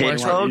 That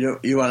works. You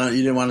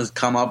didn't want to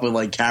come up with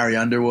like Carrie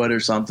Underwood or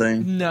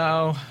something?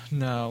 No,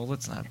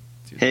 let's not.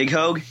 Hig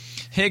Hogue?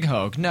 Hig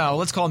Hogue. No,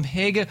 let's call him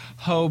Hig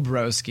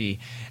Hobrowski.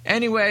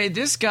 Anyway,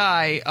 this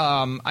guy,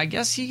 I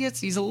guess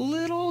he's a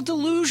little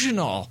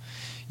delusional,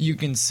 you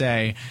can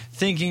say,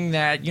 thinking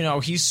that,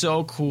 he's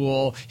so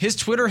cool. His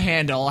Twitter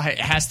handle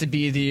has to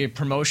be the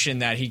promotion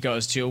that he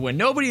goes to when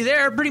nobody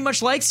there pretty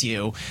much likes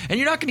you. And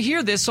you're not going to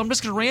hear this, so I'm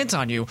just going to rant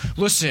on you.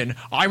 Listen,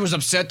 I was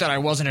upset that I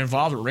wasn't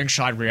involved with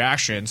Ringside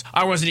Reactions.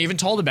 I wasn't even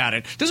told about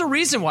it. There's a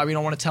reason why we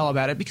don't want to tell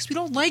about it, because we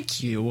don't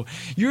like you.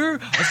 You're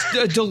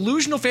a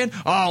delusional fan.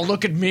 Oh,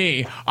 look at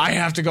me. I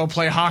have to go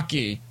play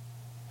hockey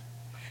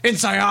in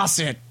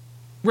Syosset,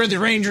 where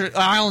the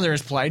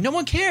Islanders play. No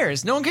one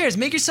cares.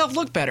 Make yourself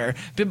look better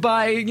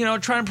by,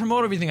 trying to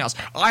promote everything else.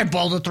 I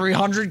bowled a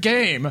 300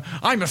 game.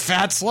 I'm a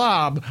fat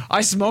slob. I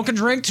smoke and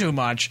drink too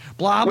much.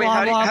 Blah,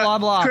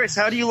 blah. Chris,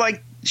 how do you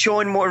like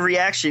showing more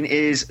reaction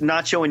is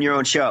not showing your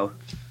own show?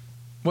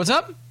 What's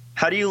up?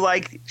 How do you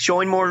like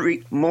showing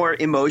more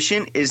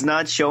emotion is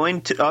not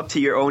showing up to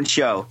your own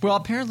show? Well,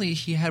 apparently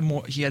he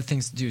had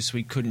things to do, so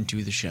he couldn't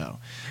do the show.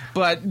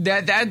 But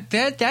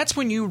that's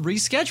when you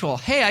reschedule.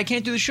 Hey, I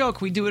can't do the show.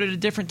 Can we do it at a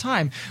different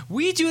time?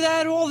 We do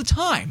that all the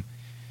time.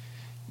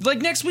 Like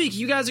next week,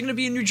 you guys are going to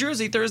be in New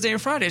Jersey Thursday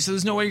and Friday, so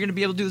there's no way you're going to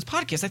be able to do this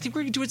podcast. I think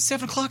we're going to do it at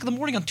 7 o'clock in the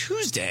morning on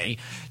Tuesday,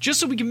 just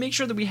so we can make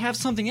sure that we have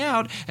something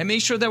out and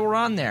make sure that we're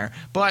on there.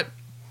 But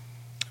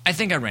I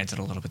think I ranted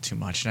a little bit too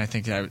much, and I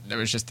think that it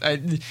was just I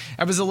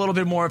was a little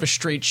bit more of a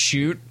straight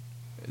shoot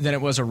than it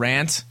was a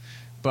rant,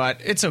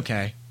 but it's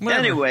okay.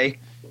 Whatever. Anyway,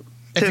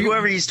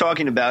 whoever he's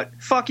talking about,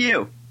 fuck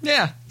you.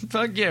 Yeah,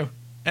 fuck you.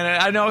 And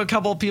I know a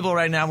couple of people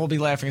right now will be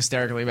laughing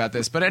hysterically about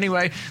this, but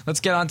anyway,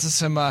 let's get on to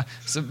some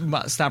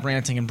stop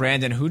ranting. And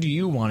Brandon, who do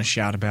you want to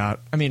shout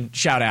out?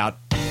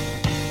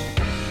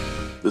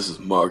 This is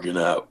Markin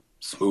Out.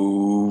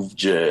 Smooth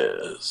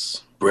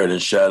jazz. Bread and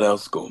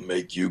shoutouts gonna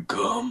make you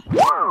come.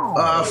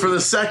 For the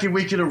second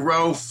week in a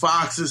row,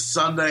 Fox's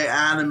Sunday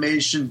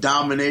Animation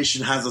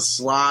Domination has a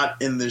slot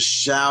in the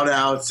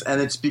shoutouts,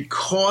 and it's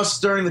because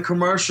during the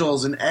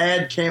commercials an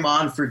ad came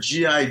on for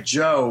G.I.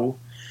 Joe,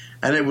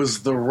 and it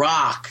was The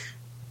Rock,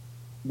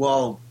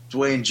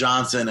 Dwayne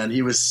Johnson, and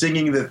he was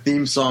singing the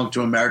theme song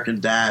to American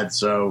Dad,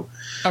 so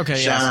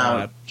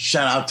shout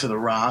out to The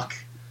Rock.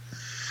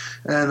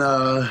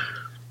 And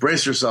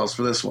brace yourselves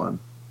for this one.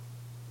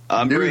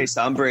 I'm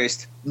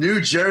braced.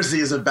 New Jersey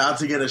is about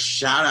to get a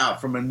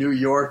shout-out from a New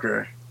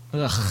Yorker.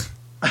 Ugh.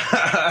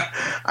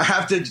 I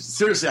have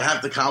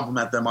to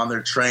compliment them on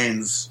their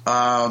trains.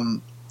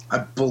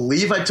 I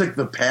believe I took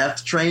the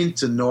PATH train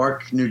to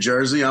Newark, New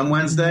Jersey on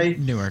Wednesday.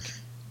 Newark.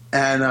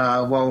 And,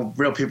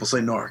 real people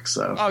say Newark,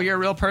 so. Oh, you're a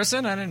real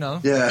person? I didn't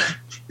know. Yeah.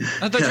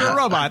 I thought you were a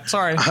robot.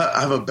 Sorry.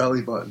 I have a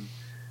belly button.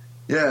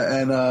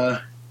 Yeah, and,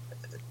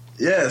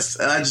 yes,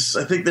 and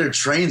I think their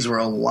trains were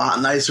a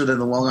lot nicer than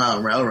the Long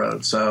Island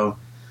Railroad, so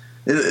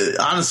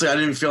honestly, I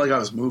didn't feel like I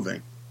was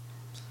moving.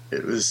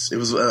 It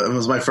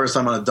was my first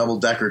time on a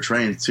double-decker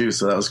train, too,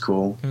 so that was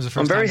cool.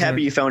 I'm very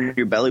happy you found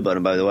your belly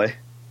button, by the way.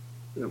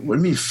 What do you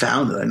mean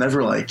found it? I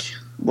never,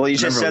 Well, you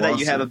just said that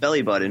you have a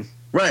belly button.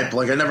 Right,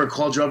 but I never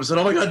called you up and said,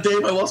 "Oh my God,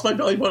 Dave, I lost my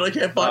belly button. I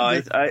can't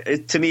find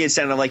it." To me, it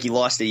sounded like you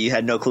lost it. You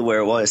had no clue where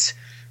it was.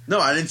 No,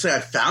 I didn't say I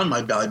found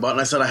my belly button.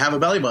 I said I have a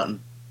belly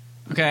button.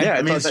 Okay. Yeah,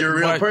 it means you're a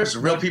real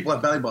person. Real people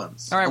have belly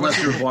buttons. All right,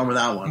 unless you were born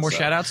without one. More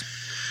shout-outs?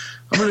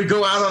 I'm going to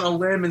go out on a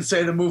limb and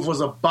say the move was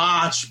a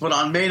botch, but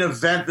on main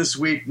event this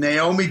week,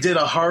 Naomi did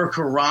a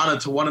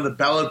hurricanrana to one of the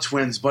Bella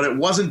twins, but it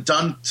wasn't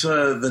done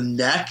to the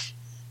neck.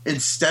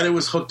 Instead, it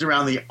was hooked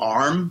around the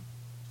arm.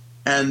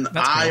 And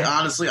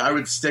honestly, I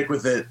would stick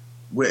with it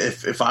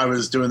if I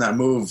was doing that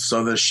move.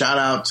 So the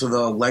shout-out to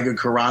the Lega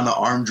Karana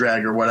arm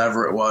drag or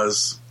whatever it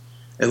was,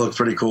 it looked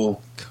pretty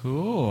cool.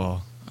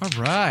 Cool. All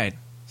right.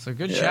 So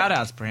good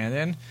shout-outs,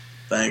 Brandon.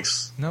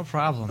 Thanks. No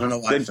problem. I don't know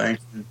why.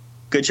 Thanks.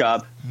 Good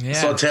job. Yeah. I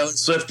saw Taylor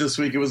Swift this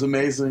week. It was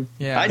amazing.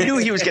 Yeah. I knew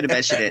he was going to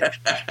mention it.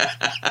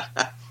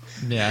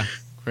 Yeah.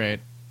 Great.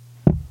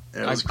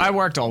 I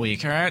worked all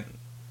week, all right?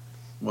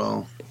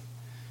 Well,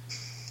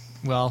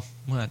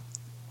 what?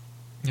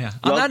 Yeah.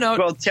 On that note.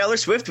 Well, Taylor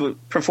Swift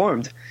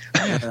performed.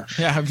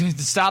 Yeah.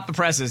 Stop the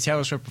presses.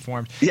 Taylor Swift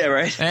performed. Yeah,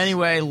 right.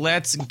 Anyway,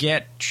 let's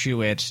get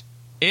to it.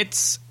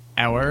 It's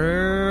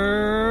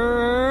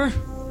our...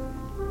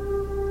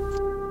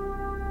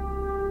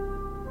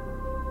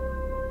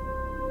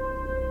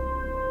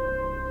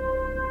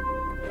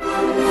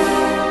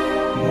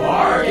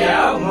 Mark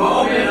Out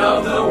Moment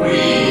of the Week.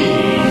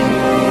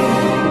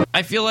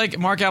 I feel like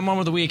Mark Out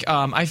Moment of the Week.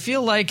 I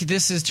feel like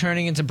this is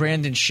turning into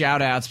Brandon's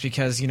shout-outs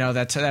because,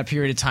 that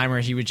period of time where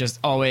he would just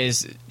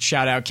always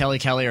shout out Kelly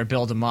or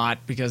Bill DeMott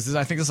because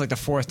I think this is like the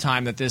fourth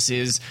time that this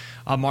is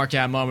a Mark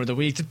Out Moment of the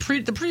Week. The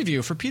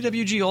preview for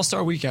PWG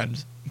All-Star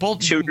Weekend.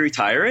 Should we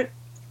retire it?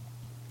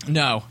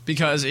 No,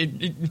 because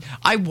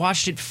I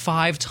watched it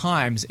 5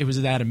 times. It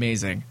was that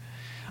amazing.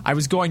 I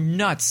was going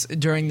nuts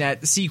during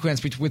that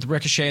sequence with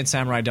Ricochet and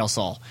Samurai Del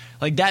Sol.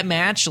 Like, that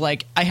match,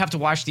 I have to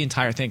watch the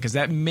entire thing because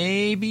that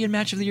may be a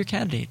Match of the Year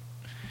candidate.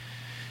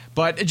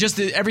 But just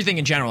everything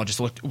in general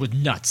was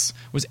nuts.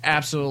 Was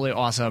absolutely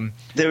awesome.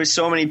 There was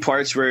so many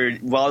parts where,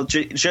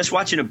 just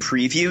watching a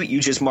preview,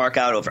 you just mark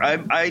out over.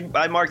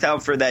 I marked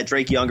out for that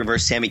Drake Younger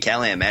versus Sami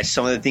Callihan match.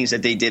 Some of the things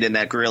that they did in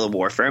that Guerrilla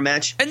Warfare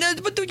match.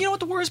 But you know what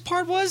the worst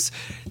part was?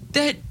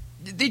 That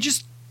they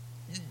just...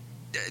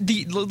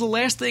 The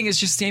last thing is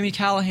just Sami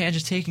Callihan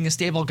just taking a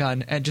stable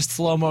gun and just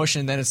slow motion,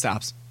 and then it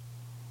stops.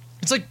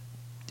 It's like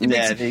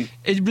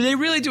they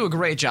really do a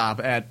great job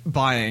at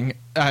buying,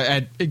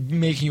 at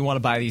making you want to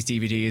buy these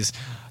DVDs.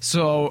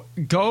 So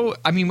go.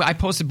 I mean, I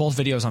posted both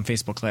videos on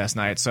Facebook last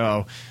night.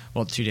 2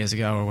 days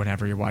ago or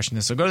whenever you're watching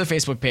this. So go to the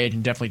Facebook page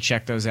and definitely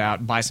check those out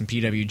and buy some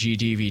PWG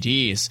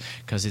DVDs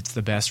because it's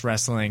the best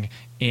wrestling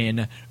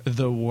in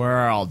the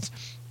world.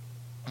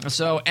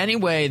 So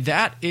anyway,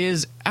 that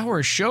is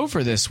our show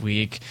for this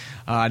week.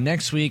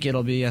 Next week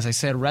it'll be, as I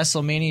said,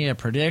 WrestleMania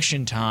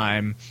prediction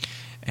time,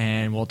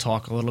 and we'll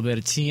talk a little bit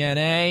of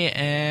TNA,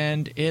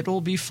 and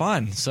it'll be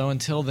fun. So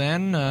until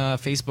then,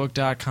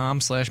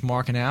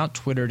 Facebook.com/markinout,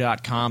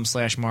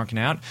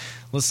 Twitter.com/markinout.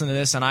 Listen to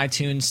this on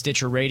iTunes,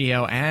 Stitcher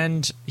Radio,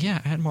 and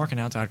at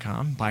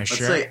markinout.com. Buy a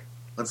shirt.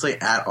 Let's say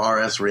at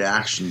RS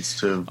Reactions,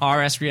 too.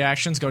 RS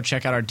Reactions. Go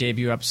check out our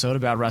debut episode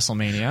about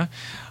WrestleMania.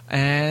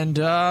 And,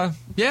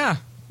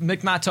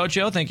 Mick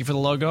Matocho, thank you for the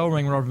logo.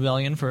 Ring Road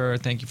Rebellion,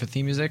 thank you for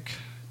theme music.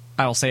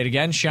 I will say it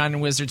again,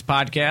 Shining Wizards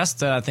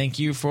Podcast, thank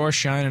you for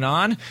shining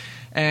on.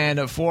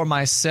 And for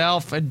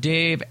myself,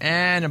 Dave,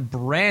 and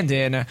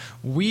Brandon,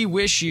 we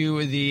wish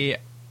you the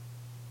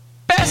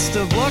best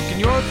of luck in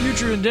your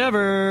future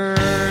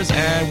endeavors.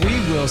 And we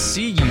will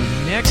see you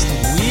next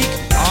week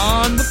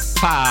on the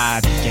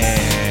pod.